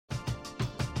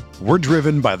We're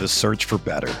driven by the search for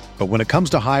better. But when it comes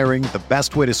to hiring, the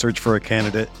best way to search for a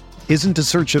candidate isn't to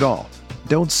search at all.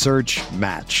 Don't search,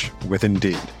 match with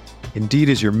Indeed. Indeed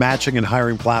is your matching and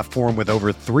hiring platform with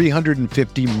over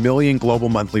 350 million global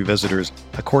monthly visitors,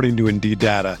 according to Indeed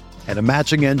data, and a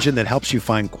matching engine that helps you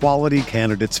find quality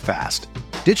candidates fast.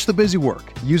 Ditch the busy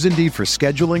work. Use Indeed for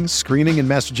scheduling, screening, and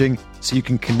messaging so you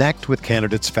can connect with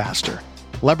candidates faster.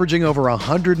 Leveraging over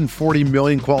 140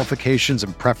 million qualifications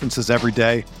and preferences every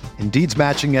day, Indeed's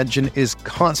matching engine is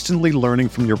constantly learning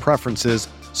from your preferences,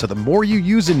 so the more you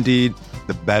use Indeed,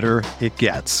 the better it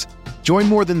gets. Join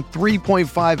more than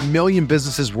 3.5 million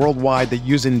businesses worldwide that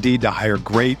use Indeed to hire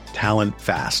great talent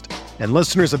fast. And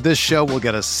listeners of this show will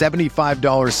get a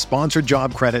 $75 sponsored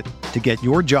job credit to get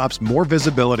your jobs more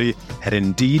visibility at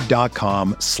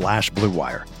Indeed.com/Blue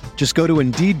Wire. Just go to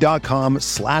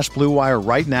Indeed.com/Blue Wire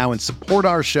right now and support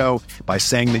our show by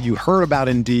saying that you heard about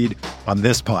Indeed on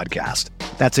this podcast.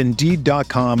 That's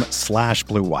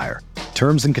Indeed.com/Blue Wire.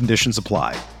 Terms and conditions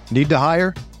apply. Need to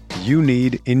hire? You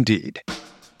need Indeed.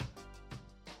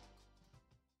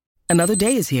 Another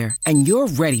day is here, and you're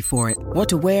ready for it. What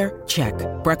to wear? Check.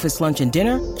 Breakfast, lunch, and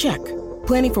dinner? Check.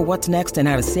 Planning for what's next and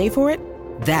how to save for it?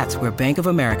 That's where Bank of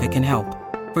America can help.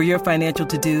 For your financial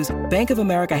to-dos, Bank of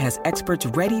America has experts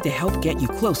ready to help get you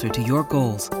closer to your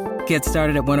goals. Get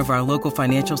started at one of our local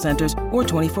financial centers or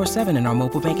 24/7 in our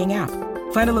mobile banking app.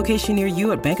 Find a location near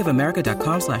you at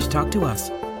bankofamerica.com/talktous.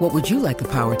 What would you like the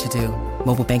power to do?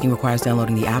 Mobile banking requires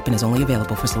downloading the app and is only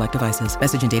available for select devices.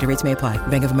 Message and data rates may apply.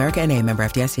 Bank of America N.A., member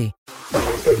FDIC. Mayo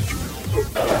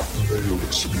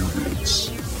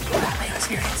Experience. Mayo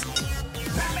Experience.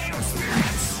 Mayo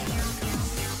Experience.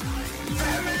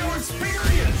 Mayo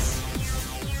Experience.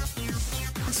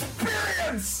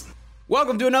 Experience.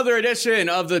 Welcome to another edition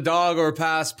of the Dog or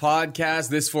Pass podcast.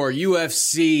 This for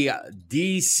UFC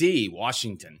DC,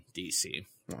 Washington, DC.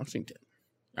 Washington.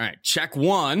 All right, check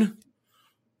one.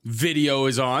 Video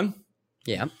is on.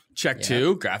 Yeah. Check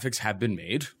two. Graphics have been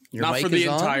made. Your Not mic for the is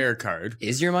on? entire card.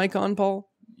 Is your mic on,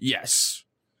 Paul? Yes.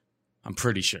 I'm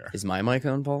pretty sure. Is my mic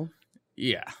on, Paul?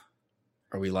 Yeah.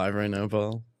 Are we live right now,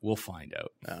 Paul? We'll find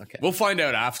out. Oh, okay. We'll find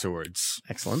out afterwards.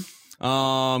 Excellent.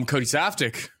 Cody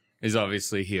Saftik is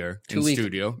obviously here in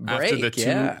studio after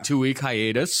the two-week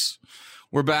hiatus.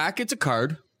 We're back. It's a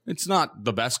card. It's not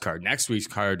the best card. Next week's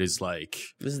card is like...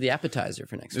 This is the appetizer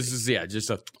for next week. This is,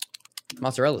 just a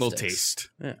mozzarella little sticks. taste.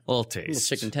 Yeah. Little taste. Little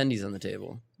chicken tendies on the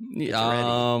table.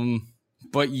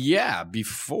 But yeah,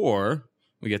 before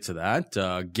we get to that,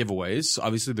 giveaways.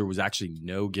 Obviously, there was actually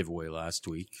no giveaway last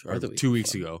week or 2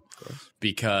 weeks ago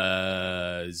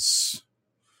because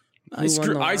I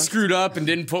screwed up and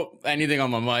didn't put anything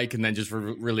on my mic and then just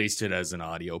released it as an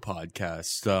audio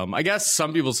podcast. I guess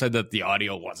some people said that the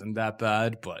audio wasn't that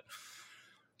bad, but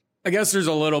I guess there's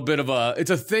a little bit of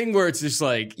it's a thing where it's just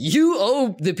like, you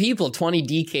owe the people $20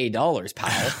 DK,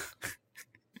 pal.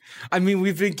 I mean,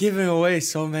 we've been giving away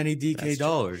so many DK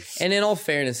dollars. And in all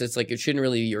fairness, it's like it shouldn't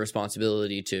really be your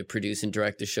responsibility to produce and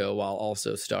direct the show while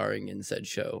also starring in said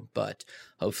show. But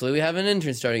hopefully we have an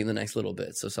intern starting in the next little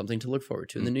bit. So something to look forward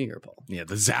to in the new year, Paul. Yeah,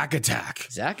 the Zach Attack.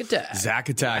 Zach Attack. Zach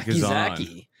Attack is Zachy.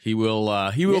 on. He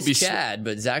will be Chad,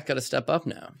 but Zach got to step up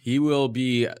now. He will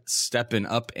be stepping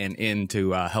up and in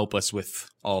to help us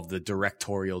with all of the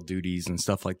directorial duties and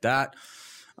stuff like that.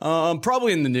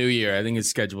 Probably in the new year. I think his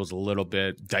schedule is a little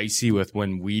bit dicey with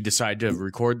when we decide to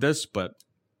record this, but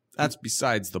that's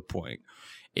besides the point.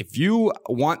 If you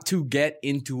want to get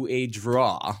into a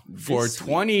draw for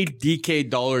 $20 DK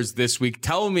dollars this week,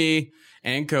 tell me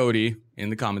and Cody in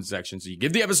the comment section. So you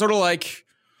give the episode a like,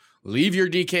 leave your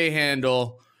DK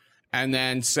handle, and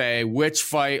then say which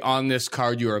fight on this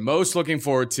card you are most looking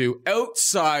forward to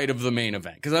outside of the main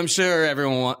event. Because I'm sure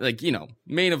everyone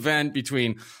main event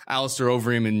between Alistair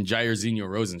Overeem and Jairzinho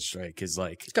Rozenstruik is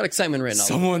like... It's got excitement written on it.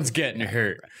 Someone's getting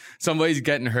hurt. Somebody's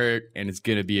getting hurt, and it's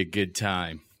going to be a good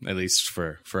time, at least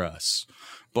for us.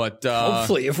 But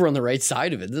hopefully, if we're on the right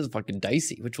side of it, this is fucking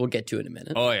dicey, which we'll get to in a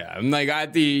minute. Oh yeah, I'm like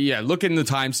look in the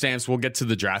timestamps. We'll get to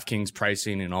the DraftKings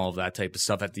pricing and all of that type of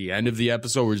stuff at the end of the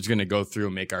episode. We're just gonna go through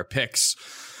and make our picks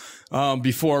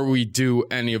before we do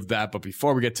any of that. But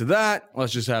before we get to that,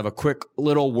 let's just have a quick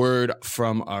little word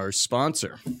from our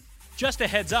sponsor. Just a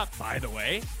heads up, by the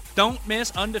way. Don't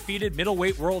miss undefeated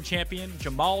middleweight world champion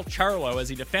Jamal Charlo as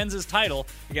he defends his title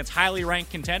against highly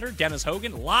ranked contender Dennis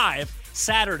Hogan live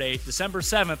Saturday, December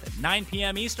 7th at 9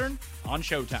 p.m. Eastern on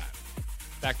Showtime.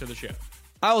 Back to the show.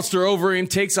 Alistair Overeem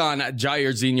takes on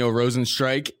Jairzinho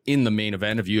Rozenstruik in the main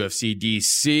event of UFC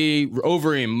DC.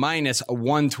 Overeem minus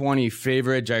 120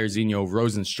 favorite. Jairzinho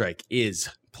Rozenstruik is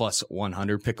plus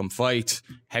 100. Pick'em fight,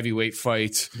 heavyweight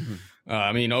fight.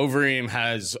 I mean, Overeem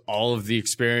has all of the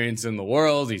experience in the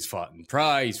world. He's fought in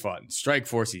Pride. He's fought in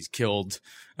Strikeforce. He's killed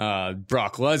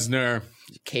Brock Lesnar.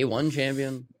 K1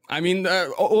 champion. I mean,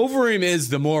 Overeem is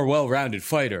the more well-rounded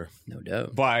fighter. No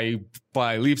doubt. By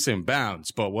leaps and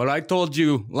bounds. But what I told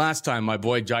you last time, my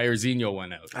boy Jairzinho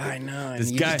went out. I know.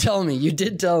 This you guy, did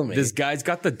tell me. This guy's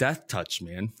got the death touch,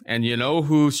 man. And you know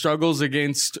who struggles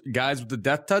against guys with the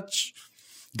death touch?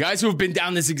 Guys who have been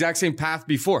down this exact same path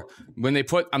before. When they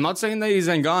I'm not saying that he's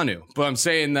Ngannou, but I'm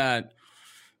saying that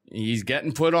he's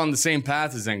getting put on the same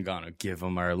path as Ngannou. Give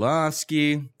him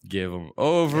Arlovsky, give him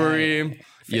Overeem.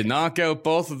 You knock out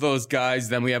both of those guys,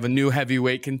 then we have a new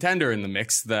heavyweight contender in the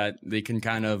mix that they can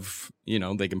kind of,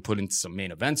 they can put into some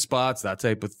main event spots, that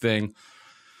type of thing.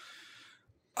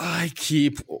 I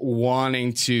keep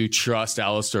wanting to trust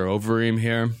Alistair Overeem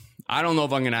here. I don't know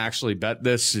if I'm going to actually bet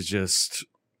this.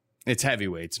 It's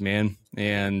heavyweights, man.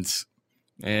 And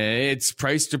it's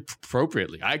priced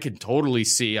appropriately. I could totally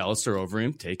see Alistair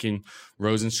Overeem taking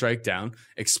Rozenstruik down,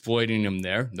 exploiting him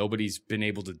there. Nobody's been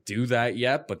able to do that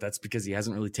yet, but that's because he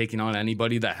hasn't really taken on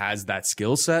anybody that has that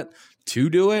skill set to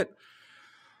do it.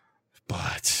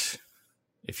 But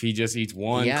if he just eats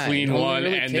one clean one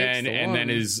really and then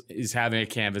is having a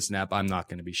canvas nap, I'm not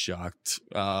going to be shocked.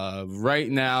 Right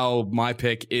now, my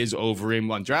pick is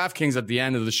Overeem on DraftKings. At the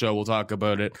end of the show, we'll talk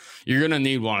about it. You're going to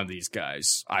need one of these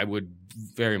guys. I would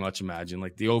very much imagine.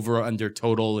 Like the over-under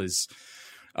total is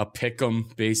a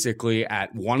pick'em basically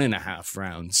at 1.5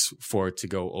 rounds for it to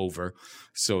go over.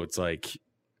 So it's like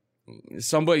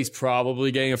somebody's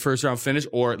probably getting a first round finish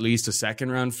or at least a second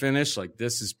round finish. Like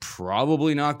this is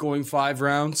probably not going 5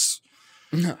 rounds.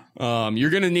 No. You're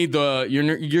gonna need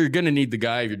the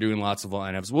guy if you're doing lots of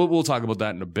lineups. We'll talk about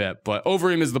that in a bit. But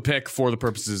Overeem is the pick for the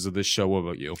purposes of this show. What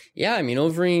about you? Yeah, I mean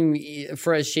Overeem,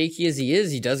 for as shaky as he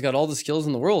is, he does got all the skills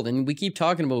in the world. And we keep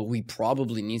talking about he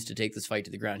probably needs to take this fight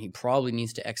to the ground. He probably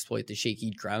needs to exploit the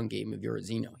shaky ground game of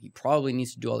Jairzinho. He probably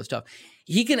needs to do all this stuff.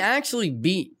 He can actually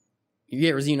beat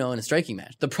Jairzinho in a striking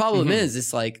match. The problem is,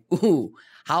 it's like,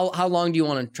 how long do you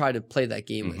want to try to play that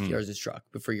game with Jairzinho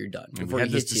before you're done? Before we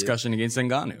had this discussion against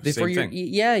Ngannou. Same thing.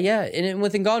 Yeah. And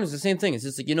with Ngannou, it's the same thing. It's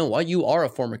just like, you know what? You are a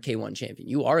former K1 champion.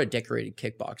 You are a decorated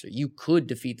kickboxer. You could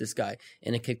defeat this guy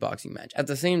in a kickboxing match. At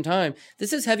the same time,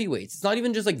 this is heavyweights. It's not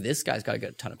even just like this guy's got to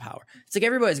get a ton of power. It's like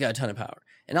everybody's got a ton of power.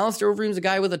 And Alistair Overeem's a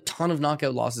guy with a ton of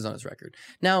knockout losses on his record.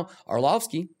 Now,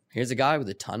 Arlovsky, here's a guy with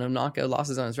a ton of knockout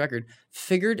losses on his record,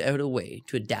 figured out a way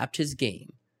to adapt his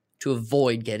game to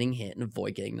avoid getting hit and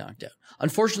avoid getting knocked out.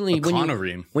 Unfortunately,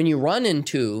 when you run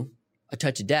into a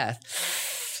touch of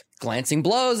death, glancing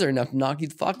blows are enough to knock you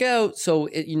the fuck out. So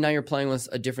now you're playing with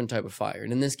a different type of fire.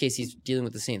 And in this case, he's dealing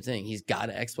with the same thing. He's got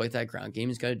to exploit that ground game.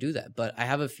 He's got to do that. But I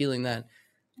have a feeling that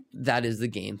is the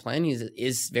game plan. He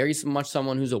is very much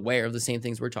someone who's aware of the same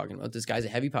things we're talking about. This guy's a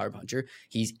heavy power puncher.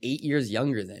 He's 8 years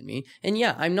younger than me. And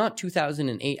yeah, I'm not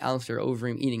 2008 Alistair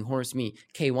Overeem eating horse meat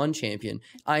K1 champion.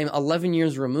 I'm 11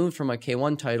 years removed from my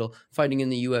K1 title, fighting in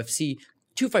the UFC,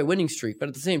 2-fight winning streak. But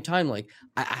at the same time, like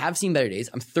I have seen better days.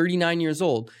 I'm 39 years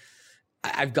old.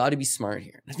 I've got to be smart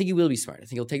here. I think he will be smart. I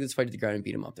think he'll take this fight to the ground and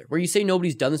beat him up there. Where you say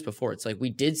nobody's done this before, it's like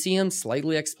we did see him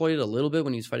slightly exploited a little bit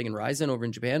when he was fighting in Ryzen over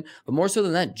in Japan, but more so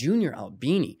than that, Junior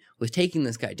Albini was taking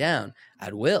this guy down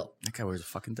at will. That guy wears a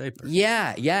fucking diaper.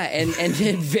 Yeah, and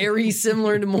very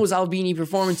similar to most Albini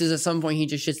performances. At some point, he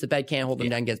just shits the bed, can't hold him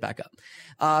down, gets back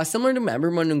up. Similar to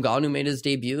remember when Ngannou made his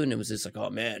debut, and it was just like,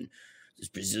 oh man, this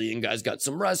Brazilian guy's got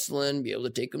some wrestling, be able to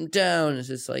take him down. It's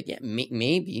just like, yeah,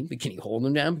 maybe, but can he hold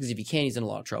him down? Because if he can't, he's in a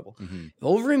lot of trouble. If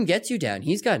Overeem gets you down,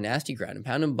 he's got nasty ground and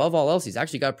pound. And above all else, he's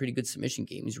actually got a pretty good submission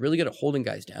game. He's really good at holding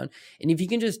guys down. And if he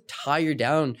can just tire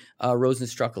down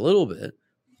Rozenstruik a little bit,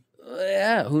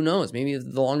 yeah, who knows? Maybe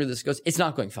the longer this goes, it's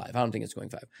not going 5. I don't think it's going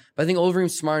 5. But I think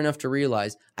Overeem's smart enough to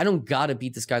realize I don't got to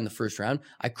beat this guy in the first round.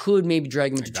 I could maybe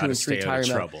drag him into 2 and 3 tire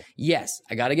him out. Yes,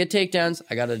 I got to get takedowns.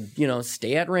 I got to,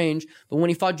 stay at range. But when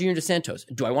he fought Junior Dos Santos,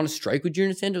 do I want to strike with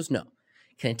Junior Dos Santos? No.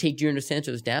 Can I take Junior Dos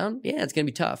Santos down? Yeah, it's going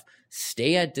to be tough.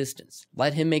 Stay at distance.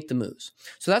 Let him make the moves.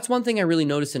 So that's one thing I really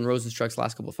noticed in Rozenstruik's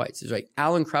last couple of fights. Is like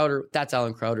Alan Crowder, that's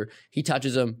Alan Crowder. He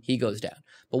touches him, he goes down.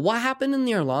 But what happened in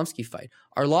the Arlovsky fight?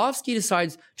 Arlovsky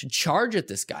decides to charge at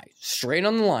this guy straight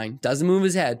on the line, doesn't move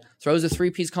his head, throws a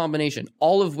 3-piece combination,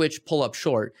 all of which pull up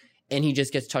short, and he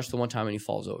just gets touched the one time and he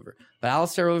falls over. But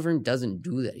Alistair Overeem doesn't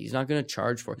do that. He's not going to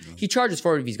charge for it. He charges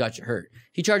forward if he's got you hurt.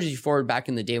 He charges you forward back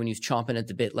in the day when he was chomping at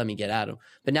the bit, let me get at him.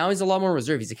 But now he's a lot more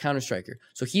reserved. He's a counter striker.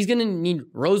 So he's going to need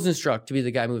Rozenstruik to be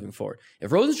the guy moving forward.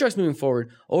 If Rozenstruik's moving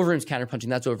forward, Overeem's counterpunching.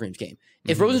 That's Overeem's game.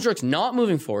 If Rozenstruik's not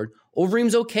moving forward,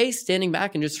 Overeem's okay standing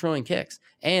back and just throwing kicks.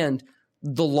 And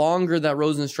the longer that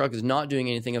Rozenstruik is not doing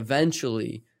anything,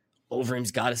 eventually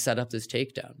Overeem's got to set up this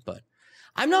takedown. But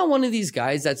I'm not one of these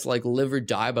guys that's like live or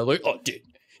die by like, oh, dude,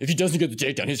 if he doesn't get the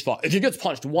takedown, he's fucked. If he gets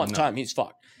punched one time, he's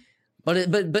fucked. But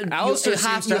you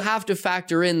have to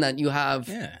factor in that you have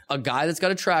a guy that's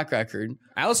got a track record.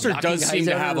 Alistair does seem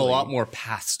to have a lot more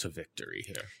paths to victory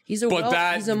here. He's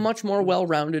a much more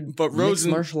well-rounded mixed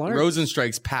martial artist.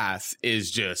 Rosenstrike's path is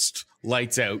just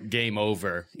lights out, game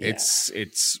over. Yeah.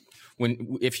 It's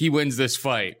if he wins this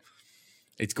fight,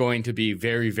 it's going to be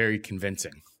very, very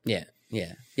convincing. Yeah.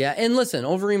 And listen,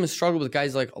 Overeem has struggled with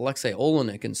guys like Alexei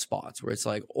Olenek in spots where it's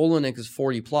like Olenek is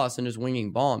 40 plus and is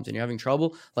winging bombs and you're having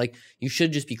trouble. Like, you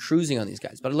should just be cruising on these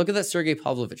guys. But look at that Sergey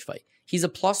Pavlovich fight. He's a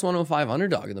plus 105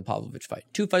 underdog in the Pavlovich fight.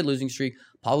 2-fight losing streak.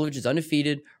 Pavlovich is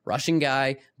undefeated, Russian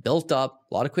guy, built up,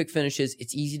 a lot of quick finishes.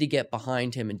 It's easy to get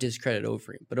behind him and discredit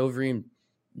Overeem. But Overeem,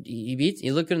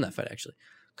 he looked good in that fight, actually.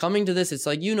 Coming to this, it's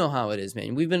like, you know how it is,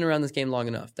 man. We've been around this game long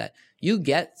enough that you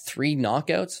get 3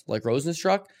 knockouts like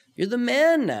Rosenstruck, you're the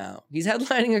man now. He's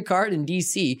headlining a card in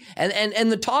DC.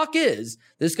 And the talk is,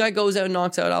 this guy goes out and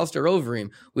knocks out Alistair Overeem.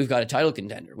 We've got a title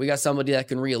contender. We got somebody that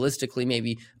can realistically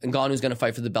maybe, Ngannou's going to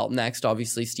fight for the belt next.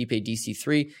 Obviously, Stipe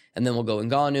DC3. And then we'll go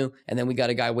Ngannou. And then we got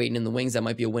a guy waiting in the wings that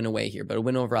might be a win away here. But a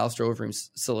win over Alistair Overeem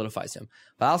solidifies him.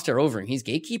 But Alistair Overeem, he's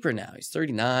gatekeeper now. He's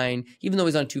 39. Even though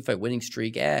he's on a 2-fight winning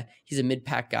streak, he's a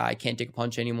mid-pack guy. Can't take a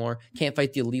punch anymore. Can't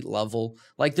fight the elite level.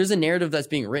 Like, there's a narrative that's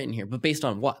being written here. But based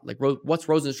on what? Like, what's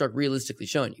Rosenstruck realistically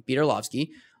showing you? Peter Arlovsky,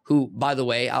 who, by the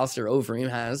way, Alistair Overeem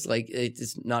has, like,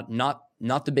 it's not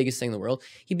the biggest thing in the world.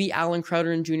 He beat Alan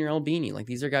Crowder and Junior Albini. Like,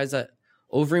 these are guys that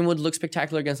Overeem would look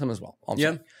spectacular against him as well.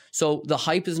 Yeah. So the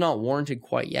hype is not warranted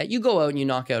quite yet. You go out and you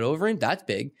knock out Overeem, that's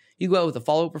big. You go out with a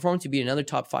follow-up performance, you beat another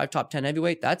top 5, top 10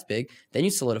 heavyweight, that's big. Then you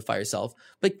solidify yourself.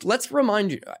 But let's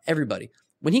remind you, everybody,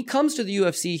 when he comes to the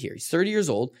UFC here, he's 30 years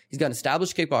old, he's got an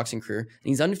established kickboxing career, and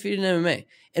he's undefeated in MMA.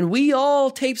 And we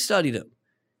all tape studied him.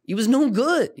 He was no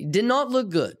good. He did not look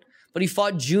good. But he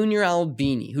fought Junior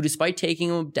Albini, who, despite taking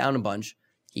him down a bunch,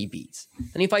 he beats.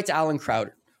 Then he fights Alan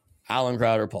Crowder. Alan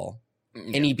Crowder, Paul.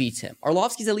 And he beats him.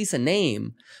 Arlovsky's at least a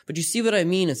name, but you see what I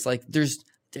mean? It's like there's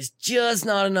just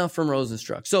not enough from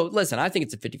Rosenstruck. So listen, I think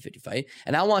it's a 50-50 fight,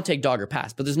 and I want to take dog or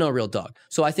pass, but there's no real dog.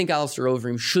 So I think Alistair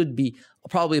Overeem should be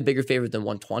probably a bigger favorite than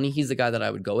 120. He's the guy that I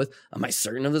would go with. Am I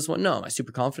certain of this one? No. Am I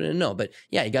super confident? No. But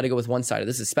yeah, you got to go with one side of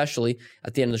this, especially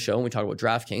at the end of the show when we talk about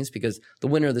DraftKings, because the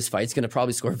winner of this fight is going to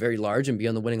probably score very large and be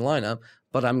on the winning lineup,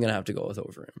 but I'm going to have to go with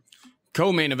Overeem.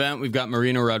 Co-main event, we've got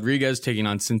Marina Rodriguez taking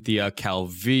on Cynthia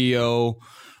Calvillo.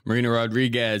 Marina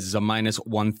Rodriguez is a minus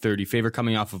 130 favorite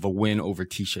coming off of a win over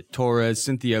Tisha Torres.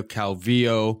 Cynthia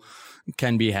Calvillo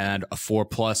can be had a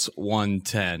 4+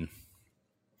 110.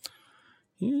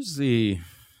 Here's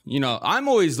I'm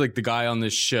always like the guy on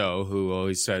this show who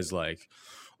always says like,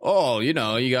 oh, you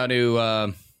got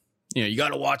to, you got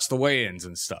to watch the weigh-ins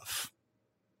and stuff.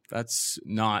 That's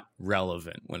not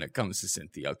relevant when it comes to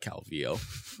Cynthia Calvillo.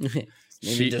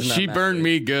 She burned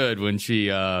me good when she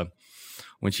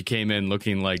came in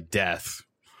looking like death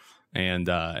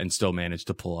and still managed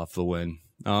to pull off the win.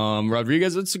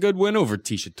 Rodriguez, it's a good win over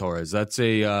Tisha Torres. That's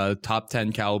a top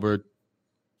 10 caliber,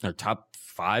 or top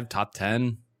 5, top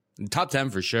 10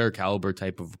 for sure caliber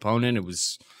type of opponent. It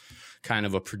was kind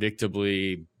of a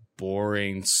predictably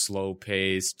boring,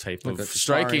 slow-paced type of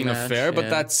striking affair,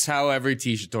 but that's how every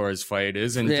Tisha Torres fight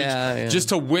is. And just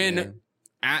to win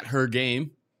at her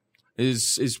game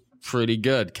is pretty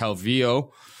good.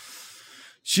 Calvillo,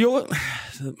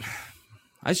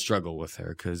 I struggle with her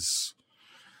because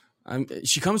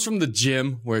she comes from the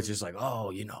gym where it's just like,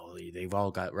 oh, they've all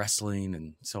got wrestling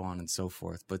and so on and so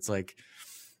forth. But it's like,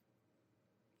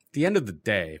 at the end of the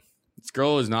day, this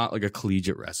girl is not like a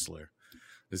collegiate wrestler.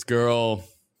 This girl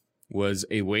was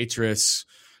a waitress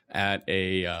at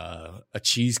a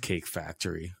cheesecake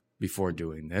factory before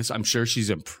doing this. I'm sure she's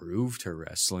improved her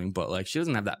wrestling, but like she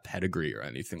doesn't have that pedigree or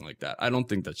anything like that. I don't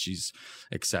think that she's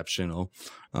exceptional.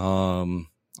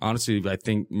 Honestly, I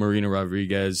think Marina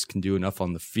Rodriguez can do enough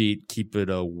on the feet, keep it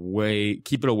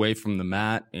away from the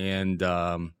mat, and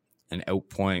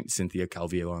outpoint Cynthia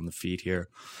Calvillo on the feet here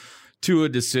to a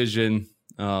decision.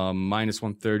 Minus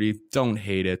 130. Don't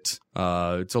hate it.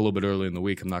 It's a little bit early in the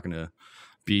week. I'm not going to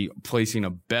be placing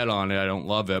a bet on it. I don't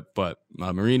love it, but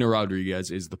Marina Rodriguez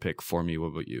is the pick for me. What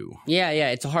about you? Yeah.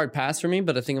 It's a hard pass for me,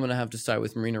 but I think I'm going to have to start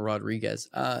with Marina Rodriguez.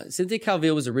 Cynthia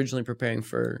Calvillo was originally preparing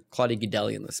for Claudia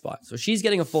Gadelha in this spot. So she's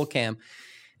getting a full cam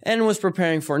and was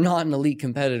preparing for not an elite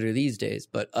competitor these days,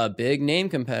 but a big name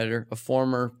competitor, a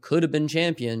former could have been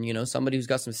champion, somebody who's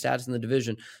got some stats in the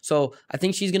division. So I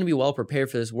think she's going to be well prepared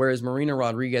for this, whereas Marina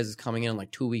Rodriguez is coming in on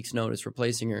like 2 weeks notice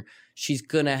replacing her. She's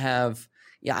going to have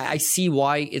yeah, I see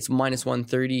why it's minus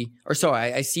 130. Or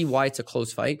sorry, I see why it's a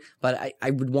close fight, but I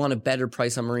would want a better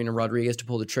price on Marina Rodriguez to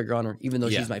pull the trigger on her, even though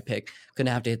she's my pick.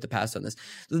 Gonna have to hit the pass on this.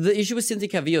 The issue with Cynthia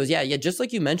Calvillo is, yeah, just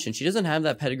like you mentioned, she doesn't have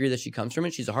that pedigree that she comes from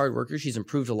it. She's a hard worker. She's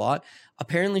improved a lot.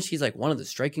 Apparently, she's like one of the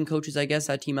striking coaches, I guess,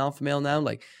 at Team Alpha Male now.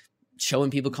 Like,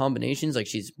 showing people combinations. Like,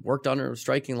 she's worked on her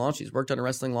striking lots. She's worked on her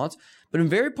wrestling lots. But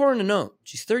it's very important to note,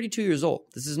 she's 32 years old.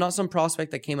 This is not some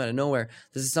prospect that came out of nowhere.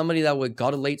 This is somebody that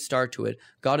got a late start to it,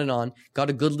 got it on, got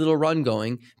a good little run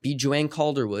going, beat Joanne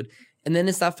Calderwood. And then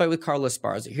it's that fight with Carla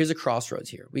Esparza. Here's a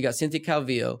crossroads here. We got Cynthia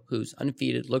Calvillo, who's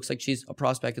undefeated, looks like she's a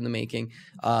prospect in the making.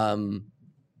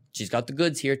 She's got the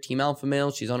goods here. Team Alpha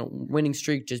Male. She's on a winning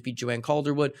streak. Just beat Joanne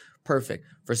Calderwood. Perfect.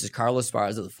 Versus Carla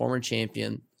Esparza, the former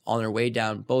champion, on their way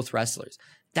down, both wrestlers.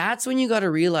 That's when you got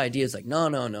a real idea. It's like,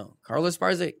 no. Carla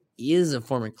Esparza is a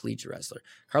former collegiate wrestler.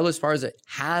 Carla Esparza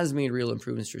has made real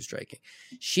improvements through striking.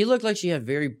 She looked like she had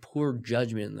very poor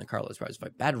judgment in the Carla Esparza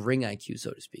fight. Bad ring IQ,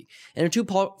 so to speak. And her two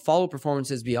follow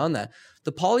performances beyond that.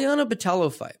 The Poliana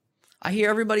Botelho fight. I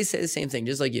hear everybody say the same thing,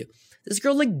 just like you. This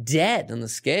girl looked dead on the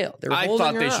scale. I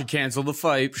thought they should cancel the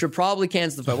fight. Should probably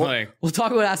cancel the fight. We'll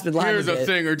talk about Aspen Ladd. Here's a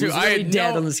thing or two. I had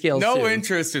dead on the scale. No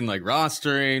interest in like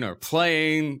rostering or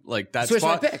playing. Like that's switch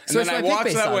my pick. And then I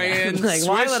watched that way in, like,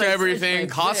 switched everything,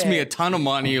 cost me a ton of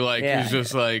money. Like it's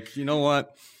just like, you know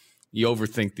what? You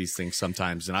overthink these things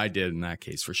sometimes, and I did in that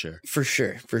case for sure. For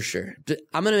sure.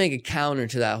 I'm going to make a counter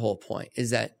to that whole point, is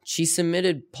that she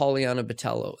submitted Poliana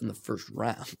Botelho in the first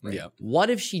round. Right? Yeah. What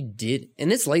if she did, and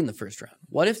it's late in the first round,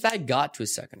 what if that got to a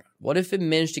second round? What if it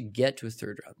managed to get to a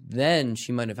third round? Then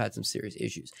she might have had some serious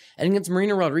issues. And against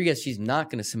Marina Rodriguez, she's not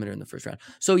going to submit her in the first round.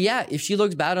 So yeah, if she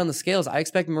looks bad on the scales, I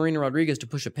expect Marina Rodriguez to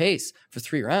push a pace for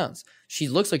 3 rounds. She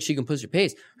looks like she can push a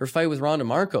pace. Her fight with Ronda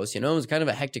Marcos, it was kind of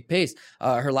a hectic pace.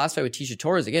 Her last fight with Tisha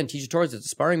Torres, again, Tisha Torres, it's a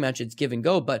sparring match, it's give and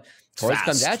go, but Torres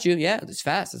comes at you. Yeah, it's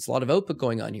fast. It's a lot of output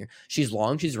going on here. She's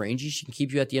long, she's rangy, she can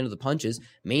keep you at the end of the punches.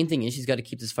 Main thing is she's got to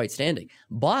keep this fight standing.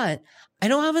 But I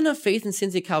don't have enough faith in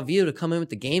Cynthia Calvillo to come in with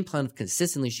the game plan of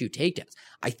consistently shoot takedowns.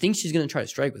 I think she's going to try to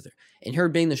strike with her. And her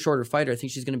being the shorter fighter, I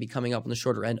think she's going to be coming up on the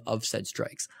shorter end of said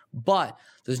strikes. But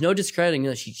there's no discrediting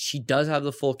that she does have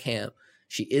the full camp.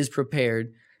 She is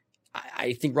prepared.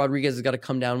 I think Rodriguez has got to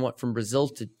come down from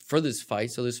Brazil for this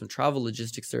fight, so there's some travel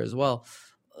logistics there as well.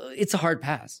 It's a hard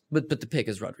pass, but the pick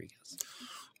is Rodriguez.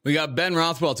 We got Ben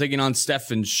Rothwell taking on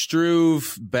Stefan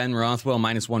Struve. Ben Rothwell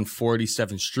minus 140,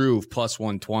 Stefan Struve plus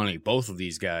 120. Both of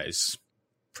these guys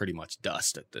pretty much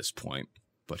dust at this point.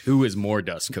 But who is more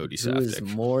dust, Cody Saftik? Who is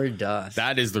more dust?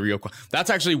 That is the real question. That's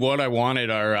actually what I wanted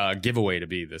our giveaway to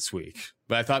be this week.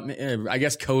 But I thought, I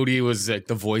guess Cody was like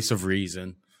the voice of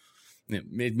reason.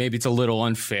 Maybe it's a little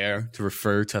unfair to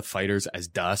refer to fighters as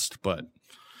dust, but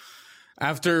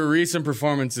after recent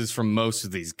performances from most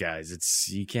of these guys,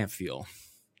 you can't feel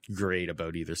great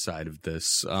about either side of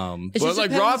this. But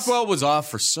like Rothwell was off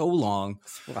for so long.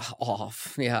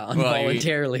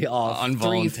 Involuntarily off.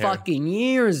 3 fucking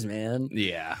years, man.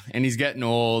 Yeah, and he's getting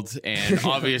old, and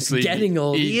obviously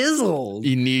he is old.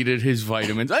 He needed his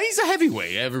vitamins. He's a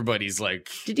heavyweight. Everybody's like,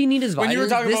 did he need his vitamins? When you were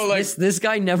talking about like this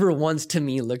guy never once to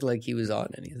me looked like he was on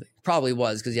anything. Probably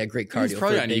was because he had great cardio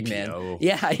for a big man.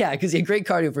 Yeah, because he had great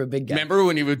cardio for a big guy. Remember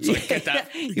when he would like, get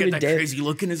that crazy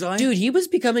look in his eye? Dude, he was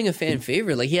becoming a fan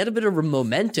favorite. Like, he had a bit of a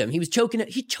momentum. He was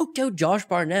he choked out Josh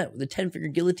Barnett with a 10-figure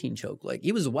guillotine choke. Like,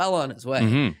 he was well on his way.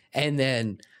 Mm-hmm. And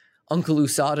then Uncle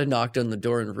Usada knocked on the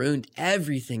door and ruined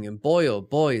everything. And boy, oh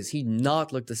boy, has he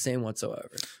not looked the same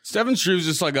whatsoever. Stefan Struve's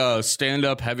just like a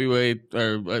stand-up heavyweight.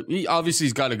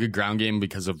 He's got a good ground game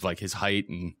because of like his height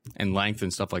and length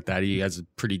and stuff like that. He has a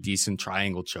pretty decent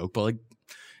triangle choke, but like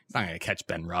he's not going to catch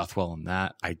Ben Rothwell in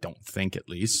that. I don't think, at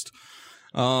least.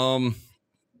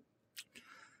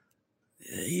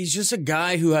 He's just a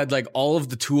guy who had like all of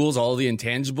the tools, all the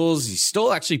intangibles. He's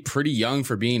still actually pretty young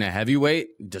for being a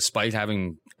heavyweight, despite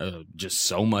having just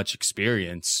so much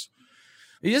experience.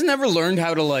 He just never learned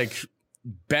how to like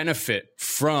benefit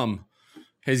from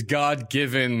his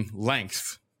God-given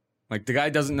length. Like, the guy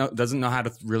doesn't know how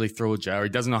to really throw a jab, or he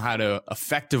doesn't know how to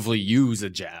effectively use a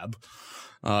jab,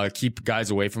 keep guys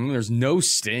away from him. There's no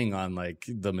sting on like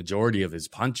the majority of his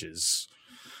punches.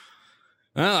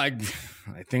 Well, I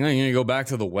think I'm going to go back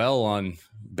to the well on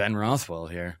Ben Rothwell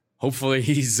here. Hopefully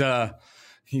he's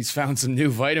found some new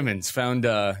vitamins.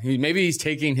 Maybe he's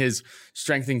taking his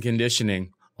strength and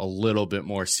conditioning a little bit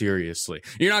more seriously.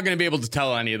 You're not going to be able to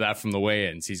tell any of that from the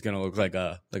weigh-ins. He's going to look like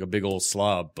a big old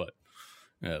slob, but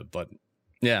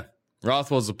yeah.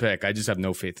 Rothwell's a pick. I just have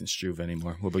no faith in Struve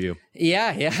anymore. What about you?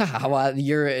 Yeah. Well,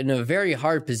 you're in a very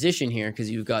hard position here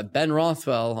because you've got Ben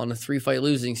Rothwell on a 3-fight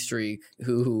losing streak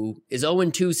who is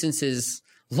 0-2 since his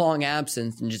long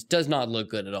absence and just does not look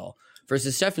good at all.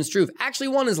 Versus Stefan Struve actually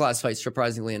won his last fight,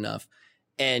 surprisingly enough,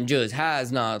 and just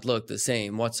has not looked the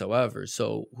same whatsoever.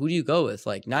 So who do you go with?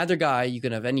 Like, neither guy you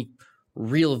can have any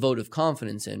real vote of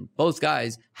confidence in. Both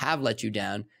guys have let you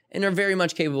down and are very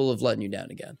much capable of letting you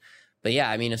down again. But yeah,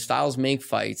 I mean, if styles make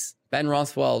fights, Ben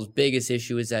Rothwell's biggest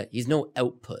issue is that he's no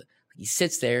output. He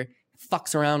sits there,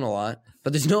 fucks around a lot,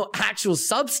 but there's no actual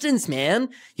substance, man.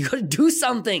 You got to do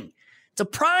something. It's a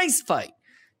prize fight.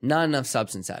 Not enough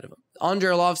substance out of him.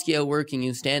 Andrei Arlovsky outworking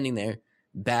you, standing there.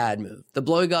 Bad move. The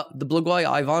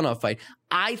Blagoy-Ivanov fight,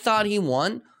 I thought he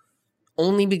won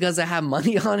only because I have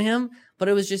money on him, but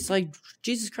it was just like,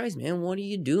 Jesus Christ, man, what are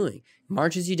you doing?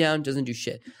 Marches you down, doesn't do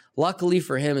shit. Luckily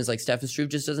for him, is like Stefan Struve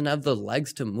just doesn't have the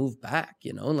legs to move back,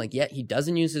 you know? And like, yet he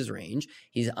doesn't use his range.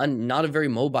 He's not a very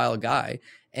mobile guy.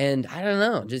 And I don't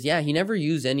know, just, yeah, he never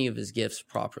used any of his gifts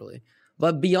properly.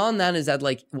 But beyond that is that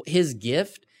like his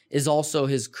gift is also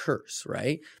his curse,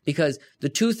 right? Because the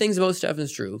two things about Stefan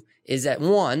Struve is that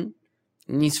one,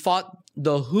 and he's fought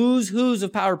the who's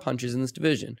of power punchers in this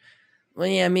division. Well,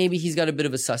 yeah, maybe he's got a bit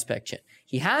of a suspect chin.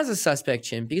 He has a suspect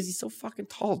chin because he's so fucking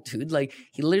tall, dude. Like,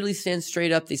 he literally stands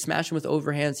straight up. They smash him with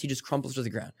overhands. He just crumples to the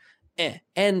ground.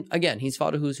 And again, he's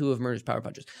fought a who's who of murderous power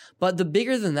punchers. But the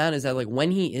bigger than that is that, like,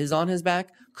 when he is on his back,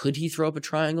 could he throw up a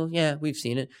triangle? Yeah, we've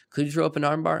seen it. Could he throw up an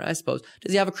armbar? I suppose.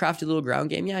 Does he have a crafty little ground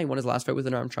game? Yeah, he won his last fight with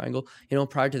an arm triangle. You know,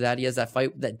 prior to that, he has that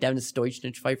fight, that Denis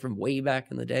Stoichnich fight from way back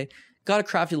in the day. Got a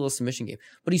crafty little submission game.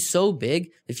 But he's so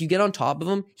big, if you get on top of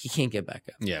him, he can't get back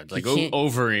up. Yeah, like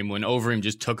Overeem, when Overeem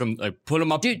just took him, like put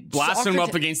him up, blasted him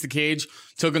up against the cage,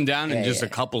 took him down, and just a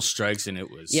couple strikes, and it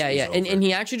was And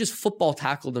he actually just football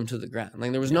tackled him to the ground.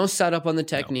 Like, there was no setup on the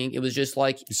technique. No. It was just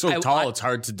like, he's so tall, it's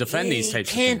hard to defend these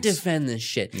types of things. He can't defend this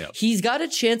shit. No. He's got a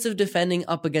chance of defending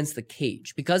up against the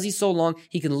cage. Because he's so long,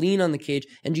 he can lean on the cage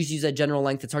and just use that general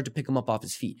length. It's hard to pick him up off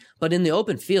his feet. But in the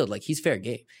open field, like, he's fair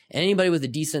game. And anybody with a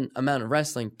decent amount of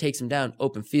wrestling takes him down,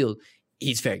 open field,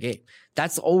 he's fair game.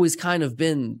 That's always kind of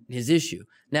been his issue.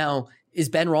 Now, is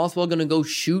Ben Rothwell going to go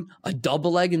shoot a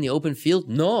double leg in the open field?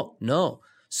 No.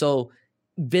 So,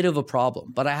 bit of a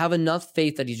problem. But I have enough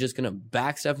faith that he's just going to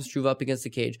back Stefan Struve up against the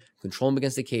cage, control him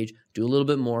against the cage, do a little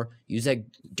bit more, use that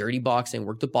dirty boxing,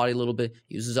 work the body a little bit,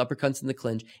 use his uppercuts in the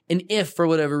clinch. And if, for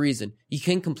whatever reason, he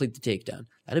can complete the takedown,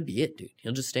 that'd be it, dude.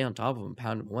 He'll just stay on top of him,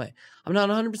 pound him away. I'm not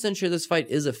 100% sure this fight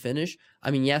is a finish.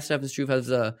 I mean, yes, Stefan Struve has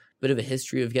a bit of a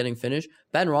history of getting finished.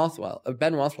 Ben Rothwell,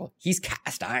 he's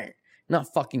cast iron.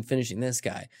 Not fucking finishing this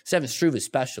guy. Stefan Struve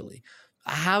especially.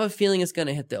 I have a feeling it's going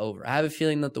to hit the over. I have a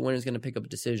feeling that the winner's going to pick up a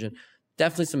decision.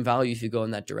 Definitely some value if you go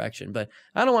in that direction. But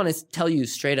I don't want to tell you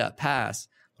straight up pass.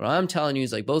 What I'm telling you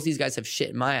is, like, both these guys have shit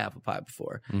in my apple pie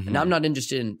before. Mm-hmm. And I'm not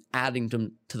interested in adding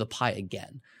them to the pie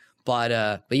again.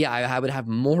 But yeah, I would have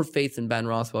more faith in Ben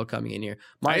Rothwell coming in here.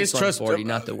 Minus 140,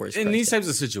 not the worst. In these types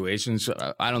of situations,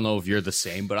 I don't know if you're the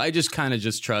same, but I just kind of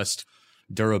just trust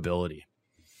durability.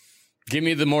 Give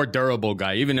me the more durable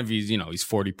guy, even if he's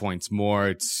 40 points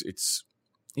more.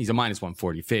 He's a minus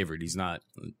 140 favorite. He's not,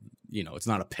 it's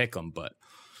not a pick 'em, but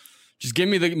just give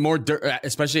me the more,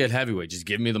 especially at heavyweight, just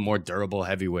give me the more durable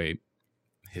heavyweight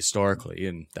historically.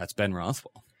 And that's Ben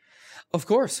Rothwell. Of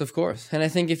course. And I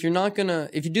think if you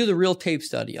do the real tape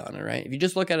study on it, right? If you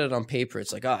just look at it on paper,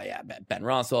 it's like, oh yeah, Ben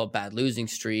Rothwell, bad losing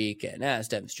streak, and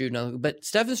Stefan Struve. But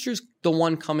Stefan Struve's the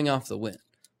one coming off the win.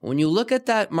 When you look at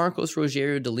that Marcos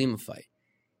Rogerio de Lima fight,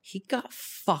 he got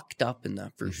fucked up in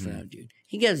that first round, dude.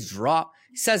 He gets dropped.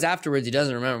 He says afterwards he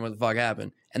doesn't remember what the fuck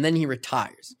happened. And then he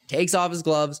retires. Takes off his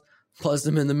gloves, puts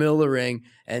them in the middle of the ring,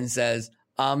 and says,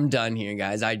 I'm done here,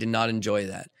 guys. I did not enjoy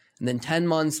that. And then 10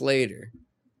 months later,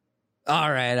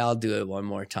 all right, I'll do it one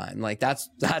more time. Like, that's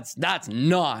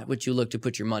not what you look to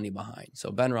put your money behind.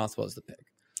 So Ben Rothwell's the pick.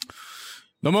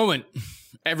 The moment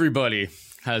everybody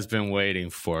has been waiting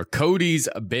for. Cody's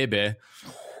baby,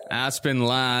 Aspen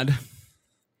Ladd,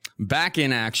 back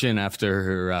in action after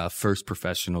her first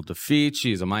professional defeat.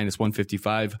 She's a minus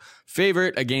 155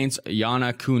 favorite against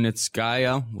Yana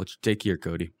Kunitskaya. What's your take here,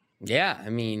 Cody? Yeah, I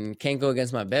mean, can't go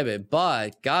against my baby,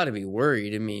 but gotta be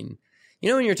worried. I mean,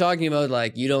 when you're talking about,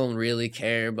 like, you don't really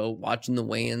care about watching the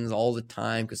weigh-ins all the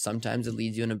time because sometimes it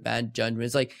leads you in a bad judgment.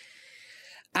 It's like,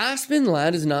 Aspen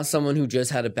Ladd is not someone who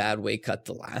just had a bad weight cut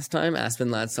the last time.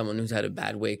 Aspen Ladd's someone who's had a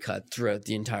bad weight cut throughout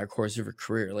the entire course of her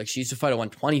career. Like, she used to fight at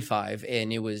 125,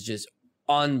 and it was just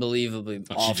unbelievably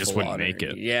awful. She just wouldn't make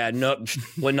it. Yeah, no,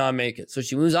 would not make it. So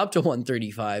she moves up to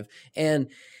 135, and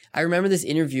I remember this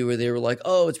interview where they were like,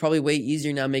 oh, it's probably way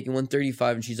easier now making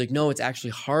 135. And she's like, no, it's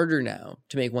actually harder now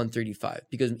to make 135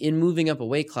 because in moving up a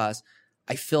weight class,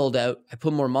 I filled out, I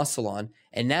put more muscle on,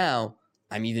 and now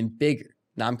I'm even bigger.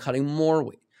 Now I'm cutting more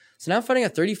weight. So now fighting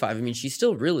at 35, I mean, she's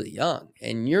still really young,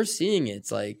 and you're seeing it.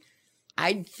 It's like,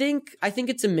 I think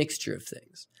it's a mixture of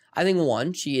things. I think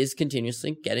one, she is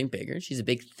continuously getting bigger. She's a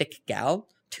big, thick gal,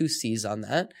 2 C's on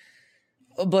that.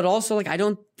 But also, like, I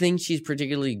don't think she's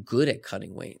particularly good at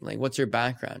cutting weight. Like, what's her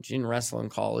background? She didn't wrestle in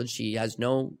college. She has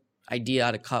no idea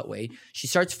how to cut weight. She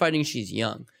starts fighting, she's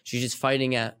young. She's just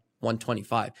fighting at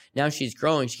 125. Now she's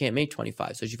growing, she can't make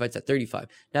 25, so she fights at 35.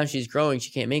 Now she's growing, she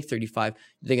can't make 35.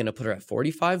 They're going to put her at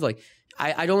 45? Like,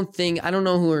 I don't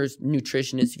know who her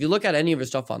nutrition is. If you look at any of her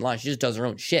stuff online, she just does her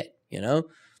own shit, you know?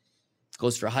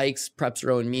 Goes for hikes, preps her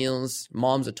own meals.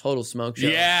 Mom's a total smoke show.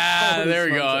 Yeah, Total there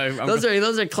we smoke go. show.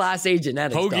 Those are class A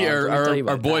genetics. Pogi, dog.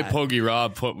 our boy Pogi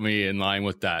Rob put me in line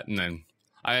with that, and then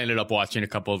I ended up watching a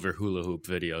couple of her hula hoop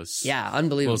videos. Yeah,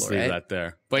 unbelievable, We'll leave right? that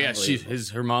there. But yeah,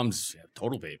 her mom's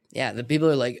total babe. Yeah, the people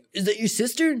are like, "Is that your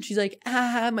sister?" And she's like,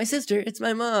 my sister. It's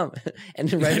my mom."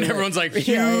 And, And everyone's like,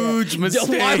 huge mistake.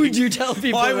 Why would you tell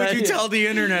people Why that? would you tell the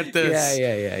internet this?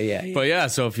 Yeah. But yeah,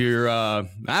 so if you're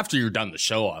after you're done the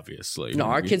show, obviously. No,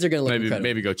 our kids are gonna look incredible.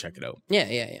 Maybe go check it out.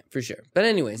 Yeah, for sure. But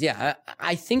anyways, yeah,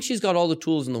 I think she's got all the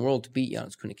tools in the world to beat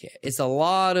Giannis Kunike. It's a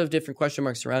lot of different question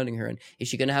marks surrounding her. And is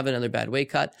she going to have another bad weight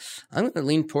cut? I'm going to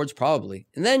lean towards probably.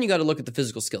 And then you got to look at the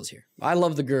physical skills here. I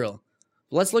love the girl.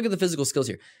 Let's look at the physical skills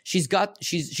here. She's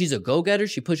a go-getter.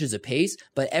 She pushes a pace,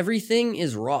 but everything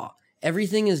is raw.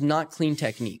 Everything is not clean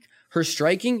technique. Her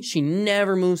striking, she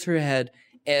never moves her head.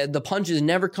 The punches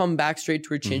never come back straight to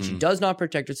her chin. She does not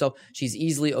protect herself. She's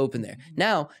easily open there.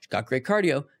 Now, she's got great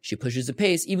cardio. She pushes the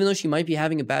pace. Even though she might be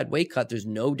having a bad weight cut, there's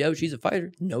no doubt she's a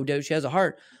fighter. No doubt she has a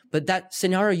heart. But that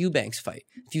Sinara Eubanks fight,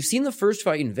 if you've seen the first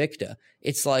fight in Invicta,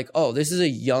 it's like, oh, this is a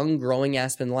young, growing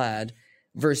Aspen lad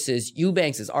versus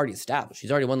Eubanks is already established.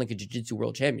 She's already won like a jiu-jitsu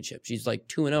world championship. She's like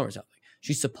 2-0 or something.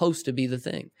 She's supposed to be the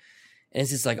thing. And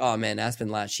it's just like, oh man, Aspen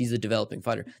Ladd, she's a developing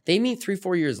fighter. They meet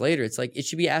 3-4 years later. It's like, it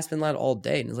should be Aspen Ladd all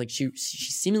day. And it's like, she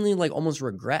seemingly like almost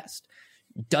regressed.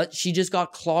 She just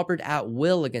got clobbered at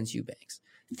will against Eubanks.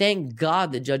 Thank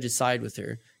God the judges side with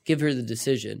her, give her the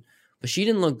decision. But she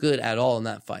didn't look good at all in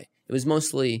that fight. It was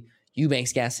mostly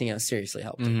Eubanks gassing out seriously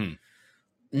helped her.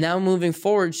 Now moving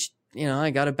forward, I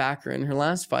got to back her in her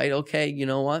last fight. Okay, you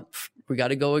know what? We got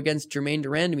to go against Jermaine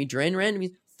Durandamy. Jermaine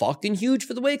Durandamy's fucking huge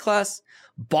for the weight class.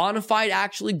 Bonafide,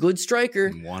 actually good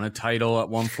striker. Won a title at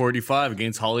 145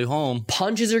 against Holly Holm.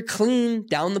 Punches are clean,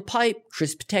 down the pipe,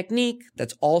 crisp technique.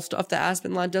 That's all stuff that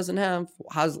Aspen Ladd doesn't have.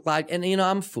 And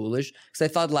I'm foolish because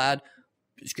I thought Ladd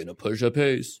is going to push her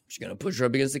pace. She's going to push her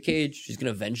up against the cage. She's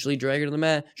going to eventually drag her to the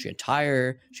mat. She's going to tire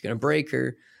her. She's going to break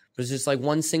her. But it's just like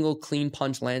one single clean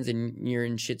punch lands and you're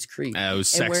in shit's creek. It was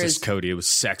sexist, Cody. It was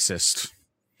sexist.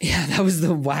 Yeah, that was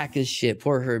the wackest shit.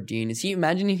 Poor Herb Dean.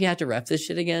 Imagine if he had to ref this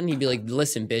shit again? He'd be like,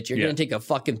 listen, bitch, you're going to take a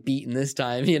fucking beating this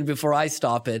time. And before I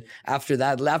stop it, after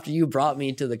you brought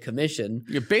me to the commission.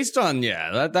 Yeah, based on,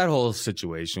 that whole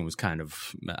situation was kind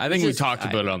of, I think we talked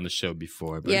about it on the show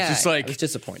before. But it's just like, I was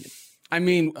disappointed. I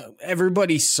mean,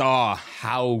 everybody saw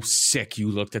how sick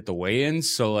you looked at the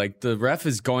weigh-ins. So, like, the ref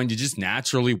is going to just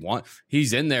naturally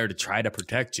he's in there to try to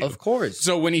protect you. Of course.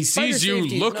 So when he sees you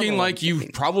looking like you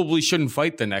probably shouldn't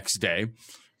fight the next day,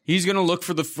 he's going to look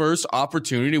for the first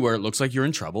opportunity where it looks like you're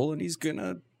in trouble, and he's going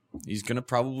to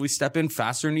probably step in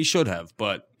faster than he should have.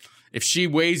 But if she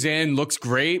weighs in, looks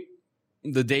great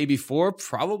the day before,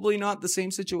 probably not the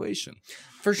same situation.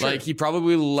 For sure. Like, he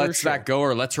probably lets that go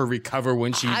or lets her recover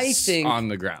when she's on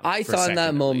the ground. I thought in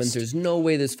that moment, there's no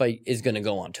way this fight is going to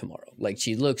go on tomorrow. Like,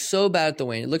 she looks so bad at the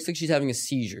weigh-in. It looks like she's having a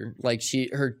seizure. Like,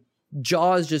 her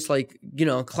jaw is just like,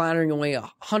 clattering away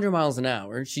 100 miles an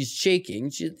hour. She's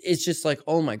shaking. It's just like,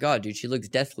 oh my God, dude, she looks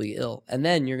deathly ill. And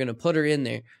then you're going to put her in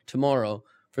there tomorrow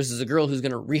versus a girl who's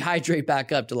going to rehydrate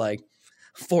back up to like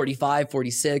 45,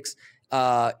 46.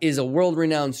 Is a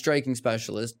world-renowned striking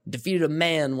specialist, defeated a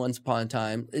man once upon a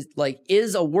time,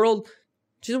 she's a world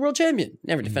champion.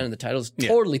 Never defended the titles,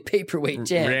 totally paperweight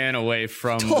champ. Ran away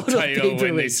from the title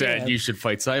when they said you should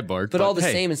fight Cyborg. But all the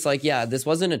same, it's like, this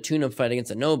wasn't a tune-up fight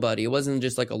against a nobody. It wasn't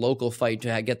just like a local fight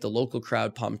to get the local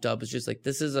crowd pumped up. It's just like,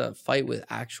 this is a fight with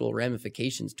actual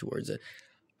ramifications towards it.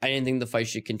 I didn't think the fight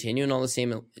should continue, and all the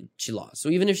same, she lost. So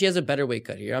even if she has a better weight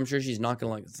cut here, I'm sure she's not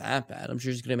going to look that bad. I'm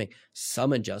sure she's going to make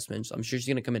some adjustments. I'm sure she's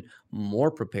going to come in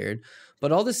more prepared.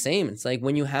 But all the same, it's like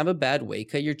when you have a bad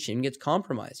weight cut, your chin gets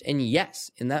compromised. And yes,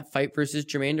 in that fight versus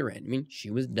Jermaine Durandamy, she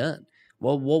was done.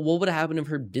 Well, what would have happened if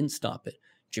her didn't stop it?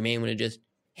 Jermaine would have just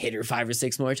hit her 5 or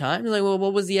 6 more times. Like, well,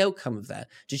 what was the outcome of that?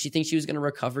 Did she think she was going to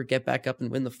recover, get back up,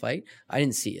 and win the fight? I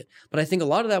didn't see it. But I think a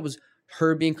lot of that was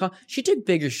her being she took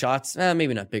bigger shots,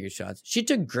 maybe not bigger shots. She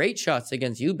took great shots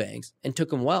against Eubanks and took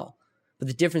them well. But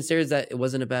the difference there is that it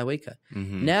wasn't a bad weight cut.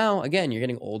 Now, again, you're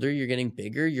getting older, you're getting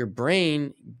bigger. Your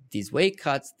brain, these weight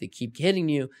cuts, they keep hitting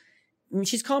you. I mean,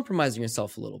 she's compromising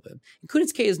herself a little bit. And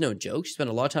Kunitskaya is no joke. She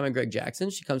spent a lot of time on Greg Jackson.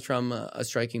 She comes from a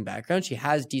striking background. She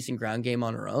has decent ground game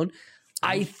on her own.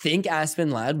 I think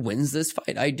Aspen Ladd wins this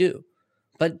fight. I do.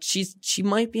 But she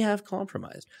might be half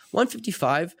compromised.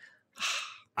 155.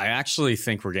 I actually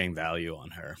think we're getting value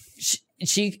on her.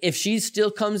 She if she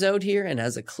still comes out here and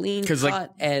has a clean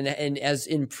cut and as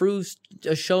improves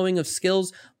a showing of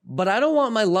skills, but I don't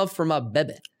want my love for my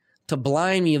baby to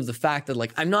blind me of the fact that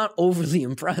like I'm not overly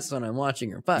impressed when I'm watching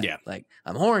her fight. Yeah. Like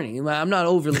I'm horny, I'm not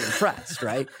overly impressed,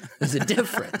 right? There's a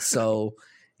difference. So,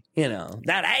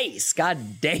 that ace,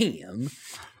 god damn.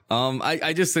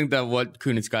 I just think that what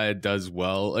Kunitskaya does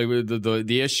well, like,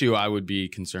 the issue I would be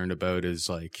concerned about is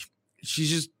like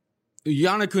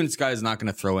Yana Kunitskaya is not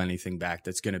going to throw anything back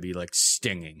that's going to be like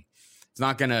stinging. It's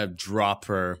not going to drop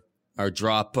her or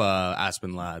drop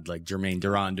Aspen Ladd like Jermaine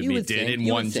Durand did in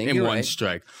one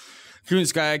strike.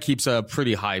 Kunitskaya keeps a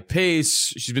pretty high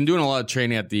pace. She's been doing a lot of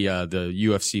training at the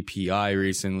UFC PI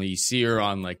recently. You see her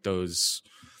on like those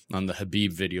on the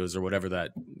Habib videos or whatever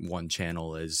that one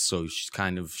channel is. So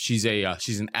she's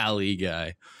an Ali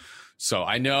guy. So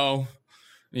I know,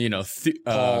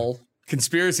 Paul.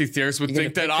 Conspiracy theorists would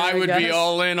think that I would be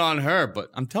all in on her, but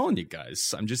I'm telling you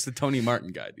guys, I'm just a Tony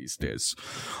Martin guy these days.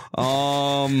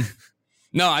 No,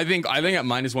 I think at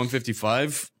minus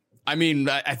 155. I mean,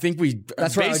 I think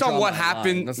based on what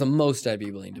happened, that's the most I'd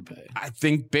be willing to pay. I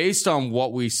think based on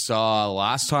what we saw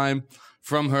last time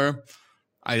from her,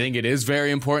 I think it is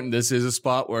very important. This is a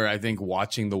spot where I think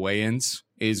watching the weigh-ins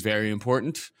is very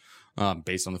important,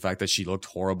 based on the fact that she looked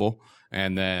horrible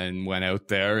and then went out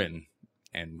there and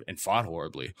fought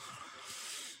horribly.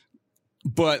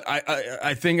 But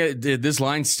I think this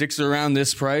line sticks around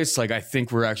this price. Like, I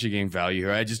think we're actually getting value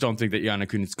here. I just don't think that Yana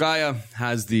Kunitskaya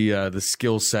has the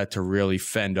skill set to really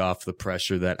fend off the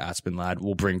pressure that Aspen Ladd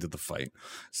will bring to the fight.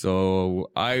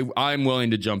 So I'm willing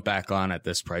to jump back on at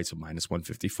this price of minus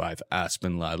 155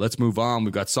 Aspen Ladd. Let's move on.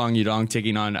 We've got Song Yadong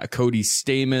taking on Cody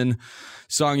Stamann.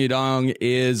 Song Yadong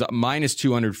is minus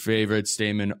 200 favorite.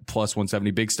 Stamann plus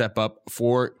 170. Big step up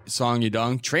for Song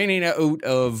Yadong. Training out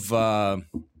of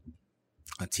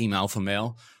a Team Alpha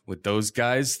Male with those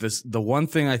guys. The one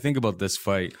thing I think about this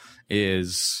fight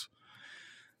is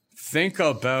think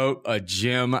about a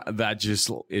gym that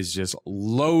is just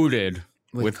loaded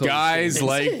with guys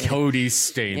like Cody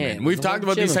Stamann. Yeah, we've talked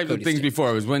about these types of things before.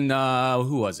 It was when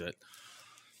who was it?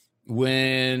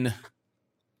 When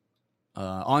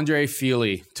Andre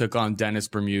Fili took on Dennis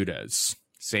Bermudez.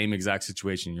 Same exact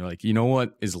situation. You're like, you know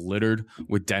what is littered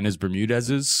with Dennis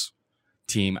Bermudez's?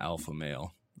 Team Alpha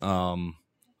Male.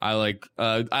 I liked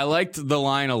the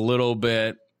line a little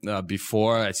bit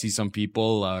before. I see some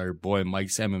people, our boy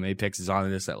Mike's MMA Picks is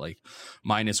on this at like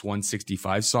minus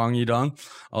 165 Song Yadong.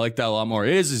 I like that a lot more.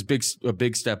 It is a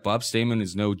big step up. Stamann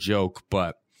is no joke,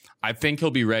 but I think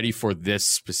he'll be ready for this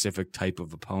specific type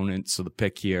of opponent. So the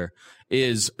pick here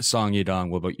is Song Yadong.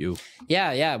 What about you?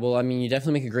 Yeah. Well, I mean, you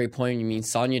definitely make a great point. You mean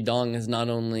Song Yadong has not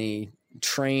only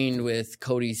trained with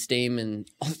Cody Stamann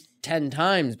 10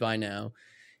 times by now.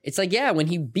 It's like, yeah, when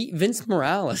he beat Vince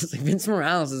Morales, like Vince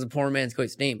Morales is a poor man's Cody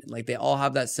Stamann. Like they all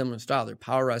have that similar style. They're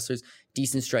power wrestlers,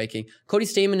 decent striking. Cody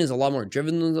Stamann is a lot more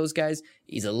driven than those guys.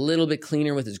 He's a little bit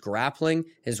cleaner with his grappling.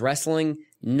 His wrestling,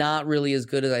 not really as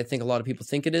good as I think a lot of people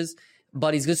think it is.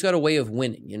 But he's just got a way of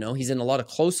winning, He's in a lot of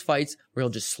close fights where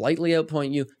he'll just slightly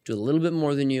outpoint you, do a little bit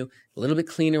more than you, a little bit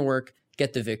cleaner work,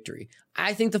 get the victory.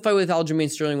 I think the fight with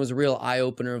Aljamain Sterling was a real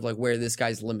eye-opener of like where this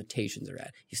guy's limitations are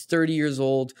at. He's 30 years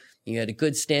old. He had a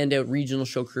good standout regional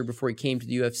show career before he came to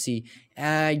the UFC.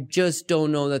 I just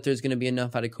don't know that there's going to be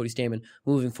enough out of Cody Stamann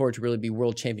moving forward to really be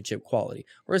world championship quality.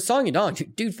 Whereas Song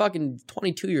Yadong, dude fucking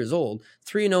 22 years old,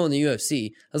 3-0 in the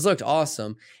UFC, has looked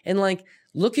awesome. And like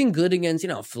looking good against,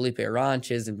 Felipe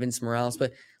Aranches and Vince Morales,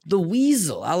 but the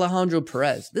Weasel, Alejandro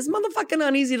Perez, this motherfucker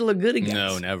not easy to look good against.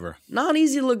 No, never. Not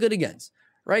easy to look good against.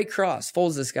 Right cross,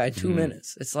 folds this guy 2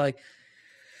 minutes. It's like,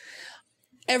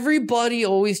 everybody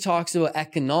always talks about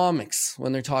economics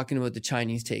when they're talking about the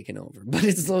Chinese taking over, but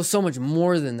it's so much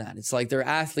more than that. It's like their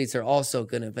athletes are also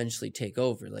going to eventually take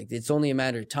over. Like it's only a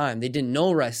matter of time. They didn't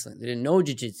know wrestling. They didn't know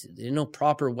jiu-jitsu. They didn't know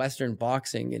proper Western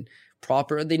boxing and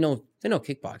they know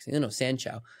kickboxing. They know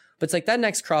Sanchow. But it's like that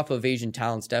next crop of Asian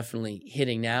talent's definitely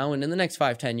hitting now. And in the next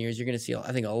 5-10 years, you're going to see,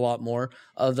 I think, a lot more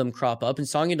of them crop up. And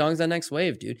Song Yadong's that next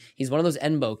wave, dude. He's one of those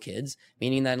Enbo kids,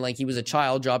 meaning that like he was a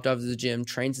child, dropped off to the gym,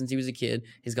 trained since he was a kid.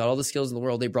 He's got all the skills in the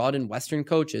world. They brought in Western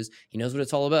coaches. He knows what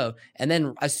it's all about. And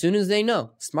then as soon as they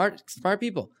know, smart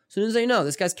people, as soon as they know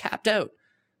this guy's capped out,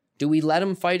 Do we let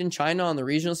him fight in China on the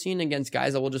regional scene against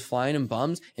guys that will just fly in and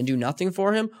bums and do nothing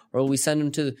for him? Or will we send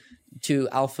him to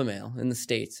Alpha Male in the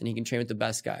States and he can train with the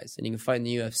best guys and he can fight in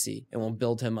the UFC and we'll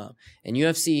build him up? And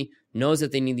UFC knows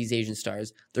that they need these Asian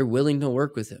stars. They're willing to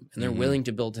work with him and they're willing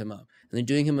to build him up. And they're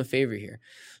doing him a favor here.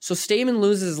 So Stamen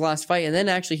loses his last fight and then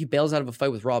actually he bails out of a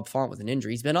fight with Rob Font with an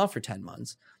injury. He's been off for 10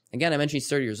 months. Again, I mentioned he's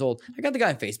 30 years old. I got the guy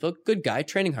on Facebook. Good guy,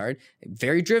 training hard,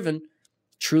 very driven.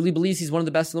 Truly believes he's one of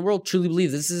the best in the world. Truly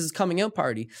believes this is his coming out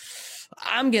party.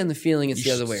 I'm getting the feeling it's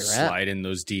the other way around. Slide in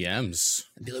those DMs.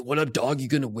 And be like, what up, dog? You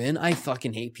gonna win? I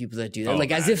fucking hate people that do that. Oh,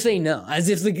 like, as if they know. As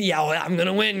if, like, yeah, well, I'm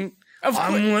gonna win. I'm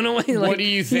gonna win. Like, what do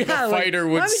you think a fighter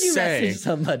would why would you say? message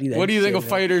somebody that What do you think a shit,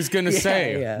 fighter's gonna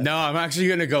say? Yeah. No, I'm actually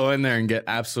gonna go in there and get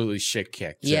absolutely shit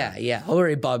kicked. Yeah. All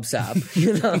right, Bob Sapp.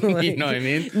 You know, like, You know what I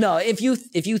mean? No, if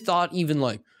you thought even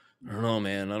like, I don't know,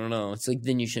 man. I don't know. It's like,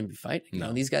 then you shouldn't be fighting. You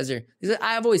know, these guys are,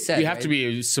 I've always said. You have to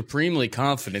be supremely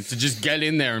confident to just get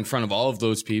in there in front of all of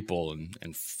those people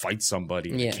and fight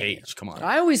somebody in a cage. Come on.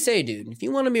 I always say, dude, if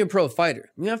you want to be a pro fighter,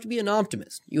 you have to be an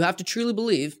optimist. You have to truly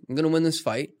believe, I'm going to win this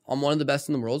fight. I'm one of the best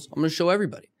in the world. I'm going to show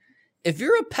everybody. If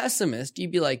you're a pessimist,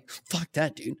 you'd be like, fuck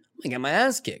that, dude. I'm going to get my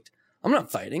ass kicked. I'm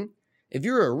not fighting. If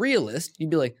you're a realist, you'd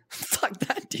be like, fuck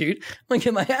that, dude. I'm going to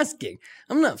get my ass kicked.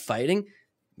 I'm not fighting.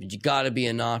 But you got to be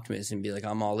an optimist and be like,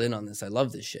 I'm all in on this. I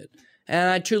love this shit. And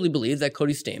I truly believe that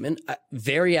Cody Stamen,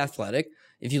 very athletic.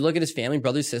 If you look at his family,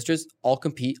 brothers, sisters, all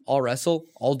compete, all wrestle,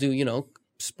 all do,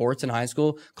 sports in high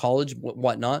school, college,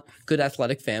 whatnot. Good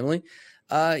athletic family.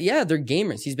 Yeah, they're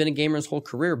gamers. He's been a gamer his whole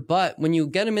career. But when you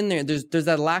get him in there, there's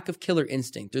that lack of killer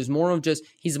instinct. There's more of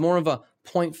he's more of a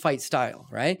point fight style,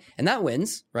 right? And that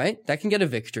wins, right? That can get a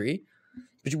victory.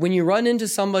 But when you run into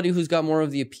somebody who's got more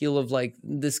of the appeal of like,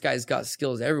 this guy's got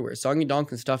skills everywhere. Song Yadong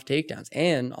can stuff takedowns.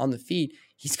 And on the feet,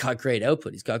 he's got great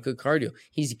output. He's got good cardio.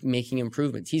 He's making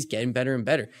improvements. He's getting better and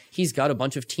better. He's got a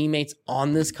bunch of teammates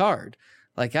on this card.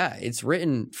 Like, it's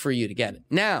written for you to get it.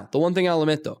 Now, the one thing I'll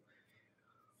admit though,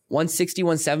 160,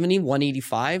 170,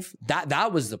 185,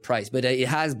 that was the price, but it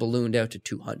has ballooned out to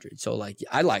 200. So like,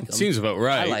 I like them. Seems about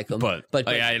right. I like them. But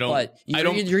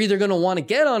You're either going to want to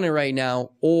get on it right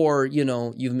now or,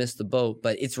 you've missed the boat,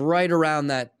 but it's right around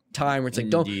that time where it's like,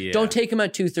 don't take him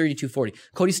at 230, 240.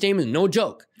 Cody Stamen, no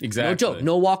joke. Exactly. No joke.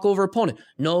 No walkover opponent.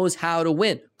 Knows how to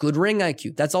win. Good ring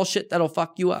IQ. That's all shit that'll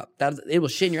fuck you up. It will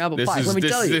shit in your apple pie. Let me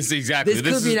tell you. This is exactly. This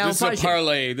could be an is a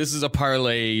parlay. shit. This is a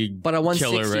parlay. But at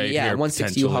 160, killer right here,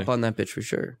 160, you hop on that bitch for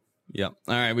sure. Yeah. All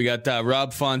right. We got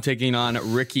Rob Font taking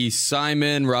on Ricky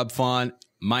Simon. Rob Font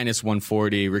minus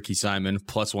 140. Ricky Simon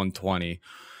plus 120.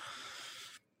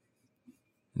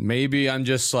 Maybe I'm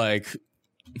just like,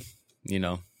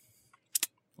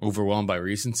 overwhelmed by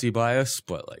recency bias,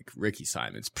 but like Ricky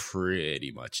Simon's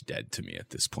pretty much dead to me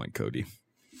at this point, Cody.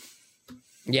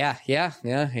 Yeah.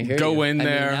 I hear Go you. in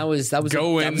there. That was a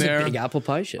big apple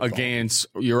pie shit against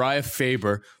Uriah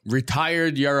Faber,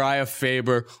 retired Uriah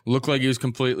Faber, looked like he was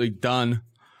completely done.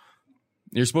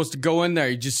 You're supposed to go in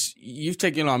there. You've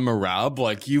taken on Merab,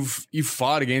 like you've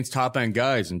fought against top end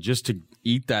guys, and just to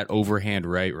eat that overhand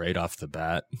right off the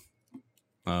bat.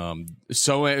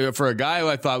 So for a guy who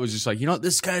I thought was just like,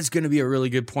 this guy's going to be a really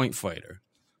good point fighter.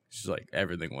 It's just like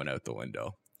everything went out the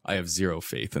window. I have zero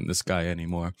faith in this guy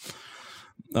anymore.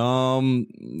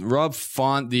 Rob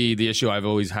Font, the issue I've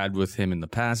always had with him in the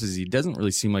past is he doesn't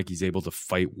really seem like he's able to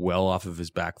fight well off of his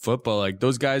back foot. But like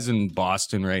those guys in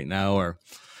Boston right now are,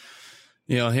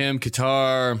 him,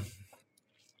 Qatar,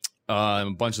 a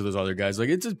bunch of those other guys. Like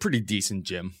it's a pretty decent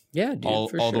gym. Yeah, dude, all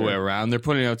sure. the way around. They're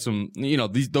putting out some,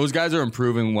 those guys are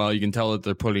improving well. You can tell that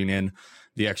they're putting in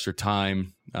the extra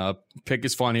time. Pick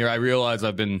is fun here. I realize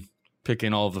I've been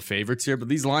picking all of the favorites here, but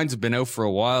these lines have been out for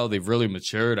a while. They've really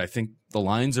matured. I think the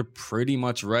lines are pretty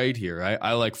much right here.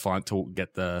 I like Font to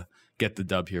get the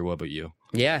dub here. What about you?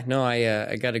 Yeah, no,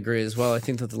 I got to agree as well. I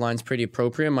think that the line's pretty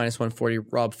appropriate. Minus 140,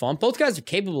 Rob Font. Both guys are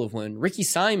capable of winning. Ricky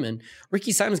Simon's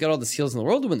got all the skills in the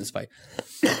world to win this fight.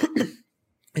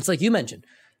 It's like you mentioned.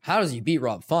 How does he beat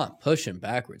Rob Font? Push him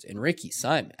backwards. And Ricky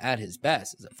Simon, at his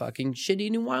best, is a fucking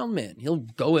shitty new wild man. He'll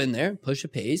go in there, push a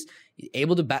pace. He's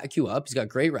able to back you up. He's got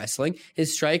great wrestling.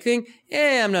 His striking,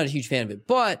 I'm not a huge fan of it.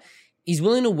 But he's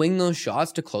willing to wing those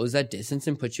shots to close that distance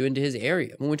and put you into his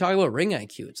area. When we talk about ring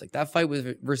IQ, it's like that fight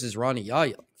versus Ronnie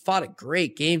Yaya. Fought a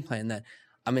great game plan that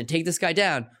I'm going to take this guy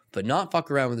down, but not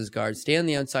fuck around with his guard. Stay on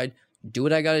the outside, do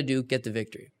what I got to do, get the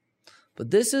victory. But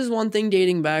this is one thing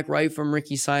dating back right from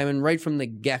Ricky Simon, right from the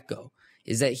get-go,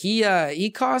 is that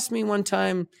he cost me one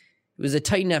time. It was a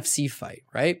Titan FC fight,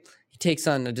 right? He takes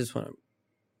on, I just want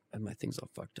to my thing's all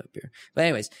fucked up here. But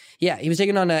anyways, yeah, he was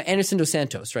taking on Anderson Dos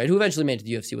Santos, right? Who eventually made it to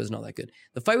the UFC, wasn't all that good.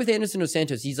 The fight with Anderson Dos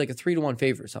Santos, he's like a 3-1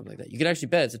 favorite or something like that. You could actually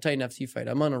bet it's a Titan FC fight.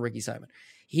 I'm on a Ricky Simon.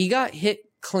 He got hit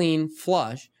clean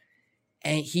flush,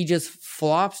 and he just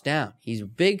flops down. He's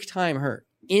big time hurt.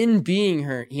 In being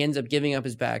hurt, he ends up giving up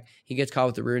his back. He gets caught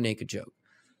with a rear naked choke.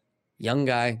 Young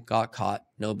guy, got caught,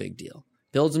 no big deal.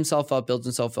 Builds himself up.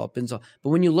 But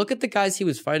when you look at the guys he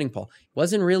was fighting, Paul, he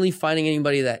wasn't really fighting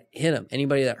anybody that hit him,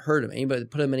 anybody that hurt him, anybody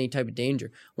that put him in any type of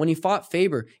danger. When he fought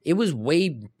Faber, it was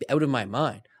way out of my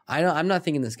mind. I'm not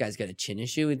thinking this guy's got a chin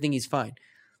issue. I think he's fine.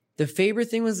 The Faber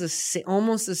thing was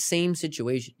almost the same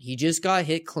situation. He just got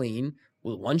hit clean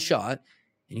with one shot,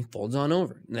 and he folds on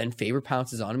over. And then Faber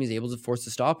pounces on him. He's able to force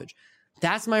the stoppage.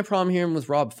 That's my problem here with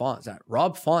Rob Font. Is that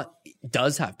Rob Font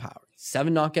does have power.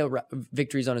 7 knockout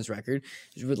victories on his record.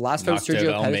 With last fight with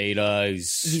Sergio Almeida.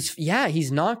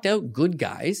 He's knocked out good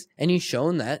guys, and he's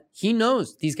shown that he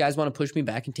knows these guys want to push me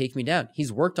back and take me down.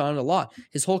 He's worked on it a lot.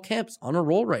 His whole camp's on a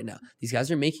roll right now. These guys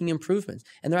are making improvements,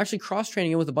 and they're actually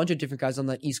cross-training it with a bunch of different guys on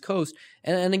that East Coast.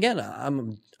 And again,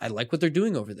 I like what they're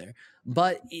doing over there.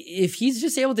 But if he's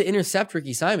just able to intercept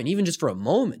Ricky Simon, even just for a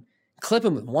moment, clip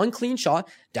him with one clean shot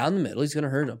down the middle, he's going to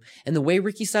hurt him. And the way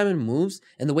Ricky Simon moves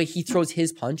and the way he throws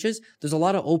his punches, there's a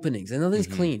lot of openings and nothing's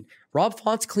clean. Rob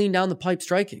Font's clean down the pipe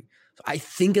striking. So I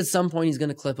think at some point he's going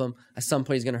to clip him. At some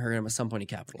point he's going to hurt him. At some point he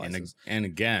capitalizes. And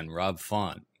again, Rob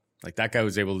Font, like that guy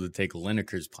was able to take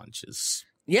Lineker's punches.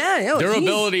 Yeah.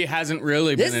 Durability hasn't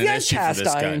really been an issue for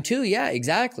this guy. Too. Yeah,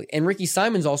 exactly. And Ricky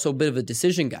Simon's also a bit of a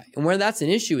decision guy. And where that's an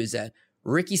issue is that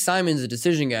Ricky Simon's a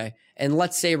decision guy, and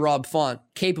let's say Rob Font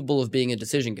capable of being a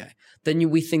decision guy,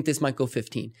 then we think this might go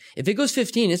 15. If it goes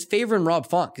 15, it's favoring Rob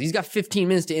Font because he's got 15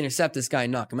 minutes to intercept this guy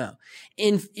and knock him out.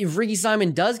 And if Ricky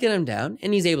Simon does get him down,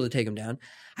 and he's able to take him down,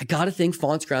 I got to think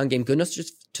Font's ground game good enough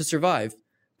to survive,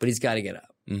 but he's got to get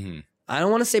up. I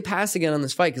don't want to say pass again on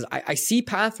this fight because I see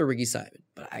path for Ricky Simon,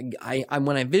 but I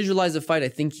when I visualize the fight, I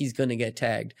think he's going to get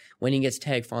tagged. When he gets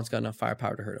tagged, Font's got enough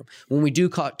firepower to hurt him. When we do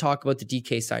talk about the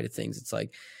DK side of things, it's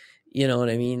like, you know what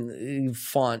I mean?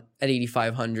 Font at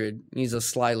 8,500, he's a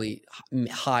slightly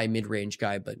high mid-range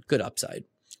guy, but good upside.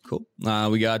 Cool.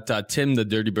 We got Tim the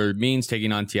Dirty Bird Means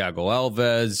taking on Thiago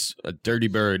Alves. Dirty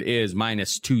Bird is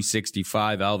minus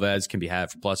 265. Alves can be had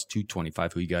for plus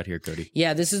 225. Who you got here, Cody?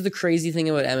 Yeah, this is the crazy thing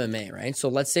about MMA, right? So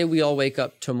let's say we all wake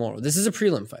up tomorrow. This is a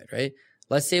prelim fight, right?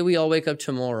 Let's say we all wake up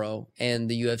tomorrow and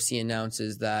the UFC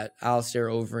announces that Alistair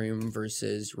Overeem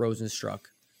versus Rosenstruck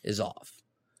is off.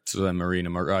 So then Marina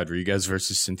Rodriguez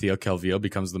versus Cynthia Calvillo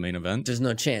becomes the main event? There's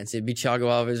no chance. It'd be Thiago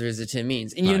Alves versus Tim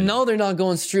Means. And you know they're not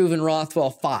going Struve and Rothwell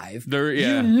 5.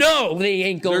 You know they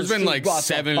ain't going Struve and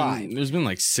Rothwell 5. There's been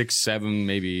like 6, 7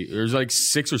 maybe. There's like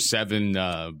 6 or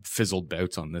 7 fizzled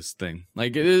bouts on this thing.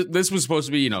 Like this was supposed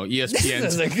to be, ESPN.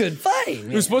 This is a good fight,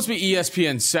 man. It was supposed to be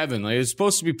ESPN 7. Like it was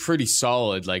supposed to be pretty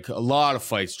solid. Like a lot of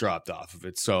fights dropped off of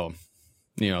it. So,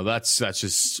 that's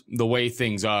just the way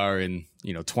things are in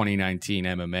 2019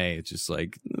 MMA. It's just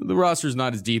like the roster's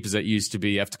not as deep as it used to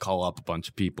be. You have to call up a bunch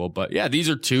of people. But yeah, these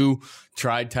are 2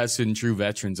 tried, tested, and true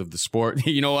veterans of the sport.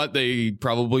 You know what? They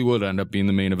probably would end up being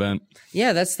the main event.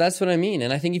 Yeah, that's what I mean.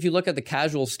 And I think if you look at the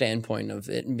casual standpoint of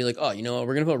it and be like, oh,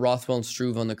 we're going to put Rothwell and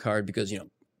Struve on the card because,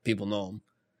 people know them.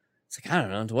 It's like, I don't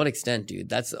know. To what extent, dude?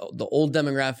 That's the old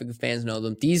demographic of fans know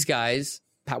them. These guys,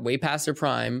 way past their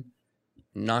prime,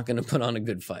 not going to put on a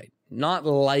good fight. Not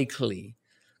likely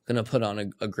going to put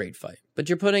on a great fight. But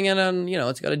you're putting it on,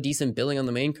 it's got a decent billing on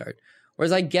the main card.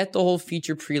 Whereas I get the whole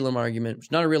feature prelim argument, which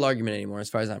is not a real argument anymore as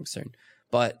far as I'm concerned.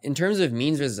 But in terms of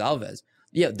Means versus Alves,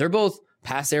 yeah, they're both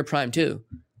past their prime too.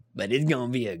 But it's going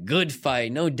to be a good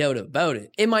fight, no doubt about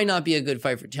it. It might not be a good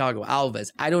fight for Thiago Alves.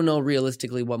 I don't know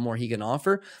realistically what more he can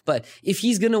offer. But if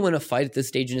he's going to win a fight at this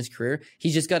stage in his career,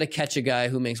 he's just got to catch a guy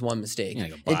who makes one mistake.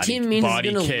 Like a Tim Means is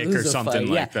going to lose a fight.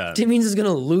 Like that. Tim Means is going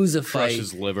to lose a fight. Crush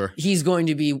his liver. He's going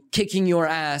to be kicking your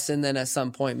ass and then at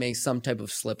some point make some type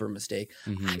of slip or mistake.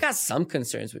 I got some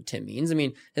concerns with Tim Means. I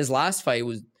mean, his last fight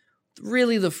was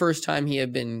really the first time he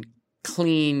had been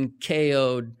clean,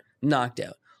 KO'd, knocked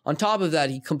out. On top of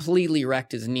that, he completely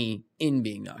wrecked his knee in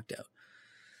being knocked out.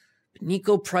 But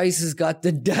Nico Price has got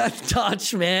the death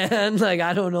touch, man. Like,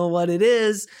 I don't know what it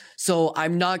is. So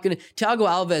I'm not going to... Thiago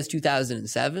Alves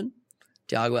 2007.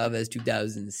 Thiago Alves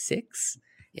 2006.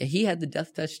 Yeah, he had the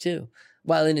death touch too.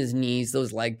 While in his knees,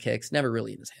 those leg kicks, never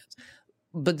really in his hands.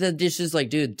 But the dish is like,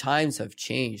 dude, times have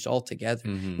changed altogether.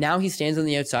 Now he stands on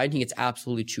the outside and he gets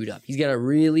absolutely chewed up. He's got a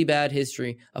really bad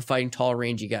history of fighting tall,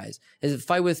 rangy guys. His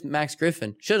fight with Max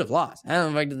Griffin should have lost. I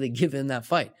don't know if they give him that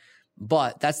fight.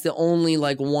 But that's the only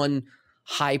one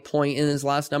high point in his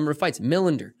last number of fights.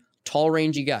 Millender, tall,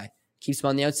 rangy guy. keeps him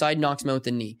on the outside, knocks him out with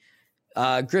the knee.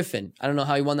 Griffin, I don't know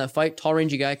how he won that fight. Tall,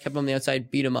 rangy guy, kept him on the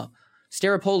outside, beat him up.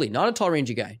 Staropoli, not a tall,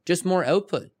 rangy guy, just more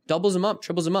output. Doubles him up,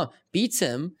 triples him up, beats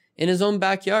him in his own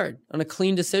backyard on a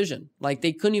clean decision. Like,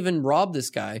 they couldn't even rob this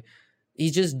guy.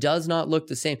 He just does not look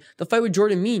the same. The fight with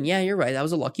Jordan Mein, yeah, you're right. That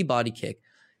was a lucky body kick.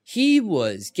 He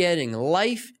was getting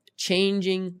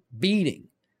life-changing beating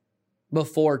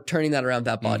before turning that around with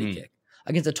that body kick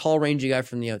against a tall, rangy guy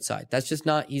from the outside. That's just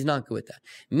not, he's not good with that.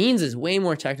 Means is way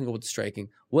more technical with the striking.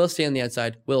 Will stay on the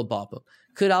outside, will bop him.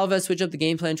 Could Alves switch up the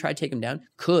game plan, try to take him down?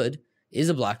 Could. Is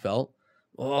a black belt.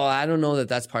 Well, I don't know that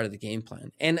that's part of the game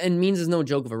plan. And Means is no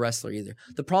joke of a wrestler either.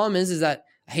 The problem is that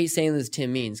I hate saying this to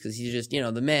Tim Means because he's just,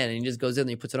 the man, and he just goes in and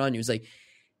he puts it on you. It's like,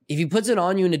 if he puts it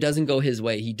on you and it doesn't go his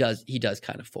way, he does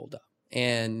kind of fold up.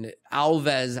 And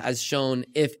Alves has shown,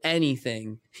 if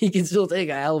anything, he can still take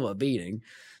a hell of a beating.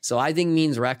 So I think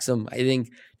Means wrecks him. I think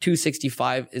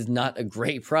 265 is not a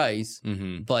great price,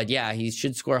 but yeah, he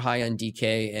should score high on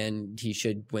DK and he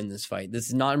should win this fight. This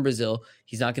is not in Brazil.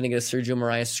 He's not going to get a Sergio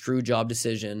Moraes screw job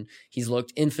decision. He's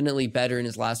looked infinitely better in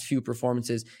his last few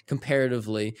performances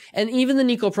comparatively. And even the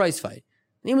Nico Price fight,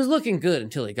 he was looking good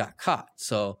until he got caught.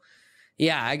 So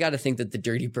yeah, I got to think that the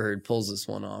Dirty Bird pulls this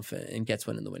one off and gets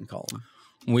one in the win column.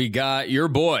 We got your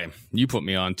boy. You put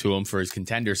me on to him for his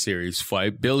Contender Series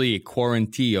fight. Billy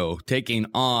Quarantillo taking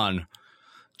on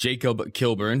Jacob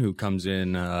Kilburn, who comes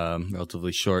in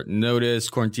relatively short notice.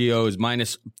 Quarantillo is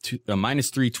minus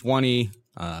 320.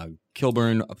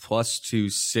 Kilburn plus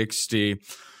 260.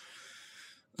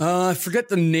 I forget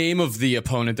the name of the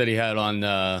opponent that he had on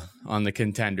the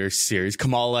Contender Series.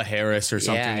 Kamala Harris or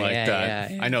something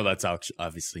that. Yeah. I know that's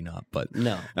obviously not, but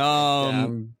no.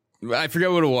 I forget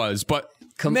what it was, but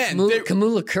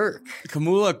Kamula Kirk.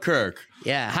 Kamula Kirk.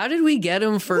 Yeah. How did we get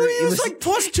him for? Well, it was like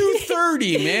plus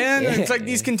 230, man. It's like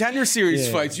these Contender Series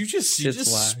fights. You just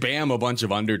spam a bunch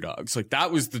of underdogs. Like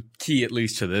that was the key, at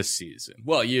least to this season.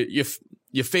 Well, you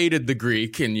faded the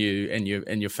Greek and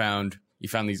you found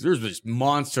these. There's just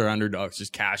monster underdogs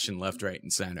just cashing left, right,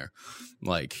 and center.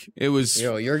 Like it was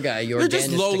your guy. They're just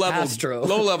low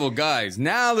level guys.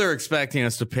 Now they're expecting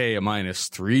us to pay a minus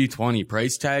 320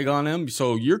 price tag on him.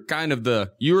 So you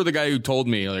were the guy who told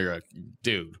me, like,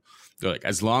 dude, like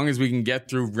as long as we can get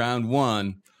through round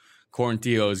one,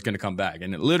 Quarantillo is going to come back,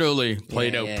 and it literally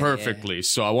played out perfectly. Yeah.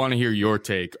 So I want to hear your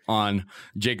take on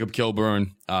Jacob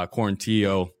Kilburn,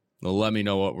 Quarantillo. Let me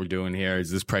know what we're doing here.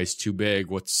 Is this price too big?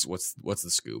 What's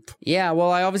the scoop? Yeah, well,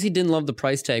 I obviously didn't love the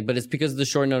price tag, but it's because of the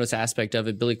short notice aspect of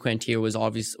it. Billy Quarantillo was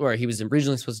he was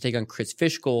originally supposed to take on Chris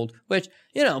Fishgold, which,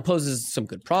 poses some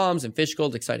good problems, and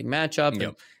Fishgold, exciting matchup.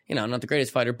 Yep. And, not the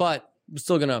greatest fighter, but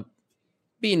still going to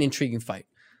be an intriguing fight.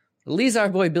 At least our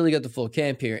boy Billy got the full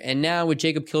camp here. And now with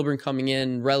Jacob Kilburn coming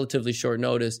in relatively short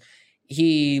notice,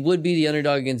 he would be the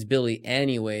underdog against Billy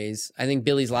anyways. I think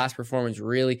Billy's last performance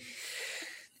really...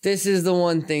 This is the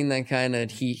one thing that kind of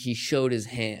he showed his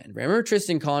hand. Remember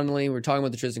Tristan Connolly? We were talking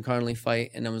about the Tristan Connolly fight,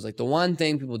 and I was like, the one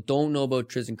thing people don't know about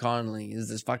Tristan Connolly is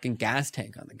this fucking gas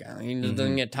tank on the guy. Like, he just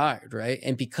doesn't get tired, right?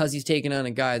 And because he's taking on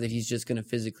a guy that he's just going to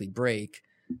physically break,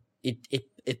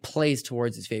 it plays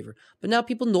towards his favor. But now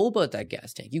people know about that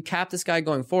gas tank. You cap this guy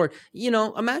going forward.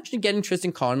 Imagine getting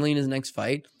Tristan Connolly in his next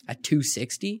fight at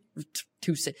 260.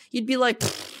 You'd be like,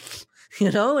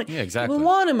 yeah, exactly. We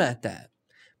want him at that.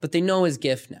 But they know his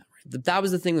gift now. Right? That was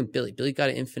the thing with Billy. Billy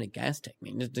got an infinite gas tank.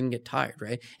 He just didn't get tired,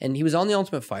 right? And he was on The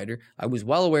Ultimate Fighter. I was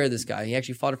well aware of this guy. He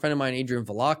actually fought a friend of mine, Adrian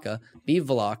Velaka, beat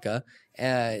Velaka.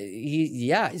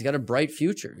 He's got a bright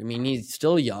future. I mean, he's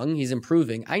still young. He's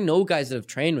improving. I know guys that have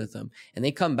trained with him, and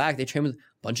they come back. They train with a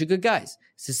bunch of good guys.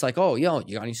 It's just like, oh, you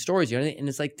got any stories? And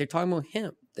it's like they're talking about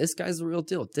him. This guy's the real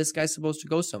deal. This guy's supposed to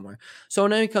go somewhere. So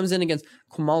now he comes in against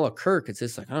Kamala Kirk. It's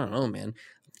just like, I don't know, man.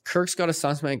 Kirk's got a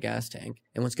suspect gas tank,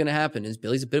 and what's going to happen is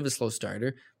Billy's a bit of a slow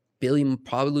starter. Billy will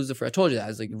probably lose the first. I told you that. I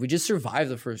was like, if we just survive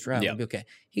the first round, we'll be okay.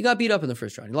 He got beat up in the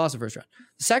first round. He lost the first round.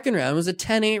 The second round was a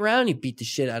 10-8 round. He beat the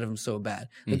shit out of him so bad.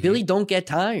 But Billy don't get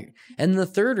tired. And in the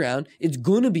third round, it's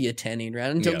going to be a 10-8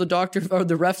 round until the doctor or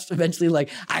the refs eventually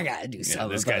I got to do something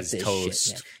this about guy's this toast.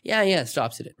 Shit, man. Yeah,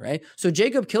 stops it, right? So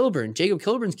Jacob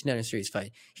Kilburn's Contender Series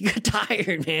fight. He got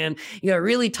tired, man. He got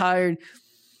really tired.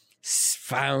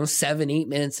 7-8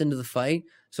 minutes into the fight.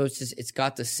 So it's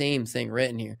got the same thing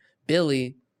written here.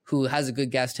 Billy, who has a good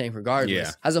gas tank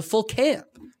regardless, has a full camp,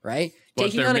 right? But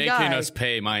Taking they're on a making guy, us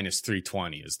pay minus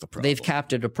 320 is the problem. They've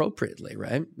capped it appropriately,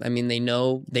 right? I mean, they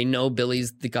know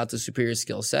Billy's got the superior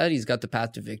skill set. He's got the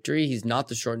path to victory. He's not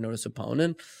the short notice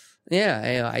opponent.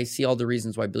 Yeah, I see all the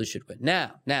reasons why Billy should win.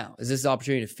 Now, is this the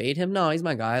opportunity to fade him? No, he's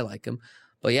my guy. I like him.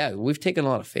 But yeah, we've taken a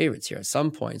lot of favorites here at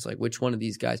some points. Like, which one of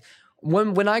these guys?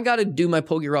 when I got to do my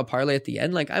Poke Raw parlay at the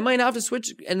end, like I might have to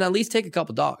switch and at least take a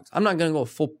couple dogs. I'm not going to go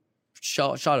full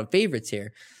shot of favorites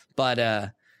here, but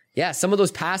yeah, some of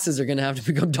those passes are going to have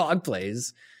to become dog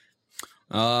plays.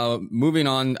 Moving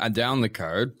on down the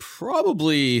card,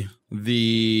 probably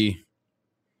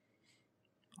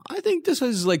I think this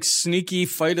is like sneaky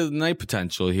fight of the night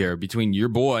potential here between your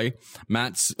boy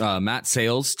Matt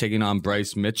Sales taking on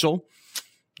Bryce Mitchell.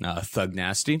 Thug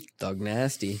Nasty.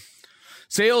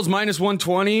 Sales minus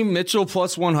 120, Mitchell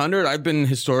plus 100. I've been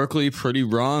historically pretty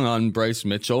wrong on Bryce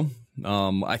Mitchell.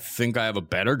 I think I have a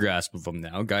better grasp of him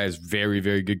now. Guy has very,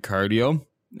 very good cardio,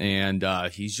 and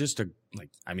he's just the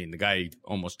guy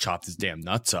almost chopped his damn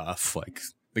nuts off. Like,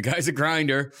 the guy's a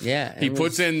grinder. Yeah. He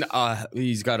puts in,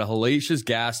 he's got a hellacious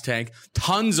gas tank,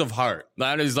 tons of heart.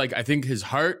 That is like, I think his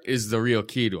heart is the real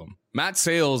key to him. Matt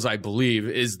Sales, I believe,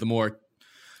 is the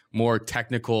more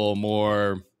technical,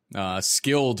 more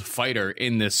skilled fighter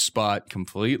in this spot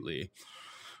completely.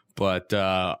 But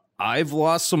I've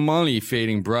lost some money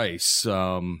fading Bryce.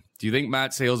 Do you think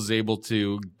Matt Sales is able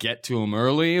to get to him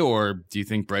early, or do you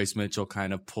think Bryce Mitchell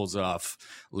kind of pulls it off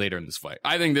later in this fight?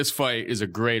 I think this fight is a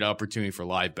great opportunity for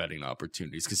live betting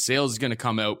opportunities because Sales is going to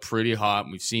come out pretty hot.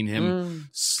 We've seen him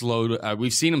slow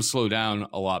down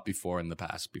a lot before in the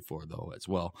past though as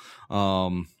well.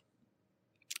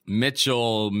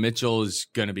 Mitchell is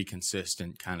going to be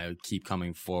consistent, kind of keep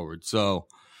coming forward. So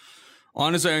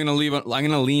honestly, I'm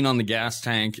going to lean on the gas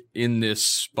tank in this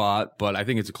spot, but I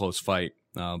think it's a close fight.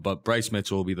 But Bryce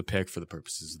Mitchell will be the pick for the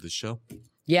purposes of this show.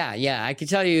 Yeah. I can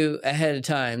tell you ahead of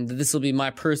time that this will be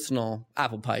my personal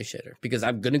apple pie shitter because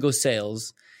I'm going to go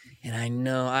Sales, and I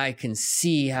know I can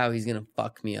see how he's going to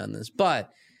fuck me on this. But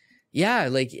yeah,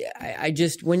 like I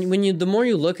just the more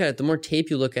you look at it, the more tape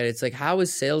you look at it, it's like, how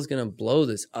is Sales going to blow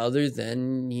this other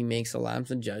than he makes a lapse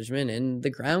in judgment and the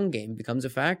ground game becomes a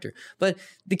factor? But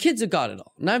the kid's have got it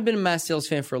all. And I've been a Matt Sales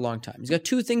fan for a long time. He's got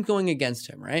two things going against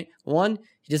him, right? One,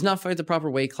 he does not fight the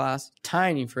proper weight class,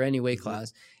 tiny for any weight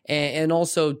class. And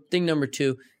also, thing number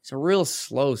two, he's a real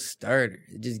slow starter.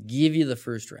 Just give you the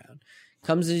first round.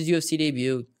 Comes in his UFC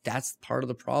debut, that's part of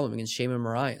the problem against Sheymon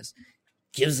Moraes.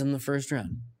 Gives him the first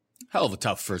round. Hell of a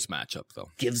tough first matchup,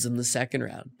 though. Gives him the second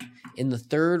round. In the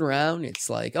third round, it's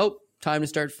like, oh, time to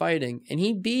start fighting. And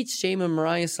he beats Sheymon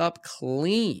Moraes up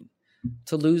clean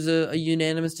to lose a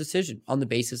unanimous decision on the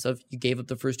basis of you gave up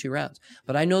the first 2 rounds.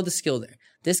 But I know the skill there.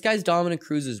 This guy's Dominic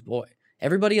Cruz's boy.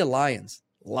 Everybody at Lions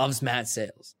loves Matt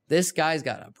Sales. This guy's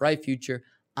got a bright future.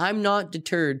 I'm not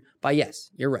deterred by, yes,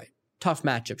 you're right, tough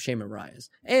matchup, Sheymon Moraes.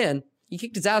 And he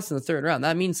kicked his ass in the third round.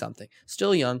 That means something.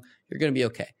 Still young. You're going to be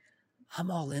okay. I'm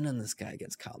all in on this guy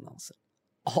against Kyle Nelson.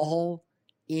 All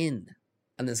in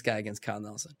on this guy against Kyle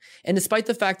Nelson. And despite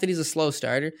the fact that he's a slow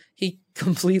starter, he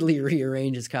completely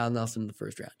rearranges Kyle Nelson in the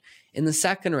first round. In the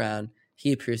second round,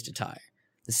 he appears to tire.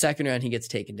 The second round, he gets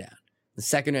taken down. The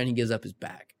second round, he gives up his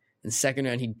back. In the second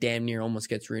round, he damn near almost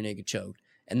gets rear naked choked.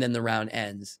 And then the round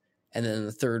ends. And then in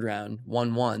the third round,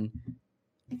 1-1.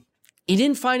 He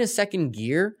didn't find a second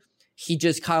gear.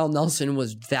 Kyle Nelson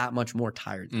was that much more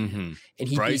tired than him. And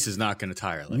Bryce is not going to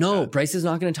tire like that. No, Bryce is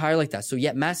not going to tire like that. So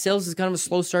yeah, Matt Sales is kind of a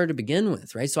slow starter to begin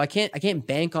with, right? So I can't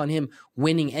bank on him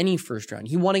winning any first round.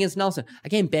 He won against Nelson. I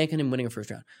can't bank on him winning a first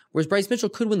round. Whereas Bryce Mitchell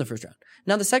could win the first round.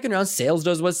 Now the second round, Sales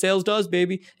does what Sales does,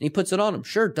 baby. And he puts it on him.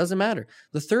 Sure, doesn't matter.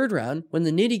 The third round, when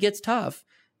the nitty gets tough,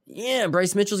 yeah,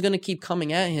 Bryce Mitchell's going to keep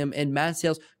coming at him, and Matt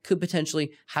Sales could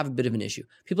potentially have a bit of an issue.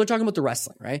 People are talking about the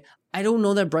wrestling, right? I don't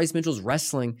know that Bryce Mitchell's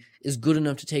wrestling is good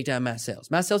enough to take down Matt Sales.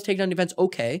 Matt Sales' takedown defense,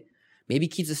 okay. Maybe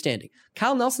keeps it standing.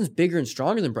 Kyle Nelson's bigger and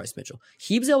stronger than Bryce Mitchell.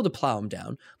 He was able to plow him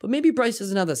down, but maybe Bryce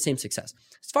doesn't have that same success.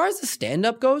 As far as the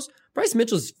stand-up goes, Bryce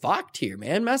Mitchell's fucked here,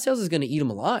 man. Matt Sales is going to eat him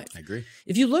alive. I agree.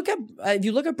 If you look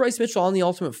at Bryce Mitchell on The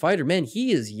Ultimate Fighter, man,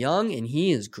 he is young and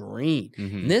he is green.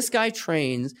 And this guy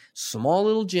trains small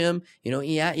little gym. You know,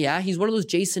 he's one of those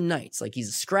Jason Knights. Like,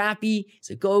 he's scrappy, he's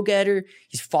a go-getter.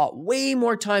 He's fought way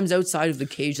more times outside of the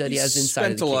cage that he has inside of the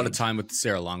cage. Spent a lot of time with the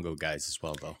Sarah Longo guys as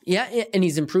well, though. Yeah, and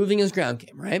he's improving his ground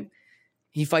game, right?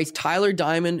 He fights Tyler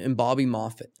Diamond and Bobby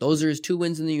Moffitt. Those are his 2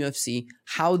 wins in the UFC.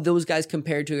 How those guys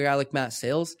compare to a guy like Matt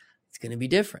Sales, it's going to be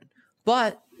different.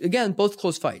 But, again, both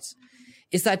close fights.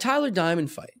 It's that Tyler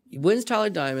Diamond fight. He wins Tyler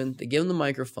Diamond. They give him the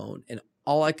microphone. And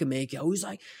all I can make out, he's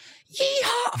like,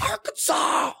 yeehaw,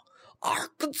 Arkansas!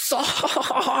 Arkansas!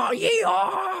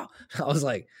 Yeehaw! I was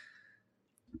like,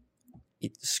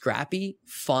 scrappy,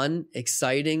 fun,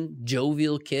 exciting,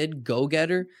 jovial kid,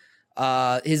 go-getter.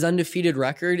 His undefeated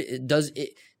record,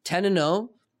 10-0,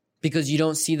 because you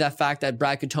don't see that fact that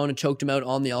Brad Katona choked him out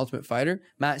on The Ultimate Fighter.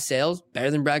 Matt Sales,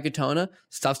 better than Brad Katona,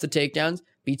 stuffs the takedowns,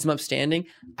 beats him up standing,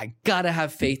 I gotta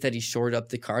have faith that he shored up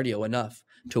the cardio enough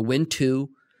to win 2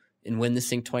 and win this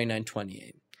thing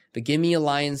 29-28. But give me a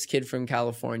Lions kid from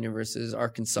California versus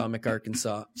Arkansas,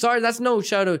 McArkansas. Sorry, that's no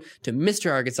shout out to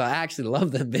Mr. Arkansas. I actually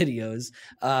love the videos.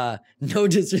 No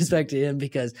disrespect to him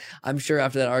because I'm sure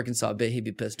after that Arkansas bit, he'd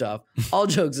be pissed off. All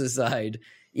jokes aside,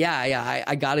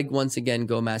 I got to once again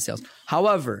go Matt Sales.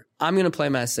 However, I'm going to play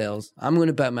Matt Sales. I'm going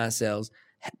to bet Matt Sales.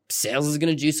 Sales is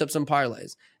going to juice up some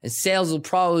parlays. And Sales will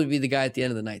probably be the guy at the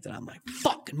end of the night that I'm like,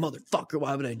 fucking motherfucker,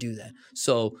 why would I do that?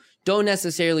 So don't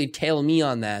necessarily tail me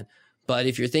on that. But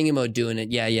if you're thinking about doing it,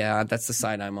 that's the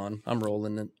side I'm on. I'm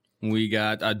rolling it. We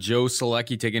got Joe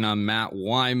Selecki taking on Matt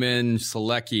Wyman.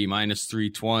 Selecki minus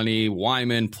 320.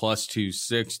 Wyman plus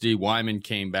 260. Wyman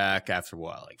came back after,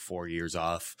 4 years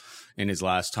off in his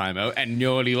last time out. And you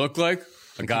know what he looked like?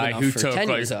 A guy who took 10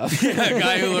 years off. a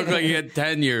guy who looked like he had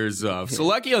 10 years off.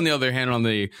 Selecki, on the other hand, on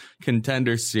the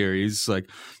Contender Series,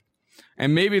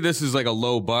 and maybe this is like a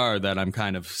low bar that I'm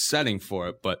kind of setting for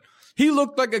it, but he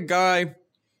looked like a guy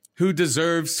who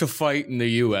deserves to fight in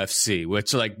the UFC,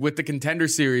 which with the Contender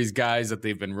Series guys that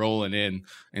they've been rolling in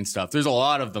and stuff, there's a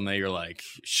lot of them that you're like,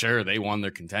 sure, they won their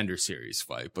Contender Series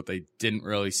fight, but they didn't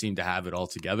really seem to have it all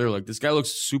together. This guy looks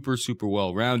super, super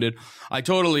well-rounded. I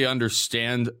totally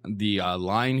understand the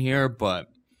line here, but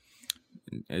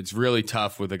it's really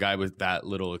tough with a guy with that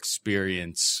little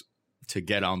experience to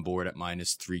get on board at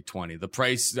minus 320. The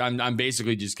price, I'm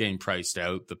basically just getting priced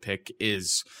out. The pick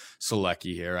is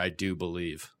Selecki here, I do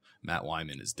believe. Matt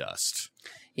Wyman is dust.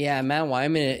 Yeah, Matt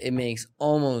Wyman, it makes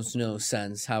almost no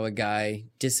sense how a guy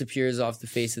disappears off the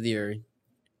face of the earth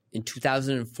in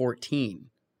 2014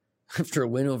 after a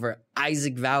win over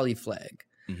Isaac Valley Flag,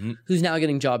 who's now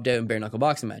getting jobbed out in bare-knuckle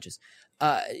boxing matches.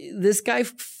 This guy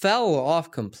fell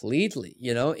off completely,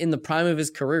 in the prime of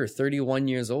his career, 31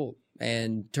 years old.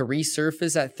 And to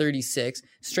resurface at 36,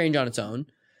 strange on its own.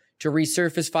 To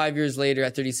resurface 5 years later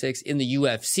at 36 in the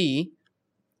UFC,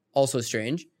 also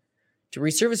strange. To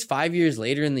resurface 5 years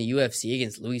later in the UFC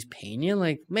against Luis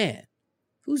Pena, man,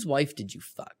 whose wife did you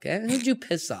fuck? Who'd you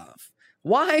piss off?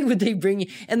 Why would they bring you?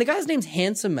 And the guy's name's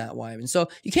Handsome Matt Wyman, so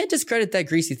you can't discredit that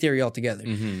greasy theory altogether.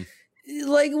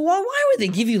 Why would they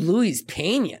give you Luis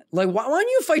Pena? Why don't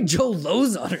you fight Joe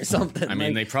Lozon or something? I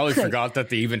mean, they probably forgot that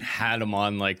they even had him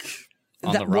on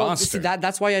the roster. See,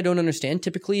 that's why I don't understand.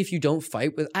 Typically, if you don't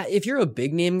fight with, if you're a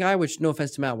big name guy, which no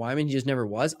offense to Matt Wyman, he just never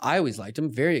was. I always liked him,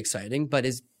 very exciting. But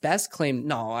his best claim,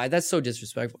 that's so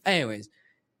disrespectful. Anyways,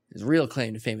 his real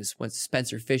claim to fame is when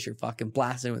Spencer Fisher fucking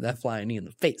blasted him with that flying knee in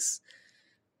the face.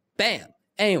 Bam.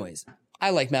 Anyways, I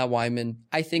like Matt Wyman.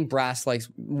 I think Brass likes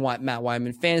Matt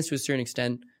Wyman. Fans to a certain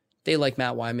extent, they like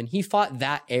Matt Wyman. He fought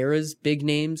that era's big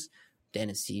names,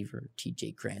 Dennis Seaver,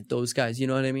 TJ Grant, those guys. You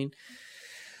know what I mean?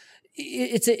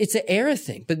 It's an era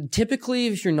thing, but typically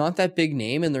if you're not that big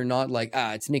name and they're not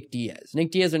it's Nick Diaz.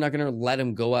 Nick Diaz, they're not going to let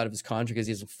him go out of his contract because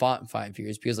he hasn't fought in 5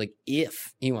 years because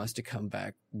if he wants to come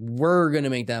back, we're going to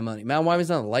make that money. Matt Wyman's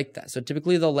not like that. So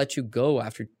typically they'll let you go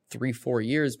after 3-4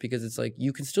 years because it's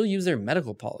you can still use their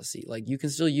medical policy. You can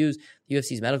still use the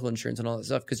UFC's medical insurance and all that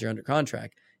stuff because you're under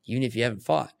contract, even if you haven't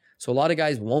fought. So a lot of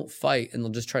guys won't fight and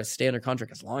they'll just try to stay under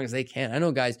contract as long as they can. I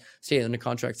know guys stay under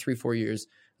contract 3-4 years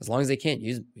as long as they can,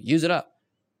 use it up.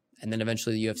 And then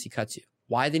eventually the UFC cuts you.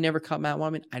 Why they never cut Matt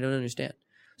Wyman, I don't understand.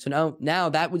 So now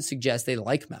that would suggest they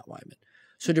like Matt Wyman.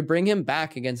 So to bring him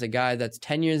back against a guy that's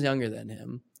 10 years younger than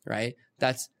him, right?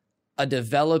 That's a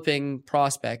developing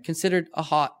prospect, considered a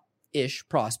hot-ish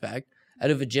prospect, out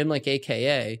of a gym like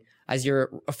AKA, as your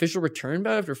official return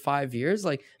bout after 5 years,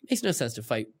 it makes no sense to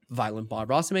fight Violent Bob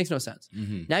Ross. It makes no sense.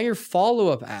 Now your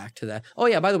follow-up act to that. Oh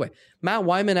yeah, by the way, Matt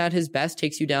Wyman at his best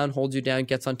takes you down, holds you down,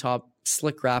 gets on top,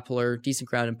 slick grappler, decent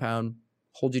ground and pound,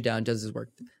 holds you down, does his work.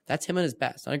 That's him at his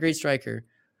best. Not a great striker.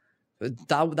 But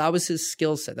that was his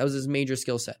skill set. That was his major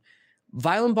skill set.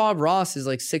 Violent Bob Ross is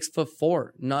 6'4",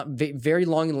 not very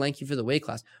long and lanky for the weight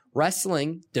class.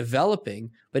 Wrestling,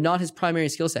 developing, but not his primary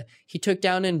skill set. He took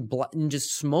down and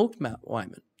just smoked Matt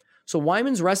Wyman. So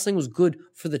Wyman's wrestling was good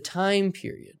for the time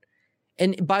period.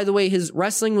 And by the way, his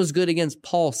wrestling was good against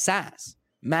Paul Sass,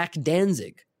 Mac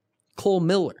Danzig, Cole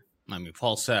Miller. I mean,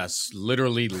 Paul Sass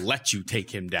literally let you take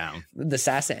him down. The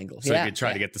Sass angle. So he could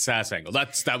try to get the Sass angle.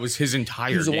 That was his entire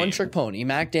game. He was a one-trick pony.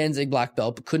 Mac Danzig, black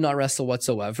belt, but could not wrestle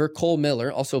whatsoever. Cole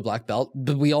Miller, also a black belt,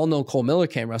 but we all know Cole Miller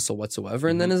can't wrestle whatsoever.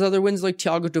 And then his other wins like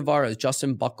Thiago Tavares,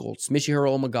 Justin Buchholz,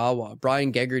 Michihiro Omagawa,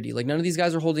 Brian Gegarty. None of these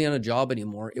guys are holding on a job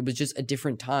anymore. It was just a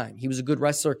different time. He was a good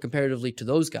wrestler comparatively to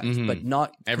those guys, but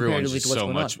not Everyone's comparatively just to what's so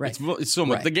going much. on. Right. It's so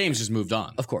much. Right. The game's just moved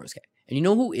on. Of course. Okay. And you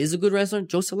know who is a good wrestler?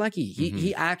 Joe Selecki.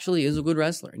 He actually is a good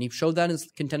wrestler. And he showed that in his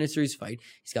Contender Series fight.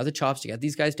 He's got the chops to get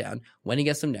these guys down. When he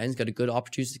gets them down, he's got a good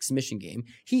opportunistic submission game.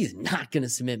 He's not going to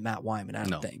submit Matt Wyman, I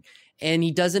don't think. And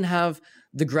he doesn't have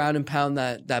the ground and pound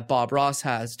that Bob Ross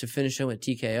has to finish him with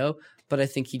TKO. But I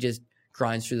think he just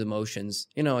grinds through the motions.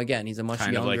 You know, again, he's a much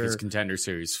kind younger. of like his Contender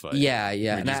Series fight. Yeah.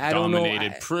 And I don't know.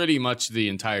 Dominated pretty much the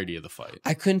entirety of the fight.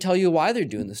 I couldn't tell you why they're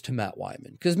doing this to Matt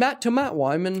Wyman. Because Matt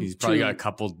Wyman, he's probably got a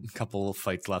couple of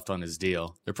fights left on his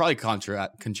deal. They're probably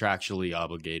contractually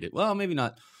obligated. Well, maybe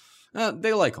not.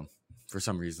 They like him for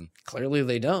some reason. Clearly,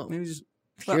 they don't. Maybe just.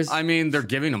 I mean, they're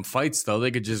giving him fights though.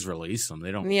 They could just release them.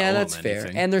 They don't. Yeah, that's fair.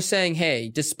 And they're saying, hey,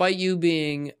 despite you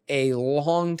being a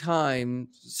longtime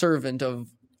servant of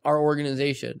our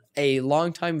organization, a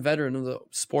longtime veteran of the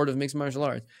sport of mixed martial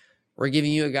arts, we're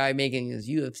giving you a guy making his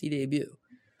UFC debut.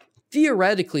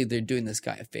 Theoretically, they're doing this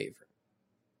guy a favor.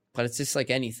 But it's just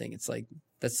like anything. It's like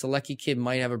that Selecki kid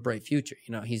might have a bright future.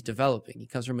 You know, he's developing. He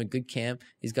comes from a good camp.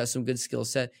 He's got some good skill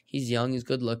set. He's young. He's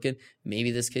good looking.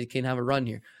 Maybe this kid can have a run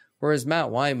here. Whereas Matt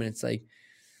Wyman, it's like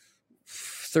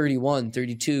 31,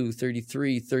 32,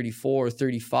 33, 34,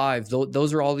 35.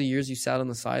 Those are all the years you sat on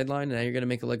the sideline, and now you're going to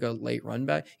make like a late run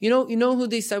back. You know who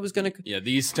they said was going to... Yeah,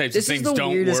 these types of things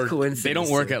don't work. They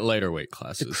don't work at lighter weight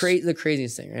classes. The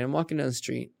craziest thing, right? I'm walking down the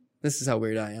street. This is how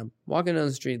weird I am. Walking down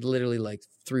the street literally like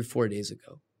 3-4 days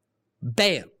ago.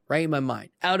 Bam! Right in my mind.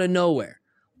 Out of nowhere.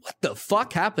 What the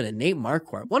fuck happened to Nate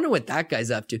Marquardt? Wonder what that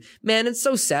guy's up to. Man, it's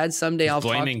so sad. Someday I'll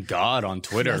blaming God on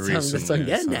Twitter recently. That's what I'm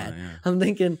getting at. Yeah. I'm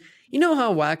thinking, you know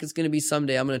how whack it's going to be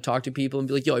someday? I'm going to talk to people and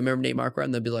be like, yo, remember Nate Marquardt?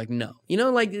 And they'll be like, no. You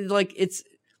know, like it's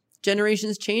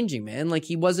generations changing, man. Like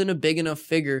he wasn't a big enough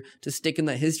figure to stick in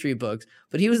the history books,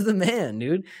 but he was the man,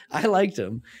 dude. I liked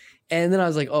him. And then I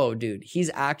was like, oh, dude,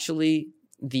 he's actually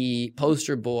the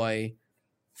poster boy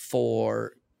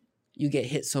for... You get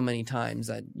hit so many times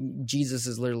that Jesus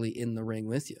is literally in the ring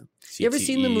with you. You ever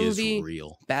seen the movie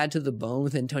Bad to the Bone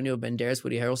with Antonio Banderas,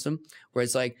 Woody Harrelson, where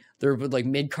it's like they're like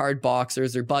mid-card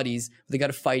boxers, they're buddies, they got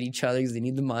to fight each other because they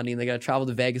need the money, and they got to travel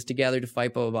to Vegas together to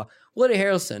fight, blah, blah, blah. Woody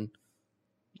Harrelson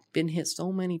been hit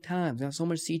so many times, got so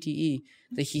much CTE,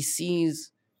 that he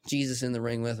sees Jesus in the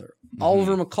ring with her. Mm-hmm.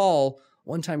 Oliver McCall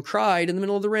one time cried in the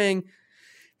middle of the ring.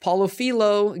 Paulo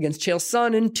Filho against Chael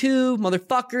Sonnen, 2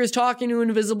 motherfuckers talking to an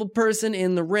invisible person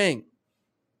in the ring.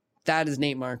 That is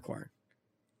Nate Marquardt.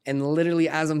 And literally,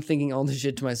 as I'm thinking all this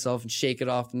shit to myself and shake it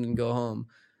off and then go home,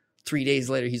 3 days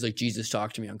later, he's like, Jesus,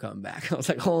 talk to me, I'm coming back. I was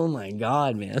like, oh my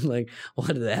God, man. Like,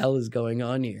 what the hell is going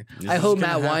on here? I hope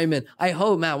Matt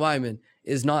Wyman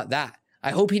is not that. I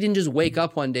hope he didn't just wake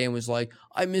up one day and was like,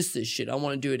 I miss this shit. I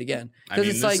want to do it again. I mean,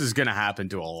 this is going to happen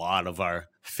to a lot of our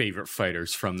favorite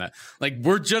fighters from that. Like,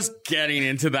 we're just getting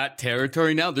into that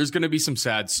territory now. There's going to be some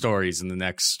sad stories in the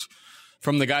next,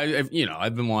 from the guy, you know,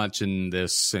 I've been watching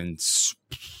this since,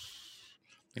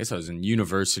 I guess I was in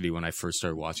university when I first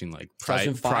started watching like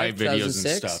pride videos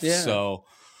and stuff. Yeah. So,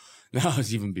 no, it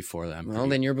was even before that. Well,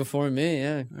 then you're before me,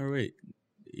 yeah. Oh, wait.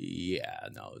 Yeah,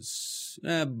 no,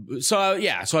 so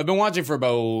I've been watching for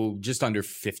about just under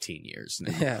 15 years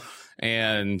now. Yeah.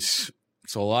 And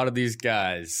so a lot of these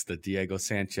guys, the Diego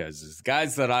Sanchez's,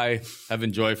 guys that I have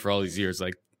enjoyed for all these years,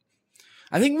 like,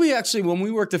 I think we actually, when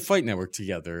we worked at Fight Network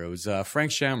together, it was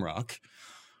Frank Shamrock.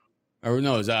 Or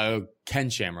no, it was Ken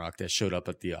Shamrock that showed up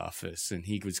at the office, and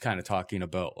he was kind of talking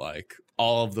about like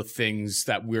all of the things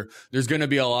that there's going to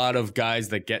be a lot of guys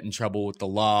that get in trouble with the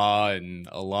law, and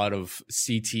a lot of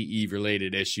CTE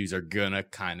related issues are going to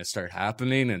kind of start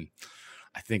happening. And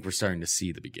I think we're starting to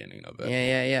see the beginning of it.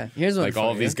 Yeah. Here's what like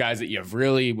all of these guys that you've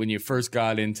really, when you first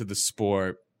got into the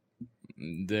sport,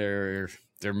 they're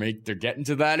getting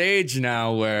to that age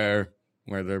now where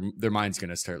their mind's going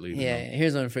to start leaving them.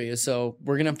 Here's one for you. So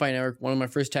we're going to find out, one of my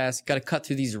first tasks, got to cut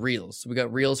through these reels. So we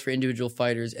got reels for individual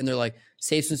fighters, and they're like,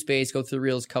 save some space, go through the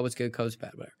reels, cut what's good, cut what's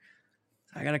bad, whatever.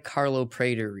 I got a Carlo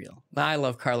Prater reel. I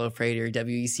love Carlo Prater,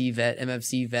 WEC vet,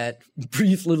 MFC vet,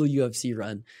 brief little UFC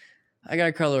run. I got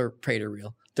a Carlo Prater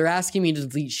reel. They're asking me to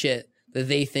delete shit that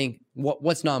they think,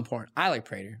 what's not important. I like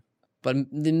Prater, but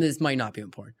then this might not be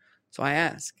important. So I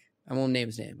ask, I won't name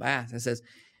his name, but I ask, I says,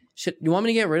 you want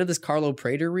me to get rid of this Carlo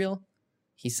Prater reel?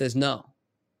 He says, no.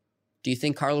 Do you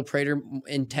think Carlo Prater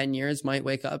in 10 years might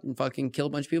wake up and fucking kill a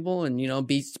bunch of people and, you know,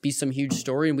 be some huge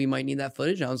story and we might need that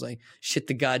footage? And I was like, shit,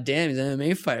 the goddamn, he's an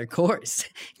MMA fighter, of course.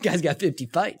 You guys got 50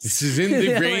 fights. This is in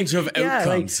the range of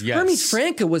outcomes, yes. Hermes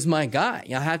Franca was my guy.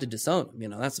 I had to disown him. You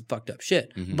know, that's some fucked up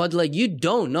shit. Mm-hmm. But, like, you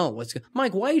don't know what's going on.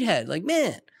 Mike Whitehead, like,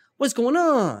 man, what's going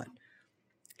on?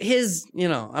 his,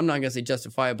 I'm not going to say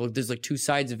justifiable. There's like two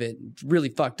sides of it. Really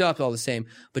fucked up all the same.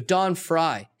 But Don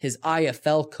Fry, his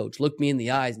IFL coach, looked me in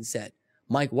the eyes and said,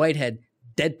 Mike Whitehead,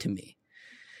 dead to me.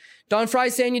 Don Fry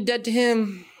saying you're dead to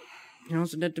him, you're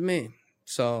also dead to me.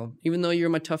 So even though you're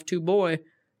my tough 2 boy,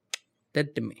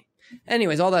 dead to me.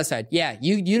 Anyways, all that aside, yeah,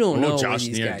 you don't know Josh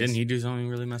these Neer, guys. didn't he do something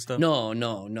really messed up?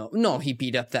 No, he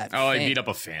beat up that fan. He beat up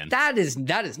a fan. That is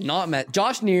not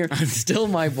Josh Neer, still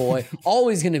my boy.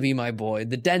 Always going to be my boy.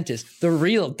 The dentist, the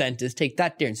real dentist. Take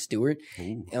that, Darren Stewart.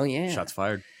 Ooh, oh, yeah. Shots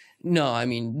fired. No, I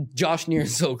mean, Josh Neer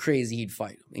is so crazy he'd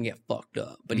fight him and get fucked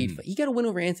up. But he got a win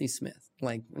over Anthony Smith,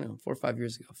 4 or 5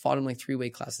 years ago. Fought him 3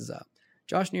 weight classes up.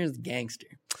 Josh Neer is the gangster.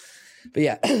 But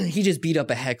yeah, he just beat up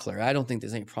a heckler. I don't think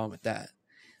there's any problem with that.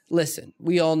 Listen,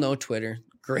 we all know Twitter,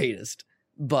 greatest,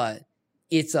 but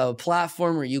it's a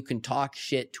platform where you can talk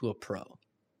shit to a pro.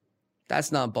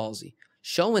 That's not ballsy.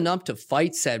 Showing up to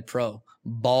fight said pro,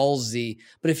 ballsy.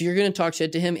 But if you're going to talk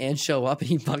shit to him and show up and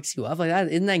he fucks you up like that,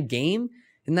 isn't that game?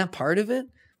 Isn't that part of it?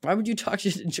 Why would you talk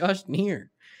shit to Josh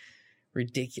Neer?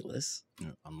 Ridiculous.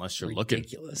 Unless you're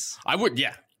Ridiculous. looking. I would,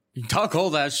 yeah. You talk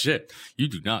all that shit. You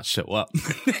do not show up.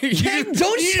 You do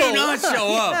not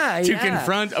show up to Yeah.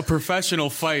 confront a professional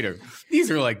fighter.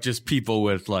 These are just people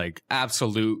with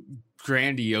absolute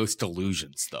grandiose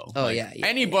delusions, though. Oh, yeah.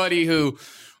 Anybody who,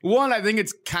 I think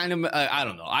it's kind of, I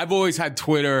don't know. I've always had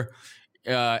Twitter,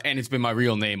 and it's been my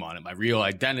real name on it, my real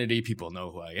identity. People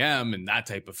know who I am and that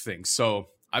type of thing. So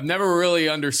I've never really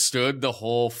understood the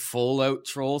whole full out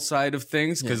troll side of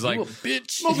things because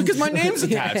bitch. well, because my name's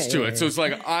attached to Yeah. it. So it's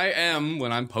I am,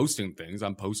 when I'm posting things,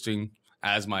 I'm posting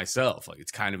as myself.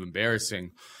 It's kind of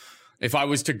embarrassing if I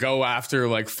was to go after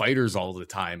fighters all the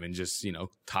time and just,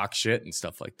 talk shit and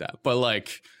stuff like that. But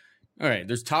all right,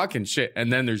 there's talking shit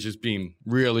and then there's just being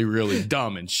really, really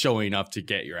dumb and showing up to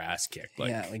get your ass kicked.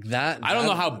 That. I don't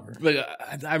know how,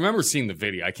 but I remember seeing the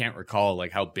video. I can't recall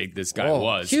how big this guy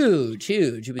was. Huge.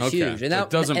 It was Okay, huge. And so it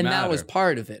doesn't that matter. was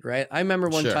part of it, right? I remember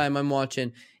one Sure. time I'm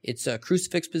watching, it's a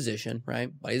crucifix position, right?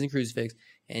 Buddy's in crucifix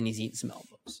and he's eating some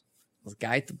elbows. This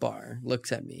guy at the bar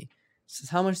looks at me, says,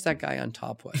 how much is that guy on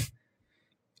top weigh?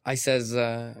 I says,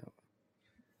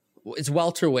 it's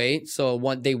welterweight, so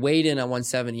they weighed in at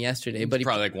 170 yesterday, but he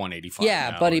probably 185. yeah,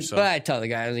 now but or so. but I tell the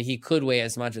guy he could weigh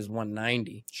as much as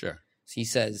 190. Sure. So he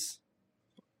says,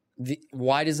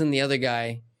 why doesn't the other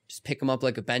guy just pick him up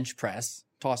like a bench press,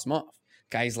 toss him off?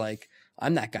 Guy's like,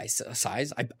 I'm that guy's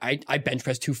size. I bench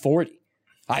press 240.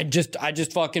 I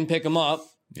just fucking pick him up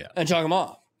and chuck him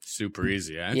off. Super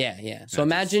easy, eh? Yeah. So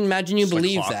imagine you it's like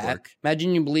believe that. clockwork.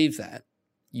 Imagine you believe that.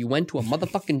 You went to a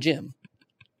motherfucking gym.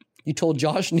 You told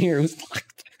Josh Neer, who's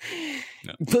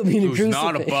put me in a Who's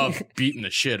not crucifix. above beating the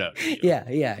shit out of you.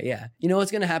 Yeah. You know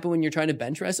what's going to happen when you're trying to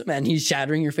bench press him and he's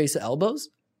shattering your face of elbows?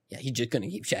 Yeah, he's just going to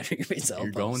keep shattering your face of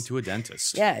elbows. You're going to a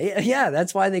dentist. Yeah.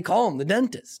 That's why they call him the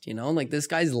dentist. This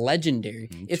guy's legendary.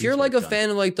 If you're a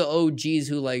fan of the OGs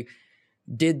who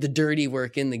did the dirty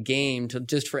work in the game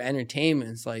just for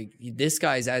entertainment, it's this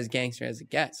guy's as gangster as it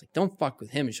gets. Don't fuck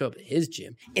with him and show up at his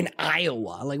gym in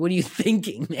Iowa. What are you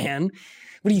thinking, man?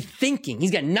 What are you thinking? He's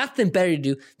got nothing better to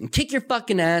do than kick your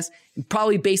fucking ass and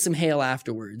probably base some hail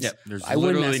afterwards. Yeah, there's I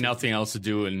wouldn't literally mess with nothing else to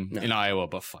do in Iowa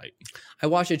but fight. I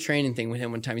watched a training thing with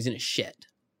him one time. He's in a shed,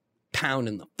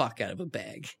 pounding the fuck out of a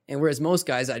bag. And whereas most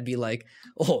guys, I'd be like,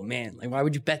 oh man, why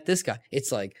would you bet this guy?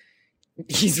 It's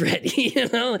he's ready,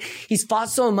 He's fought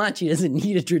so much, he doesn't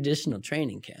need a traditional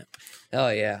training camp. Oh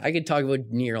yeah, I could talk about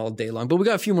Neer all day long, but we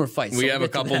got a few more fights. We so have we'll a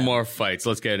get to couple that. more fights.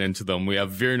 Let's get into them. We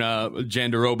have Virna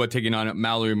Jandiroba taking on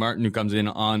Mallory Martin, who comes in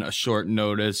on a short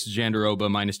notice.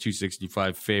 Jandiroba minus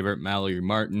 265 favorite. Mallory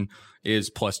Martin is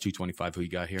plus 225. Who you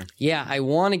got here? Yeah, I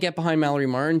want to get behind Mallory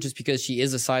Martin just because she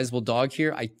is a sizable dog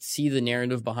here. I see the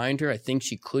narrative behind her. I think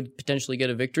she could potentially get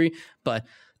a victory, but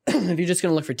if you're just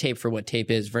going to look for tape for what tape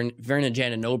is, Virna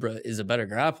Jandiroba is a better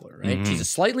grappler, right? She's a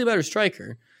slightly better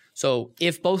striker. So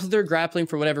if both of their grappling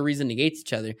for whatever reason negates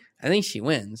each other, I think she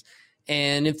wins.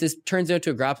 And if this turns out to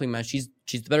a grappling match, she's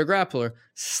the better grappler,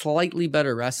 slightly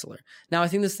better wrestler. Now, I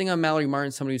think this thing on Mallory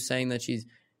Martin, somebody who's saying that she's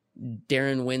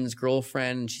Darren Wynn's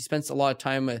girlfriend, and she spends a lot of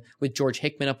time with George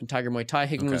Hickman up in Tiger Muay Thai.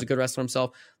 Hickman was a good wrestler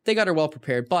himself. They got her well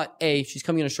prepared, but A, she's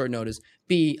coming on a short notice.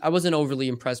 B, I wasn't overly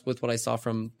impressed with what I saw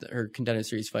from her Contender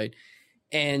Series fight.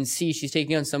 And C, she's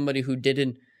taking on somebody who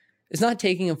is not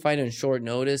taking a fight on short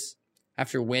notice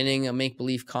after winning a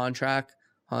make-believe contract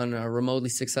on a remotely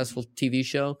successful TV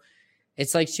show.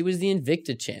 It's she was the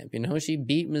Invicta champ, She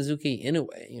beat Mizuki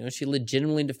Inoue. She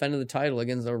legitimately defended the title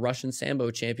against a Russian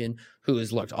Sambo champion who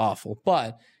has looked awful.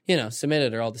 But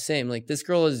submitted are all the same. Like, this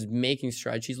girl is making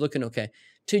strides. She's looking okay.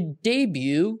 To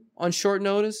debut on short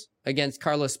notice against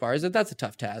Carla Esparza, that's a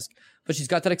tough task. But she's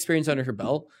got that experience under her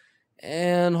belt.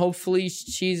 And hopefully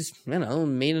she's,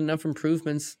 made enough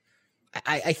improvements.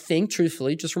 I think,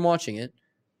 truthfully, just from watching it,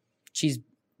 she's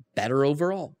better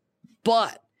overall.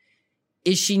 But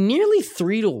is she nearly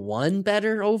 3-1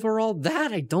 better overall?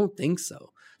 That I don't think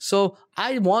so. So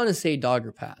I want to say dog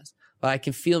or pass, but I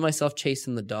can feel myself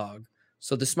chasing the dog.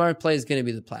 So the smart play is going to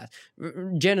be the pass.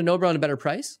 Jana Nobra on a better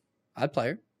price. I'd play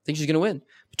her. Think she's going to win.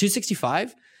 But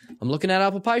 265, I'm looking at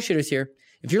apple pie shitters here.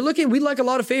 If you're looking, we like a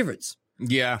lot of favorites.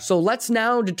 Yeah. So let's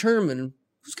now determine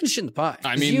who's going to shit in the pie.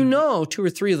 I mean, 2 or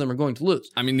 3 of them are going to lose.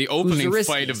 I mean, the opening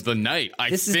fight of the night,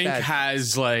 I think,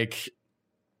 has like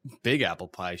big apple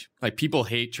pie. Like, people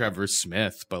hate Trevor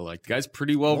Smith, but like, the guy's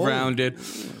pretty well rounded.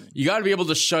 You got to be able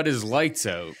to shut his lights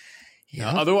out. Yeah.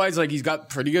 Otherwise, like, he's got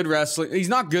pretty good wrestling. He's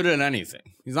not good at anything.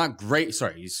 He's not great.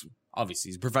 Sorry, he's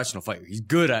a professional fighter. He's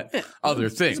good at other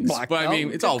things. But I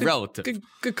mean, it's all relative.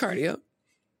 Good cardio.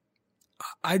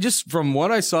 I just, from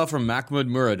what I saw from Makhmud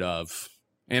Muradov,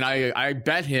 and I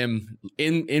bet him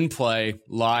in play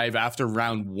live after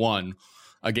round 1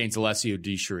 against Alessio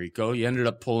Di Chirico. He ended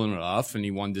up pulling it off, and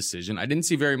he won decision. I didn't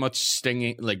see very much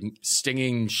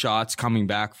stinging shots coming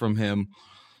back from him.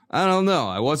 I don't know.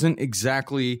 I wasn't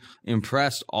exactly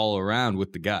impressed all around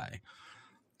with the guy.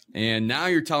 And now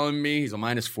you're telling me he's a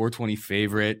minus 420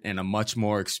 favorite and a much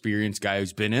more experienced guy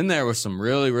who's been in there with some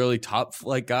really, really top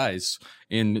flight guys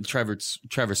in Trevor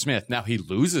Smith. Now he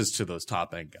loses to those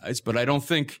top end guys, but I don't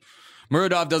think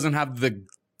Muradov doesn't have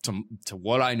to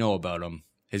what I know about him.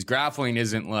 His grappling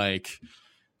isn't like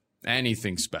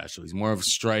anything special. He's more of a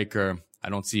striker. I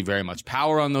don't see very much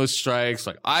power on those strikes.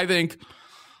 Like, I think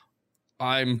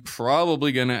I'm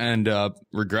probably going to end up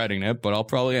regretting it, but I'll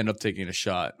probably end up taking a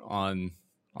shot on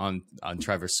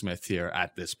Trevor Smith here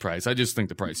at this price. I just think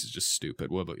the price is just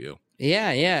stupid. What about you?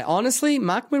 Yeah. Honestly,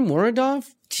 Makhmud Muradov,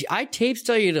 I tape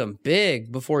studied him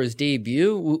big before his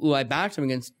debut. I backed him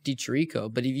against Di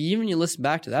Chirico, but even you listen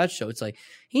back to that show, it's like,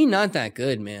 he's not that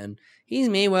good, man. He's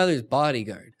Mayweather's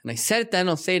bodyguard. And I said it then,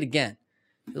 I'll say it again.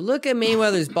 If you look at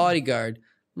Mayweather's bodyguard,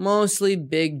 mostly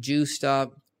big juiced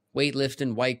up,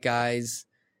 weightlifting white guys,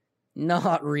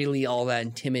 not really all that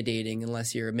intimidating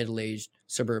unless you're a middle-aged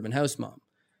suburban house mom.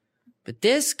 But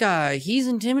this guy, he's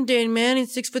intimidating, man.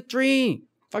 He's 6'3",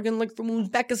 fucking like from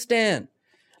Uzbekistan.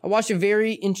 I watched a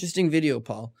very interesting video,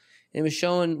 Paul. It was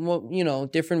showing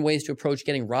different ways to approach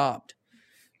getting robbed.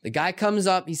 The guy comes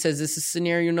up, he says, this is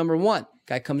scenario number 1.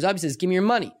 Guy comes up, he says, give me your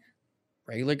money.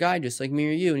 Regular guy, just like me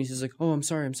or you. And he says, like, oh, I'm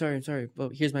sorry. Well,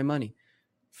 here's my money.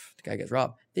 The guy gets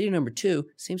robbed. Video number 2,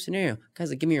 same scenario. Guy's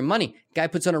like, give me your money. Guy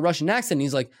puts on a Russian accent and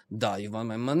he's like, duh, you want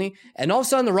my money? And all of a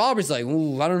sudden the robber's like,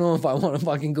 ooh, I don't know if I want to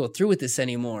fucking go through with this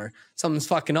anymore. Something's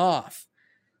fucking off.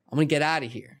 I'm going to get out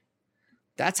of here.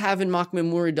 That's having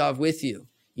Makhmud Muradov with you.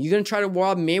 You going to try to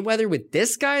rob Mayweather with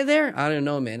this guy there? I don't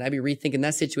know, man. I'd be rethinking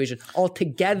that situation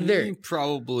altogether. He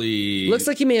probably looks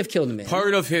like he may have killed a man.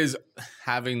 Part of his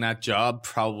having that job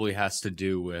probably has to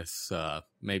do with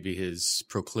maybe his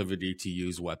proclivity to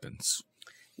use weapons.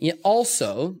 Yeah.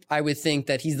 Also, I would think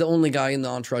that he's the only guy in the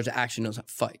entourage that actually knows how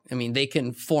to fight. I mean, they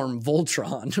can form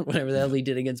Voltron or whatever the hell he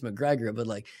did against McGregor, but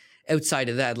like outside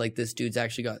of that, like this dude's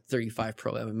actually got 35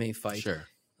 pro MMA fights. Sure.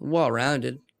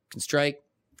 Well-rounded, can strike,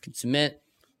 can submit.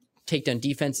 Takedown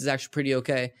defense is actually pretty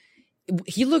okay.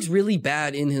 He looks really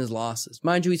bad in his losses.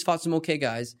 Mind you, he's fought some okay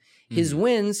guys. His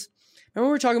wins, remember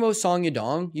we were talking about Song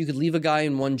Yadong? You could leave a guy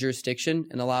in one jurisdiction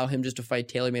and allow him just to fight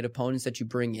tailor-made opponents that you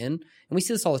bring in. And we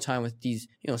see this all the time with these,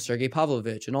 Sergey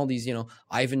Pavlovich and all these,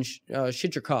 Ivan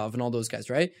Shidrakov and all those guys,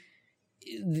 right?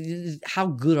 How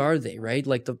good are they, right?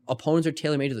 Like, the opponents are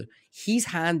tailor-made to them. He's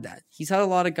had that. He's had a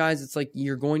lot of guys. It's like,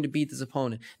 you're going to beat this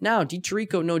opponent. Now, Di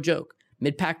Chirico, no joke.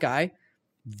 Mid-pack guy.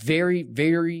 Very,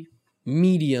 very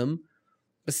medium,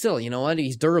 but still, you know what?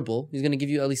 He's durable. He's going to give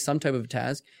you at least some type of a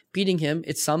task. Beating him,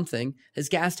 it's something. His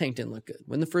gas tank didn't look good.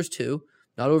 Win the first 2,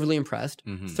 not overly impressed.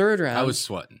 Mm-hmm. Third round, I was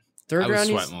sweating. Third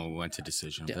round, when we went to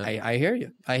decision. I hear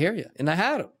you. And I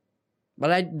had him,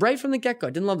 but right from the get-go,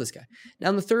 I didn't love this guy. Now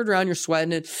in the third round, you're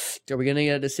sweating it. Are we going to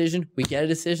get a decision? We get a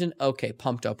decision. Okay,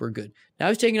 pumped up. We're good. Now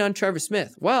he's taking on Trevor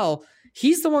Smith. Well,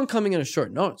 he's the one coming in a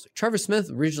short notice. Trevor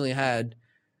Smith originally had.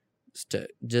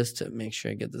 Just to make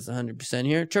sure I get this 100%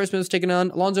 here, Trevor Smith was taking on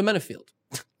Alonzo Menafield.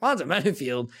 Alonzo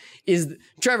Menafield is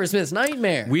Trevor Smith's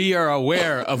nightmare. We are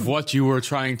aware of what you were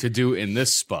trying to do in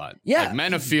this spot. Yeah. Like,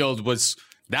 Menafield was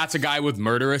That's a guy with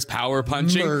murderous power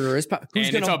punching. Who's and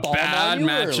it's gonna a bomb bad on you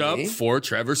matchup early. for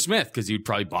Trevor Smith because he'd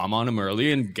probably bomb on him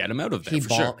early and get him out of there for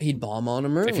sure. He'd bomb on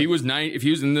him early. If he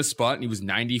was in this spot and he was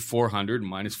 9,400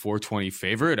 minus 420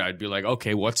 favorite, I'd be like,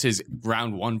 okay, what's his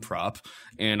round one prop?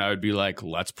 And I would be like,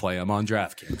 let's play him on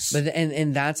DraftKings. But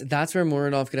and that's where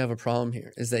Muradov could have a problem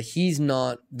here, is that he's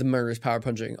not the murderous power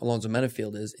punching Alonzo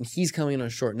Menafield is, and he's coming in on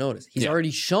short notice. He's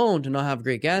already shown to not have a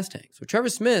great gas tank. So Trevor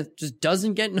Smith just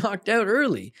doesn't get knocked out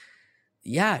early.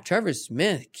 Yeah, Trevor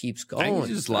Smith keeps going. I think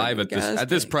he's just live at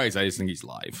this price. I just think he's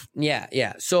live.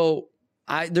 Yeah. So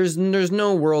there's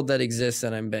no world that exists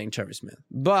that I'm betting Trevor Smith,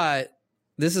 but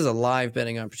this is a live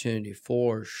betting opportunity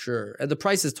for sure. The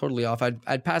price is totally off.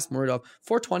 I'd pass Muradov.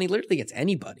 420 literally gets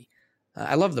anybody.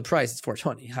 I love the price. It's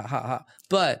 420. Ha ha ha.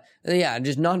 But yeah,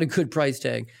 just not a good price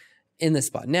tag in this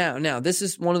spot. Now this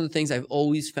is one of the things I've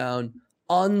always found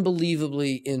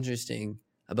unbelievably interesting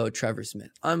about Trevor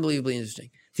Smith. Unbelievably interesting.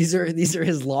 These are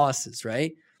his losses,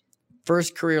 right?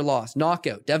 First career loss,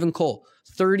 knockout, Devin Cole,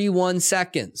 31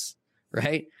 seconds,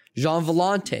 right? Jean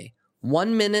Vellante,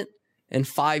 1 minute and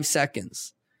 5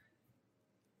 seconds.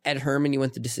 Ed Herman, he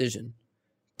went to decision.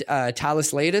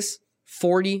 Talis Latis,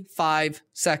 45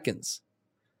 seconds.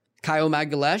 Caio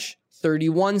Magalesh,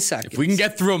 31 seconds. If we can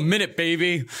get through a minute,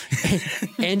 baby.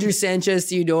 Andrew Sanchez,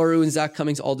 Theodorou, and Zach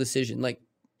Cummings all decision. Like,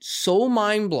 so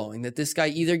mind-blowing that this guy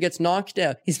either gets knocked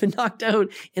out. He's been knocked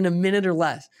out in a minute or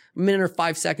less. A minute or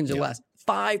 5 seconds or less.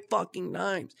 5 fucking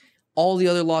times. All the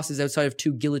other losses outside of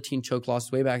 2 guillotine choke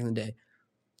losses way back in the day.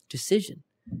 Decision.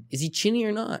 Is he chinny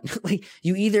or not? Like,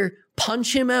 you either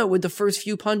punch him out with the first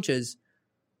few punches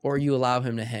or you allow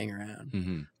him to hang around.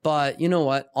 Mm-hmm. But you know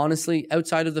what? Honestly,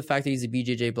 outside of the fact that he's a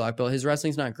BJJ black belt, his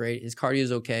wrestling's not great. His cardio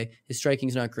is okay. His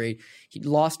striking's not great. He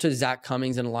lost to Zach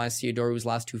Cummings and Elias Theodorou's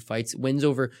last 2 fights. Wins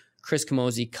over Chris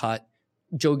Camozzi, cut.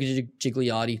 Joe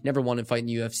Gigliotti, never won a fight in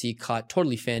the UFC, cut.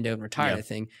 Totally fanned out and retired, I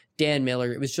think. Dan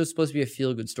Miller, it was just supposed to be a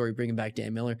feel-good story bringing back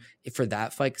Dan Miller for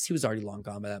that fight because he was already long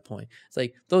gone by that point. It's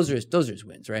like, those are his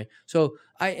wins, right? So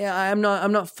I'm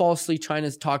not falsely trying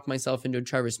to talk myself into a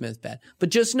Trevor Smith bet. But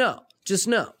just know,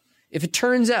 if it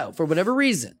turns out, for whatever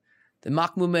reason, that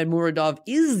Makhmud Muradov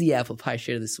is the apple pie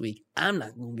shade of this week, I'm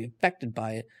not going to be affected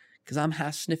by it because I'm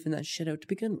half sniffing that shit out to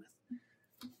begin with.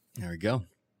 There we go.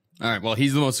 All right. Well,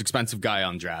 he's the most expensive guy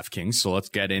on DraftKings. So let's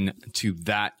get into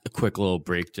that. A quick little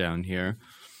breakdown here.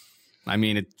 I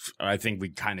mean, I think we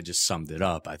kind of just summed it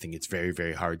up. I think it's very,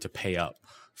 very hard to pay up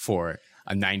for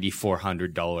a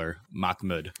 $9,400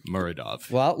 Makhmud Muradov.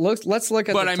 Well, let's look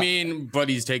at but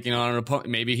he's taking on an opponent.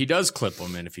 Maybe he does clip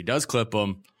him. And if he does clip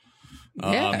him,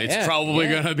 it's probably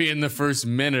going to be in the first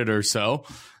minute or so.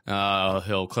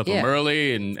 He'll clip him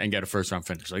early and get a first round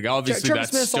finish. Like, obviously, Trevor that's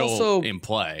Smith's still also in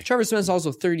play. Trevor Smith's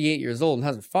also 38 years old and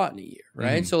hasn't fought in a year,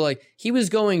 right? So, like, he was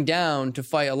going down to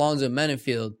fight Alonzo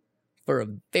Menafield for a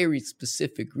very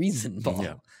specific reason, Paul.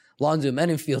 Yeah. Alonzo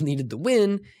Menafield needed the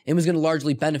win and was going to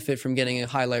largely benefit from getting a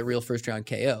highlight reel first round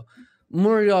KO.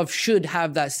 Muradov should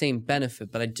have that same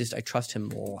benefit, but I trust him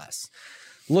less.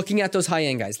 Looking at those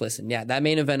high-end guys, listen, that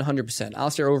main event, 100%.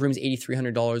 Alistair Overeem's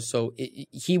 $8,300, so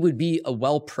he would be a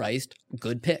well-priced,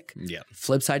 good pick. Yeah.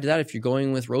 Flip side to that, if you're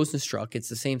going with Rosenstruck, it's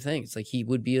the same thing. It's like he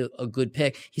would be a good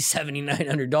pick. He's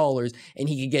 $7,900, and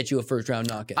he could get you a first-round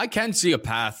knockout. I can see a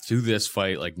path to this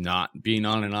fight, like, not being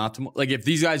on an optimal. Like, if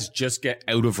these guys just get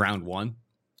out of round one,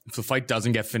 if the fight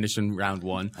doesn't get finished in round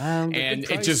one, and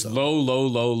it's just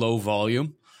low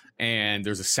volume, and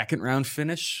there's a second-round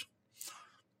finish,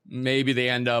 maybe they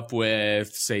end up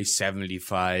with, say,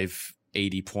 75,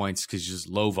 80 points because just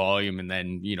low volume, and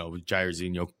then,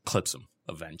 Jairzinho clips him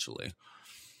eventually.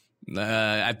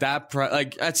 At that price,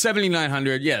 like at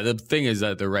 7,900, the thing is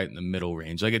that they're right in the middle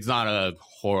range. Like, it's not a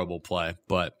horrible play,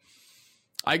 but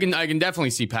I can definitely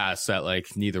see past that.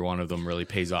 Like, neither one of them really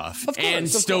pays off,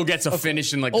 still gets a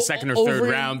finish in like the second or third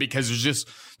round because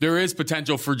there is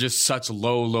potential for just such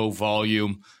low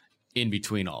volume in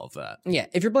between all of that. Yeah,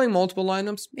 if you're playing multiple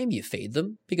lineups, maybe you fade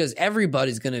them because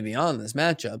everybody's going to be on this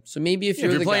matchup. So maybe if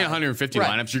you're playing 150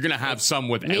 lineups, you're going to have some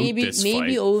without this fight.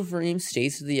 Maybe Overeem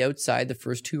stays to the outside the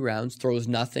first 2 rounds, throws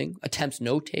nothing, attempts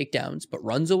no takedowns, but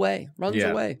runs away,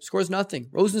 scores nothing.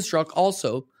 Rosenstruck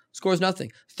also scores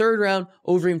nothing. Third round,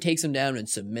 Overeem takes him down and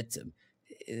submits him.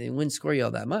 It wouldn't score you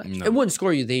all that much. No. It wouldn't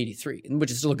score you the 83,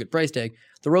 which is still a good price tag.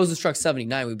 The Rosenstruck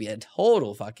 79 would be a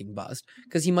total fucking bust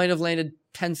because he might have landed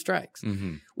 10 strikes.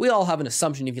 Mm-hmm. We all have an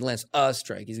assumption if he lands a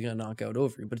strike, he's going to knock out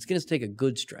Overeem, but it's going to take a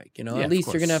good strike. At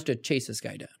least you're going to have to chase this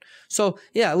guy down. So,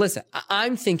 listen,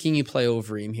 I'm thinking you play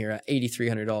Overeem here at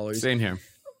 $8,300. Same here.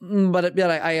 But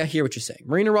I hear what you're saying.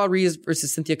 Marina Rodriguez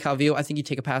versus Cynthia Calvillo, I think you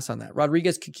take a pass on that.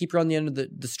 Rodriguez could keep her on the end of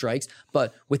the strikes,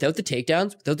 but without the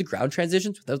takedowns, without the ground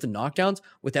transitions, without the knockdowns,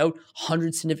 without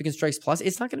 100 significant strikes plus,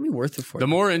 it's not going to be worth it for you. The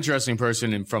more interesting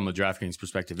person from a DraftKings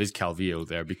perspective is Calvillo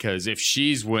there, because if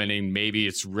she's winning, maybe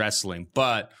it's wrestling,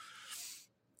 but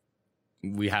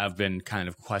we have been kind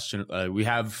of questioned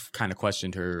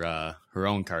her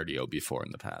own cardio before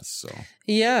in the past. So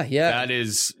yeah, that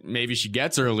is, maybe she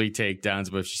gets early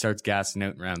takedowns, but if she starts gassing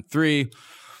out in round 3,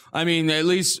 I mean, at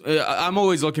least I'm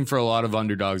always looking for a lot of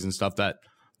underdogs and stuff that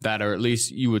are, at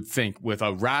least you would think, with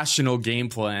a rational game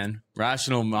plan,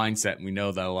 rational mindset. And we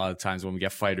know that a lot of times when we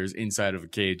get fighters inside of a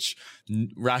cage,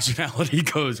 rationality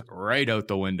goes right out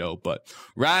the window. But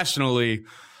rationally,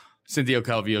 Cynthia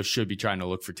Calvillo should be trying to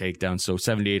look for takedowns. So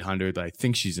 7,800, I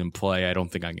think she's in play. I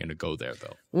don't think I'm going to go there,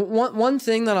 though. One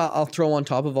thing that I'll throw on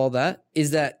top of all that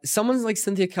is that someone like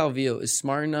Cynthia Calvillo is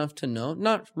smart enough to know,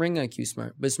 not ring IQ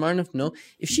smart, but smart enough to know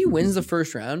if she wins the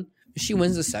first round, if she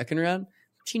wins the second round,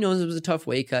 she knows it was a tough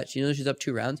weight cut. She knows she's up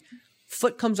 2 rounds.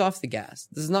 Foot comes off the gas.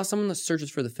 This is not someone that searches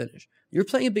for the finish. You're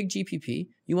playing a big GPP.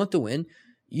 You want the win.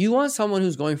 You want someone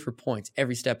who's going for points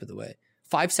every step of the way.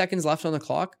 5 seconds left on the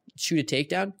clock, shoot a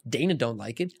takedown. Dana don't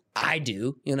like it. I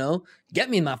do, Get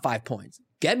me my 5 points.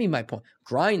 Get me my point.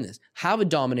 Grind this. Have a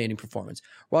dominating performance.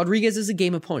 Rodriguez is a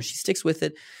game opponent. She sticks with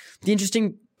it. The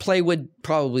interesting play would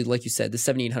probably, like you said, the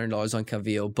 $7,800 on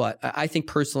Calvillo, but I think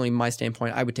personally, my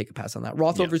standpoint, I would take a pass on that.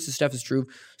 Rothwell versus Stefan Struve.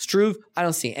 Struve, I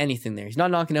don't see anything there. He's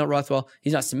not knocking out Rothwell.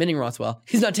 He's not submitting Rothwell.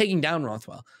 He's not taking down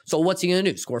Rothwell. So what's he going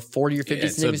to do? Score 40 or 50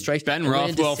 significant strikes? Ben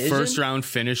Rothwell, first round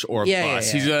finish or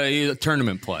bust. He's a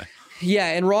tournament play. Yeah,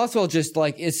 and Rothwell just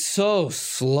is so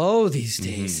slow these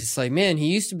days. It's like, man, he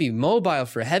used to be mobile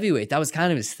for heavyweight. That was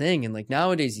kind of his thing. And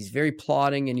nowadays he's very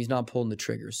plodding and he's not pulling the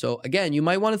trigger. So again, you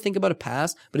might want to think about a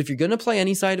pass, but if you're going to play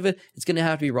any side of it, it's going to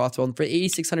have to be Rothwell. And for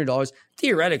 $8,600,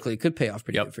 theoretically, it could pay off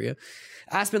pretty good for you.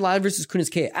 Aspen Ladd versus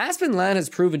Kunitskaya. Aspen Ladd has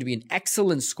proven to be an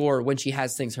excellent scorer when she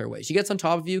has things her way. She gets on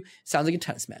top of you, sounds like a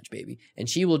tennis match, baby. And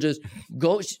she will just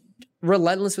go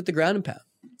relentless with the ground and pound.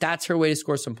 That's her way to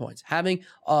score some points. Having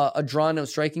a drawn-out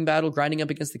striking battle, grinding up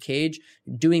against the cage,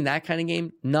 doing that kind of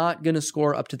game, not going to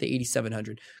score up to the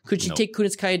 8,700. Could she take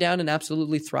Kunitskaya down and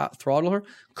absolutely throttle her?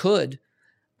 Could.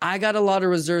 I got a lot of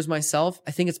reserves myself.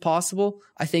 I think it's possible.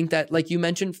 I think that, like you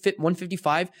mentioned,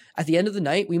 155, at the end of the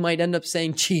night, we might end up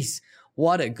saying, geez,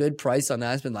 what a good price on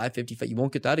Aspen Ladd 55. You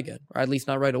won't get that again, or at least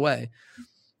not right away.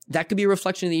 That could be a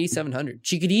reflection of the 8,700.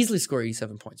 She could easily score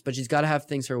 87 points, but she's got to have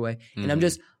things her way. And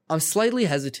I'm slightly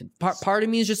hesitant. Part of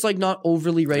me is just not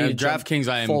overly ready to DraftKings,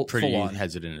 I am pretty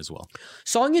hesitant as well.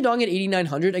 Song Yadong at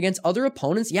 8,900 against other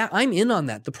opponents. Yeah, I'm in on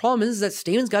that. The problem is that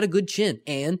Stamen's got a good chin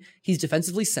and he's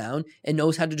defensively sound and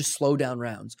knows how to just slow down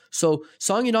rounds. So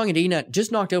Song Yadong at 89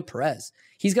 just knocked out Perez.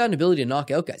 He's got an ability to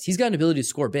knock out guys. He's got an ability to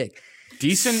score big.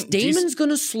 Stamen's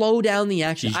going to slow down the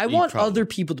action. I want other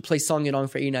people to play Song Yadong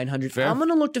for 8,900. I'm going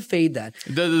to look to fade that.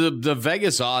 The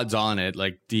Vegas odds on it,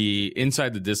 like the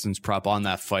inside the distance prop on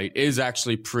that fight, is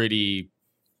actually pretty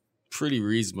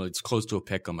reasonable. It's close to a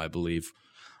pick'em, I believe.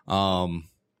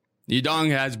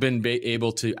 Yadong has been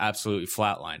able to absolutely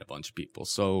flatline a bunch of people,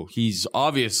 so he's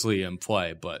obviously in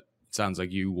play, but sounds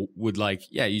like you would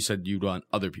you said you'd want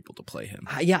other people to play him.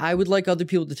 Yeah, I would like other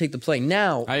people to take the play.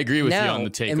 Now, I agree with you on the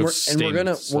take and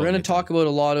we're gonna talk about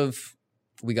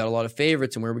we got a lot of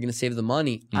favorites and where we're gonna save the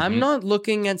money. I'm not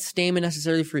looking at Stamen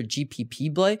necessarily for a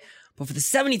GPP play, but for the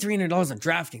 $7,300 on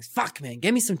DraftKings, fuck man,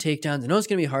 get me some takedowns. I know it's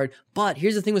gonna be hard, but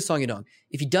here's the thing with Song Yadong.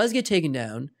 If he does get taken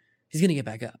down, he's gonna get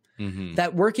back up.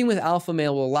 That working with alpha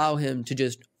male will allow him to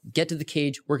just get to the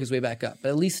cage, work his way back up. But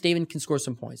at least Stamen can score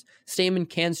some points. Stamen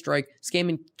can strike.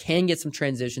 Stamen can get some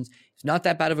transitions. He's not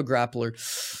that bad of a grappler.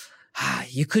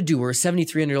 You could do worse.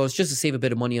 $7,300 just to save a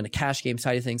bit of money on a cash game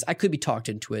side of things. I could be talked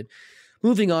into it.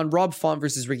 Moving on, Rob Font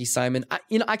versus Ricky Simon.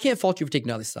 I can't fault you for taking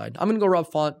the other side. I'm going to go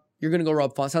Rob Font. You're going to go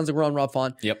Rob Font. Sounds like we're on Rob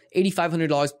Font. Yep.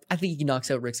 $8,500. I think he knocks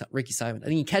out Ricky Simon. I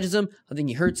think he catches him. I think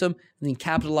he hurts him. I think he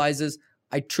capitalizes.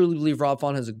 I truly believe Rob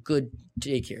Font has a good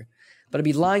take here. But I'd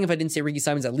be lying if I didn't say Ricky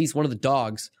Simon's at least one of the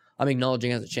dogs I'm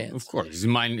acknowledging has a chance. Of course.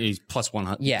 He's plus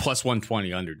 100, plus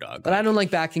 120 underdog. But I don't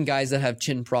like backing guys that have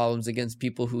chin problems against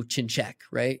people who chin check,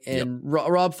 right? And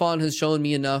Rob Font has shown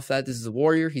me enough that this is a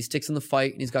warrior. He sticks in the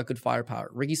fight and he's got good firepower.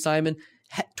 Ricky Simon,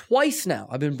 twice now,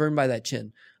 I've been burned by that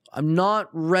chin. I'm not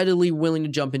readily willing to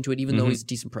jump into it, even though he's a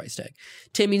decent price tag.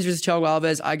 Tim Means versus Thiago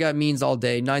Alves. I got Means all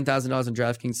day. $9,000 on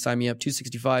DraftKings. Sign me up.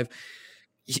 $265.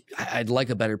 I'd like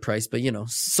a better price, but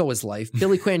so is life.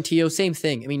 Billy Quantillo, same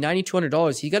thing. I mean,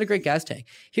 $9,200. He got a great gas tank.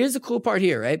 Here's the cool part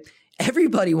here, right?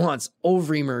 everybody wants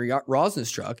Overeem or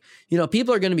Rosenstruck. You know,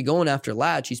 people are going to be going after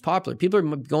Latch. He's popular. People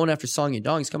are going after Song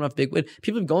Yadong. He's coming off a big win.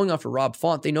 People are going after Rob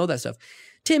Font. They know that stuff.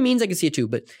 Tim Means, I can see it too,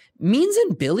 but Means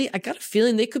and Billy, I got a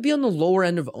feeling they could be on the lower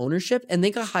end of ownership, and they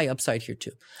got high upside here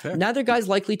too. Fair. Neither guy's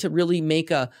likely to really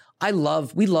make we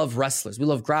love wrestlers, we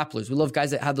love grapplers, we love guys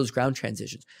that have those ground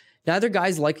transitions. Neither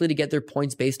guy's likely to get their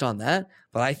points based on that,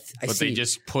 but but they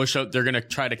just push up. They're going to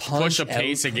try to push a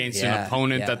pace against an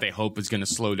opponent that they hope is going to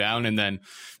slow down. And then,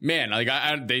 man, like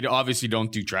they obviously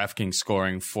don't do DraftKings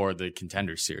scoring for the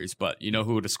Contender Series, but you know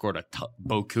who would have scored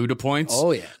Bokuda points?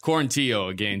 Oh yeah, Quarantillo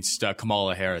against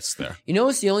Kamala Harris there. You know,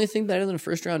 it's the only thing better than a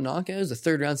first round knockout is a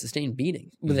third round sustained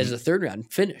beating. But there's a third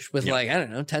round finish with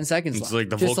 10 seconds left. It's like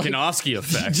the Volkanovski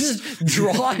effect. Just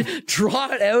draw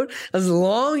it out as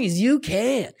long as you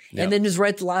can. Yep. And then just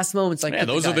right at the last moment, it's like, yeah,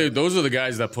 those are the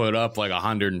guys that put up like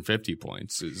 150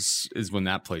 points is when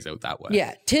that plays out that way.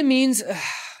 Yeah. Tim Means,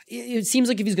 it seems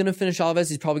like if he's going to finish Alves,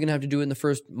 he's probably going to have to do it in the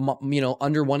first,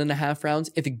 under 1.5 rounds.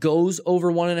 If it goes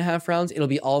over 1.5 rounds, it'll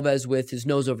be Alves with his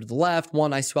nose over to the left,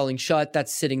 one eye swelling shut.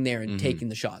 That's sitting there and taking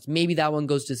the shots. Maybe that one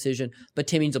goes to decision, but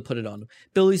Tim Means will put it on him.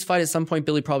 Billy's fight, at some point,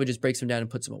 Billy probably just breaks him down and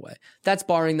puts him away. That's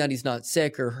barring that he's not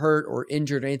sick or hurt or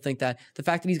injured or anything like that. The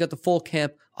fact that he's got the full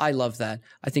camp, I love that.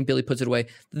 I think Billy puts it away.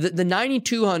 The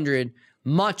 9,200,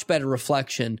 much better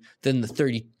reflection than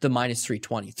the minus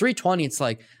 320. 320, it's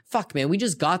like, fuck, man, we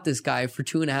just got this guy for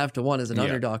 2.5 to 1 as an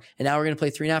underdog, and now we're going to play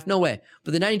 3.5. No way.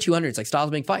 But the 9,200, it's like Styles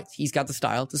make fights. He's got the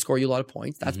style to score you a lot of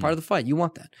points. That's part of the fight. You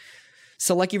want that.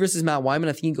 Selecki versus Matt Wyman.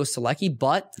 I think he can go Selecki,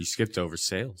 but you skipped over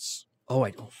Sales. Oh,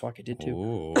 I did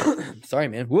too. Sorry,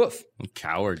 man. Woof. I'm a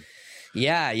coward.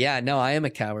 Yeah. No, I am a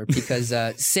coward because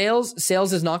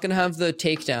Sales is not going to have the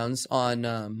takedowns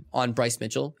on Bryce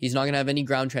Mitchell. He's not going to have any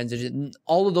ground transition.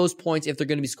 All of those points, if they're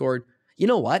going to be scored, you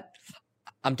know what?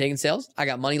 I'm taking Sales. I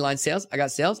got money line Sales. I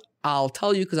got Sales. I'll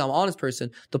tell you, because I'm an honest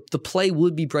person, the play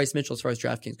would be Bryce Mitchell as far as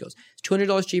DraftKings goes. It's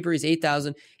 $200 cheaper. He's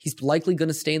 $8,000. He's likely going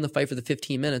to stay in the fight for the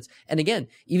 15 minutes. And again,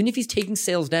 even if he's taking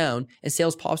Sales down and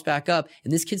Sales pops back up,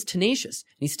 and this kid's tenacious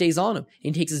and he stays on him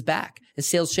and he takes his back and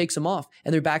Sales shakes him off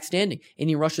and they're back standing and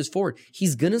he rushes forward,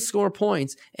 he's going to score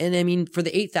points. And I mean, for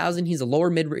the 8,000, he's a lower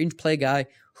mid-range play guy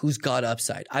who's got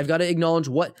upside. I've got to acknowledge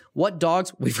what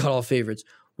dogs, we've got all favorites.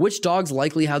 Which dogs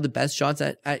likely have the best shots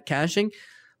at cashing?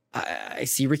 I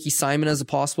see Ricky Simon as a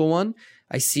possible one.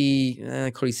 I see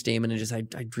Cody Stamen, and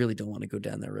I really don't want to go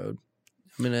down that road.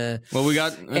 I'm gonna. Well, we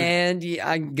got, and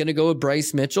I'm gonna go with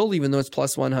Bryce Mitchell, even though it's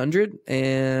plus 100.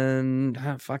 And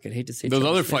fuck, I'd hate to say those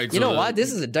other fights. You know what?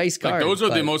 This is a dice card. Like those are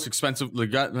the most expensive.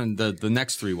 The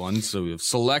next three ones. So we have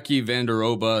Selecki,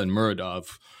 Vanderoba, and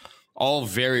Muradov, all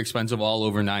very expensive, all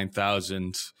over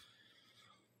 9,000.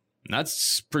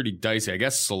 That's pretty dicey. I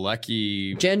guess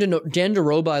Selecki...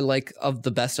 Jandiroba I like of the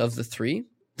best of the three.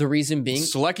 The reason being...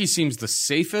 Selecki seems the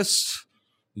safest.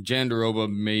 Jandiroba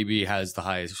maybe has the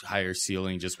higher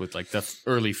ceiling just with like the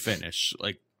early finish.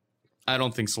 Like, I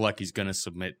don't think Selecki's going to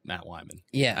submit Matt Wyman.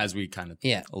 Yeah. As we kind of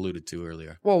alluded to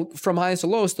earlier. Well, from highest to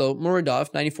lowest though,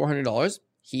 Muradov, $9,400.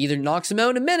 He either knocks him out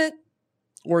in a minute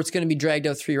or it's going to be dragged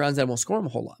out 3 rounds that won't score him a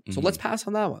whole lot. So let's pass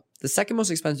on that one. The second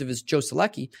most expensive is Joe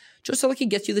Selecki. Joe Selecki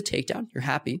gets you the takedown. You're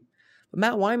happy. But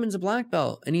Matt Wyman's a black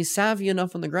belt, and he's savvy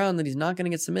enough on the ground that he's not going to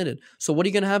get submitted. So what are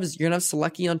you going to have is you're going to have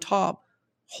Selecki on top,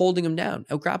 holding him down,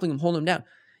 out-grappling him, holding him down.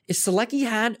 If Selecki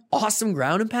had awesome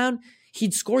ground and pound,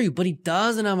 he'd score you, but he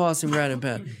doesn't have awesome ground and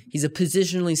pound. He's a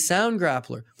positionally sound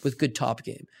grappler with good top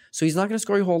game. So he's not going to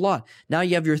score you a whole lot. Now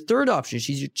you have your third option.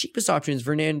 She's your cheapest option is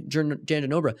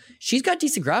Jandiroba. She's got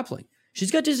decent grappling. She's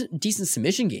got decent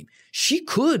submission game. She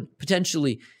could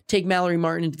potentially take Mallory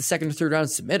Martin into the second or third round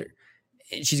and submit her.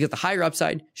 She's got the higher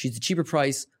upside. She's the cheaper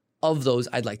price. Of those,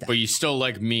 I'd like that. But you still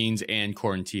like Means and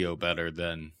Quarantillo better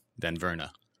than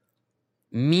Verna.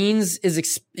 Means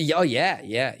is yeah.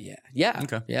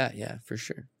 Okay. Yeah, for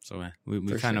sure. So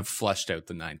we kind of flushed out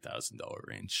the $9,000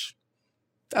 range.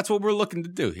 That's what we're looking to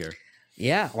do here.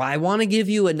 Yeah. Well, I want to give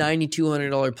you a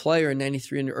 $9,200 player, a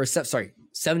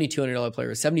 $7,200 player,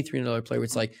 a $7,300 player. Where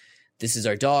it's like, this is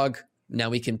our dog. Now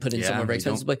we can put in someone very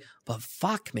expensive play. But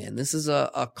fuck, man, this is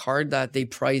a card that they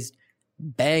priced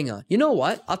bang on. You know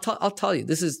what? I'll tell you.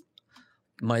 This is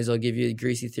might as well give you a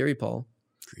greasy theory, Paul.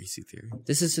 Greasy theory.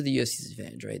 This is to the UFC's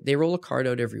advantage, right? They roll a card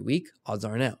out every week. Odds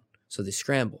aren't out. So they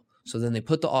scramble. So then they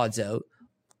put the odds out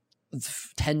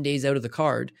 10 days out of the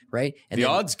card, right? And the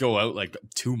odds go out like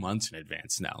 2 months in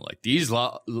advance now. Like these,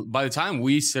 by the time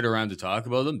we sit around to talk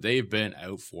about them, they've been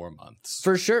out 4 months.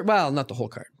 For sure. Well, not the whole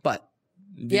card, but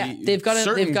they've got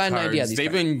an idea.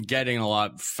 They've been getting a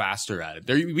lot faster at it.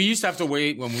 We used to have to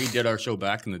wait when we did our show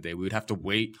back in the day. We would have to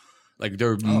wait Like there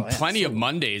were plenty of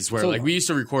Mondays where like we used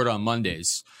to record on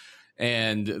Mondays.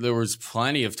 And there was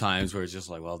plenty of times where it's just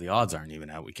like, well, the odds aren't even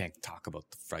out. We can't talk about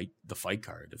the fight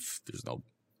card if there's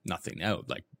nothing out.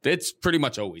 Like it's pretty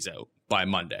much always out by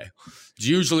Monday. It's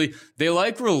usually they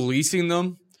like releasing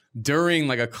them during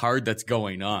like a card that's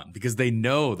going on because they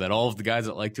know that all of the guys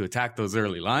that like to attack those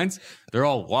early lines, they're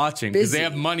all watching because they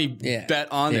have money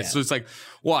bet on this. So it's like,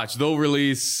 watch, they'll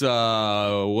release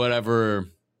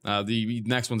whatever. The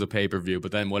next one's a pay-per-view,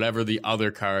 but then whatever the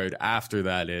other card after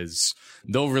that is,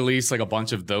 they'll release like a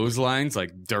bunch of those lines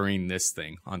like during this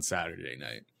thing on Saturday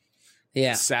night.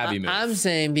 Yeah. Savvy move. I'm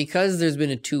saying because there's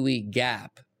been a 2-week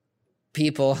gap,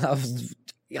 people have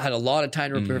had a lot of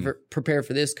time to prepare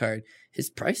for this card. It's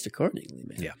priced accordingly,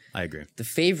 man. Yeah, I agree. The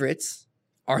favorites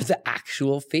are the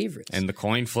actual favorites. And the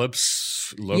coin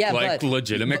flips look like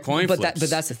legitimate coin flips. But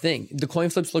that's the thing. The coin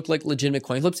flips look like legitimate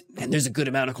coin flips, and there's a good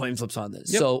amount of coin flips on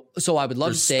this. Yep. So I would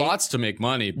love to say spots to make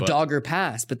money, but dog or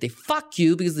pass, but they fuck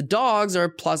you because the dogs are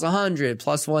plus 100,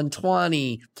 plus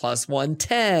 120, plus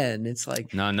 110. It's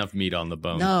like not enough meat on the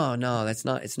bone. No, that's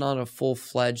not. It's not a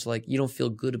full-fledged, like, you don't feel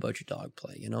good about your dog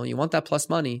play. You know, you want that plus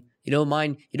money. You don't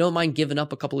mind giving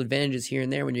up a couple advantages here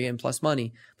and there when you're getting plus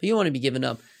money, but you don't want to be giving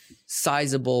up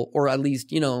sizable or at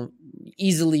least,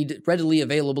 readily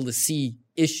available to see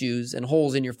issues and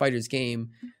holes in your fighter's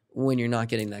game when you're not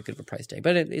getting that good of a price tag.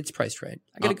 But it's priced right.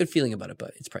 I got a good feeling about it,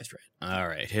 but it's priced right. All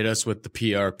right. Hit us with the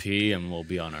PRP and we'll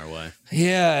be on our way.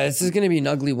 Yeah, this is going to be an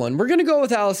ugly one. We're going to go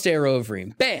with Alistair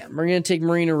Overeem. Bam. We're going to take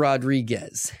Marina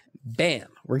Rodriguez. Bam.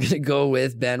 We're going to go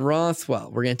with Ben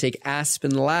Rothwell. We're going to take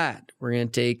Aspen Ladd. We're going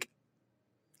to take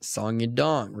Song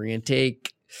Yadong. We're going to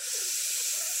take...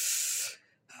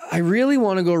 I really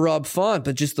want to go Rob Font,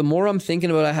 but just the more I'm thinking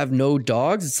about I have no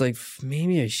dogs, it's like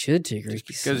maybe I should take Ricky.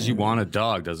 Just because you want a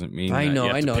dog doesn't mean I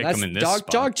know. That's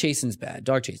dog chasing's bad.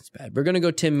 Dog chasing's bad. We're gonna go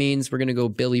Tim Means. We're gonna go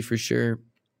Billy for sure.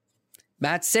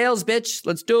 Matt Sales, bitch.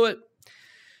 Let's do it.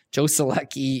 Joe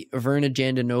Selecki, Verna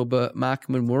Jandanova,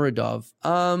 Makhmud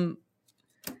Muradov.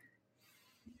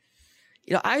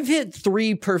 I've hit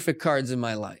 3 perfect cards in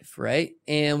my life, right?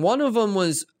 And one of them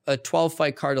was a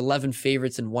 12-fight card, 11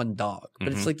 favorites, and 1 dog. But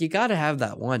it's like, you got to have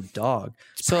that 1 dog.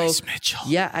 It's Bryce Mitchell.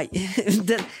 Yeah,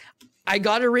 I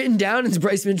got it written down. It's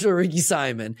Bryce Mitchell or Ricky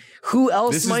Simon. Who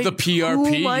else This is the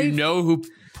PRP. You know who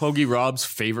Pogi Rob's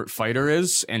favorite fighter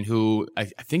is, and who I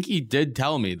think he did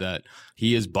tell me that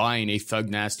he is buying a Thug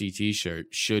Nasty t-shirt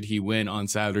should he win on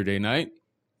Saturday night.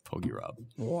 Pogi Rob.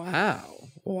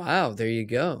 Wow. There you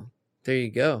go.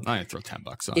 I'm gonna throw $10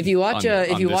 on. If you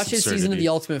watch his season of The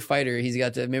Ultimate Fighter, he's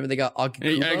got to remember they got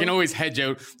Okukubo. I can always hedge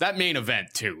out that main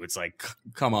event too. It's like,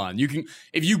 come on, you can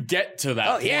if you get to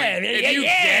that point. If you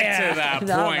get to that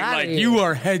point, like you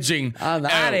are hedging. I'm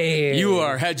out of here. You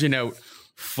are hedging out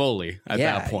fully at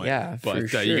that point. Yeah, but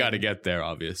sure. You got to get there,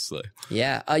 obviously.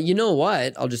 Yeah. You know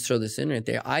what? I'll just throw this in right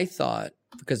there. I thought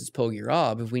because it's Pogi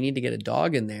Rob, if we need to get a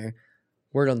dog in there,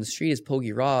 word on the street is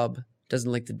Pogi Rob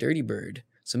doesn't like the dirty bird.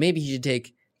 So maybe he should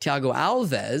take Thiago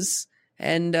Alves,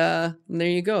 and there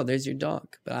you go. There's your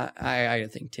dog. But I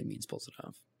think Tim Means pulls it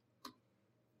off.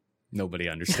 Nobody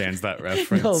understands that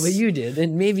reference. No, but you did,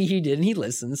 and maybe he did, and he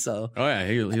listens. So. Oh yeah,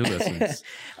 he listens.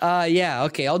 Yeah.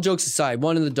 Okay. All jokes aside,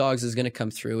 one of the dogs is going to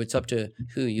come through. It's up to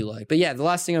who you like. But yeah, the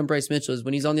last thing on Bryce Mitchell is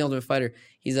when he's on The Ultimate Fighter,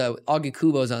 he's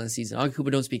Okukubo's on the season.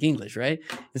 Okukubo don't speak English, right?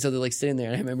 And so they're like sitting there,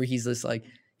 and I remember he's just like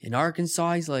in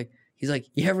Arkansas. He's like,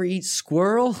 you ever eat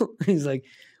squirrel? He's like,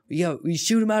 we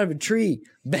shoot him out of a tree.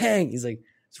 Bang. He's like,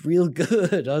 it's real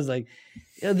good. I was like,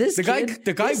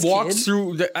 the guy walks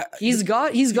through. He's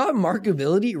got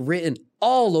markability written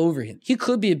all over him. He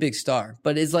could be a big star,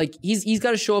 but it's like he's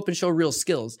got to show up and show real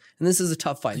skills. And this is a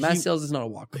tough fight. Matt Sales is not a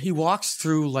walker. He walks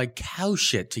through like cow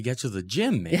shit to get to the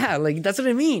gym, man. Yeah, like that's what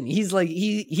I mean. He's like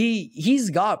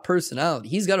he's got personality.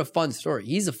 He's got a fun story.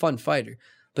 He's a fun fighter.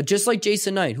 But just like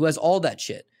Jason Knight, who has all that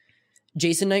shit,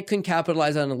 Jason Knight couldn't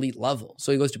capitalize on an elite level.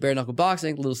 So he goes to bare knuckle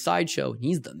boxing, a little sideshow, and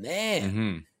he's the man. Mm-hmm.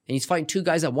 And he's fighting 2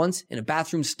 guys at once in a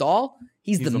bathroom stall.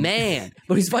 He's the man.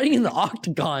 But he's fighting in the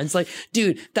octagon. It's like,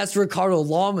 dude, that's Ricardo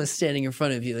Lamas standing in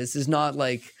front of you. This is not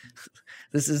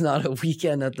a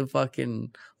weekend at the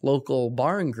fucking local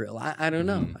bar and grill. I don't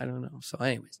know. I don't know. So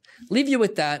anyways, leave you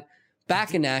with that.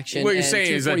 Back in action. What you're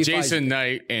saying is that Jason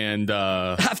Knight and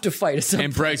have to fight us.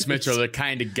 And Bryce Mitchell are the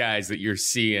kind of guys that you're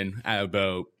seeing at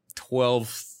about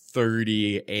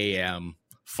 12:30 a.m.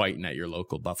 fighting at your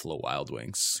local Buffalo Wild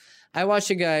Wings. I watched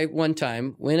a guy one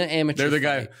time win an amateur. They're the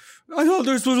fight. guy. I thought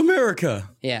this was America.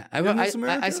 Yeah,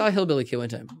 I saw a hillbilly kid one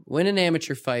time win an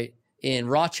amateur fight in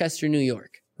Rochester, New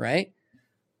York. Right,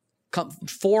 come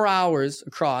 4 hours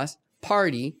across,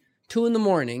 party 2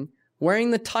 a.m,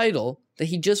 wearing the title that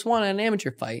he just won an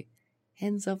amateur fight,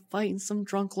 ends up fighting some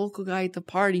drunk local guy at the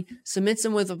party, submits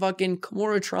him with a fucking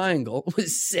Kimura triangle. It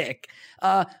was sick.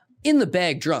 In the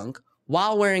bag drunk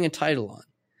while wearing a title on.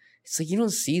 It's like, you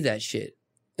don't see that shit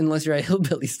unless you're at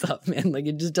Hillbilly Stuff, man. Like,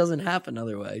 it just doesn't happen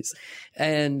otherwise.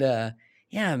 And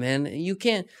yeah, man, you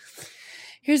can't.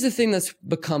 Here's the thing that's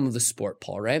become of the sport,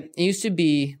 Paul, right? It used to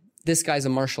be, this guy's a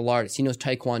martial artist. He knows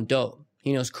Taekwondo.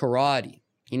 He knows karate.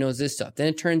 He knows this stuff. Then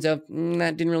it turns out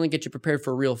that didn't really get you prepared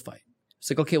for a real fight. It's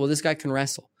like, okay, well, this guy can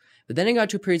wrestle. But then it got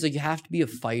to a period like, you have to be a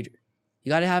fighter.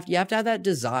 You have to have that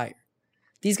desire.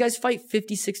 These guys fight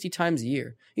 50, 60 times a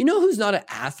year. You know who's not an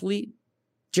athlete?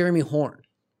 Jeremy Horn.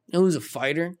 You know who's a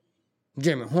fighter?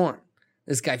 Jeremy Horn.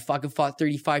 This guy fucking fought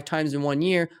 35 times in 1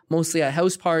 year, mostly at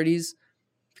house parties,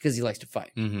 because he likes to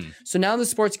fight. Mm-hmm. So now the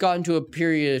sport's gotten to a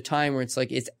period of time where it's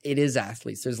like, it is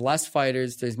athletes. There's less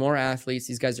fighters. There's more athletes.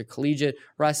 These guys are collegiate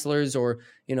wrestlers, or,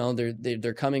 you know,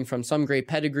 they're coming from some great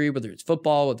pedigree, whether it's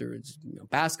football, whether it's, you know,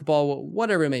 basketball,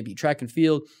 whatever it may be, track and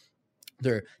field.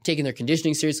 They're taking their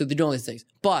conditioning seriously. They're doing all these things.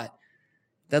 But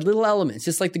that little element, it's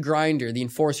just like the grinder, the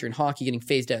enforcer in hockey getting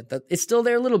phased out. It's still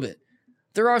there a little bit.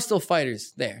 There are still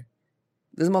fighters there.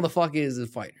 This motherfucker is a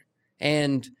fighter.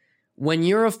 And when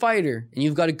you're a fighter and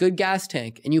you've got a good gas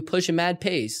tank and you push a mad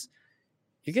pace,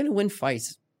 you're going to win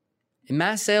fights. In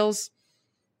mass sales,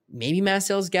 maybe mass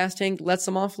sales gas tank lets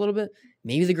them off a little bit.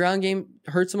 Maybe the ground game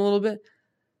hurts them a little bit.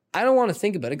 I don't want to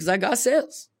think about it because I got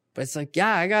sales. But it's like,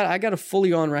 yeah, I got to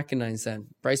fully on recognize that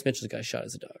Bryce Mitchell's got shot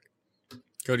as a dog.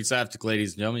 Cody Saftik,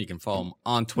 ladies and gentlemen. You can follow him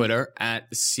on Twitter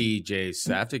at CJ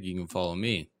Saftik. You can follow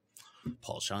me,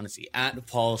 Paul Shaughnessy, at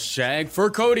Paul Shag. For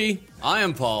Cody, I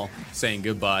am Paul, saying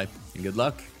goodbye and good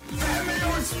luck.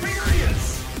 Batman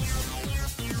Experience!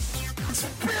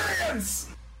 Experience!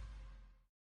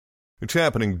 It's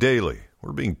happening daily.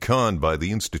 We're being conned by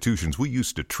the institutions we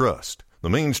used to trust. The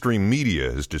mainstream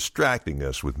media is distracting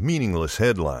us with meaningless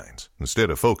headlines instead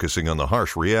of focusing on the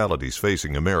harsh realities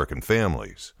facing American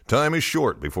families. Time is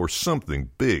short before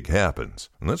something big happens,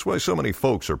 and that's why so many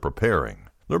folks are preparing.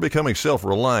 They're becoming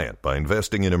self-reliant by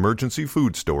investing in emergency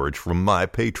food storage from My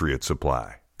Patriot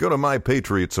Supply. Go to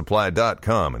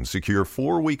MyPatriotSupply.com and secure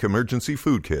 4-week emergency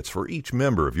food kits for each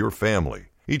member of your family.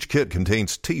 Each kit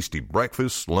contains tasty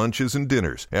breakfasts, lunches, and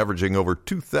dinners, averaging over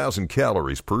 2,000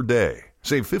 calories per day.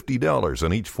 Save $50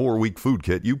 on each 4-week food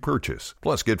kit you purchase,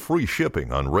 plus get free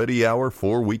shipping on Ready Hour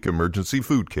 4-week emergency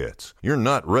food kits. You're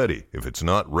not ready if it's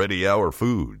not Ready Hour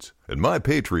Foods. At My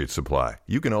Patriot Supply,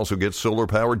 you can also get solar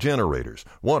power generators,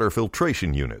 water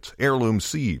filtration units, heirloom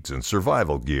seeds, and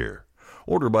survival gear.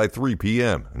 Order by 3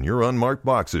 p.m. and your unmarked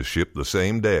boxes ship the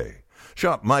same day.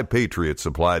 Shop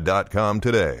MyPatriotSupply.com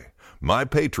today.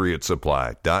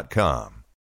 MyPatriotSupply.com.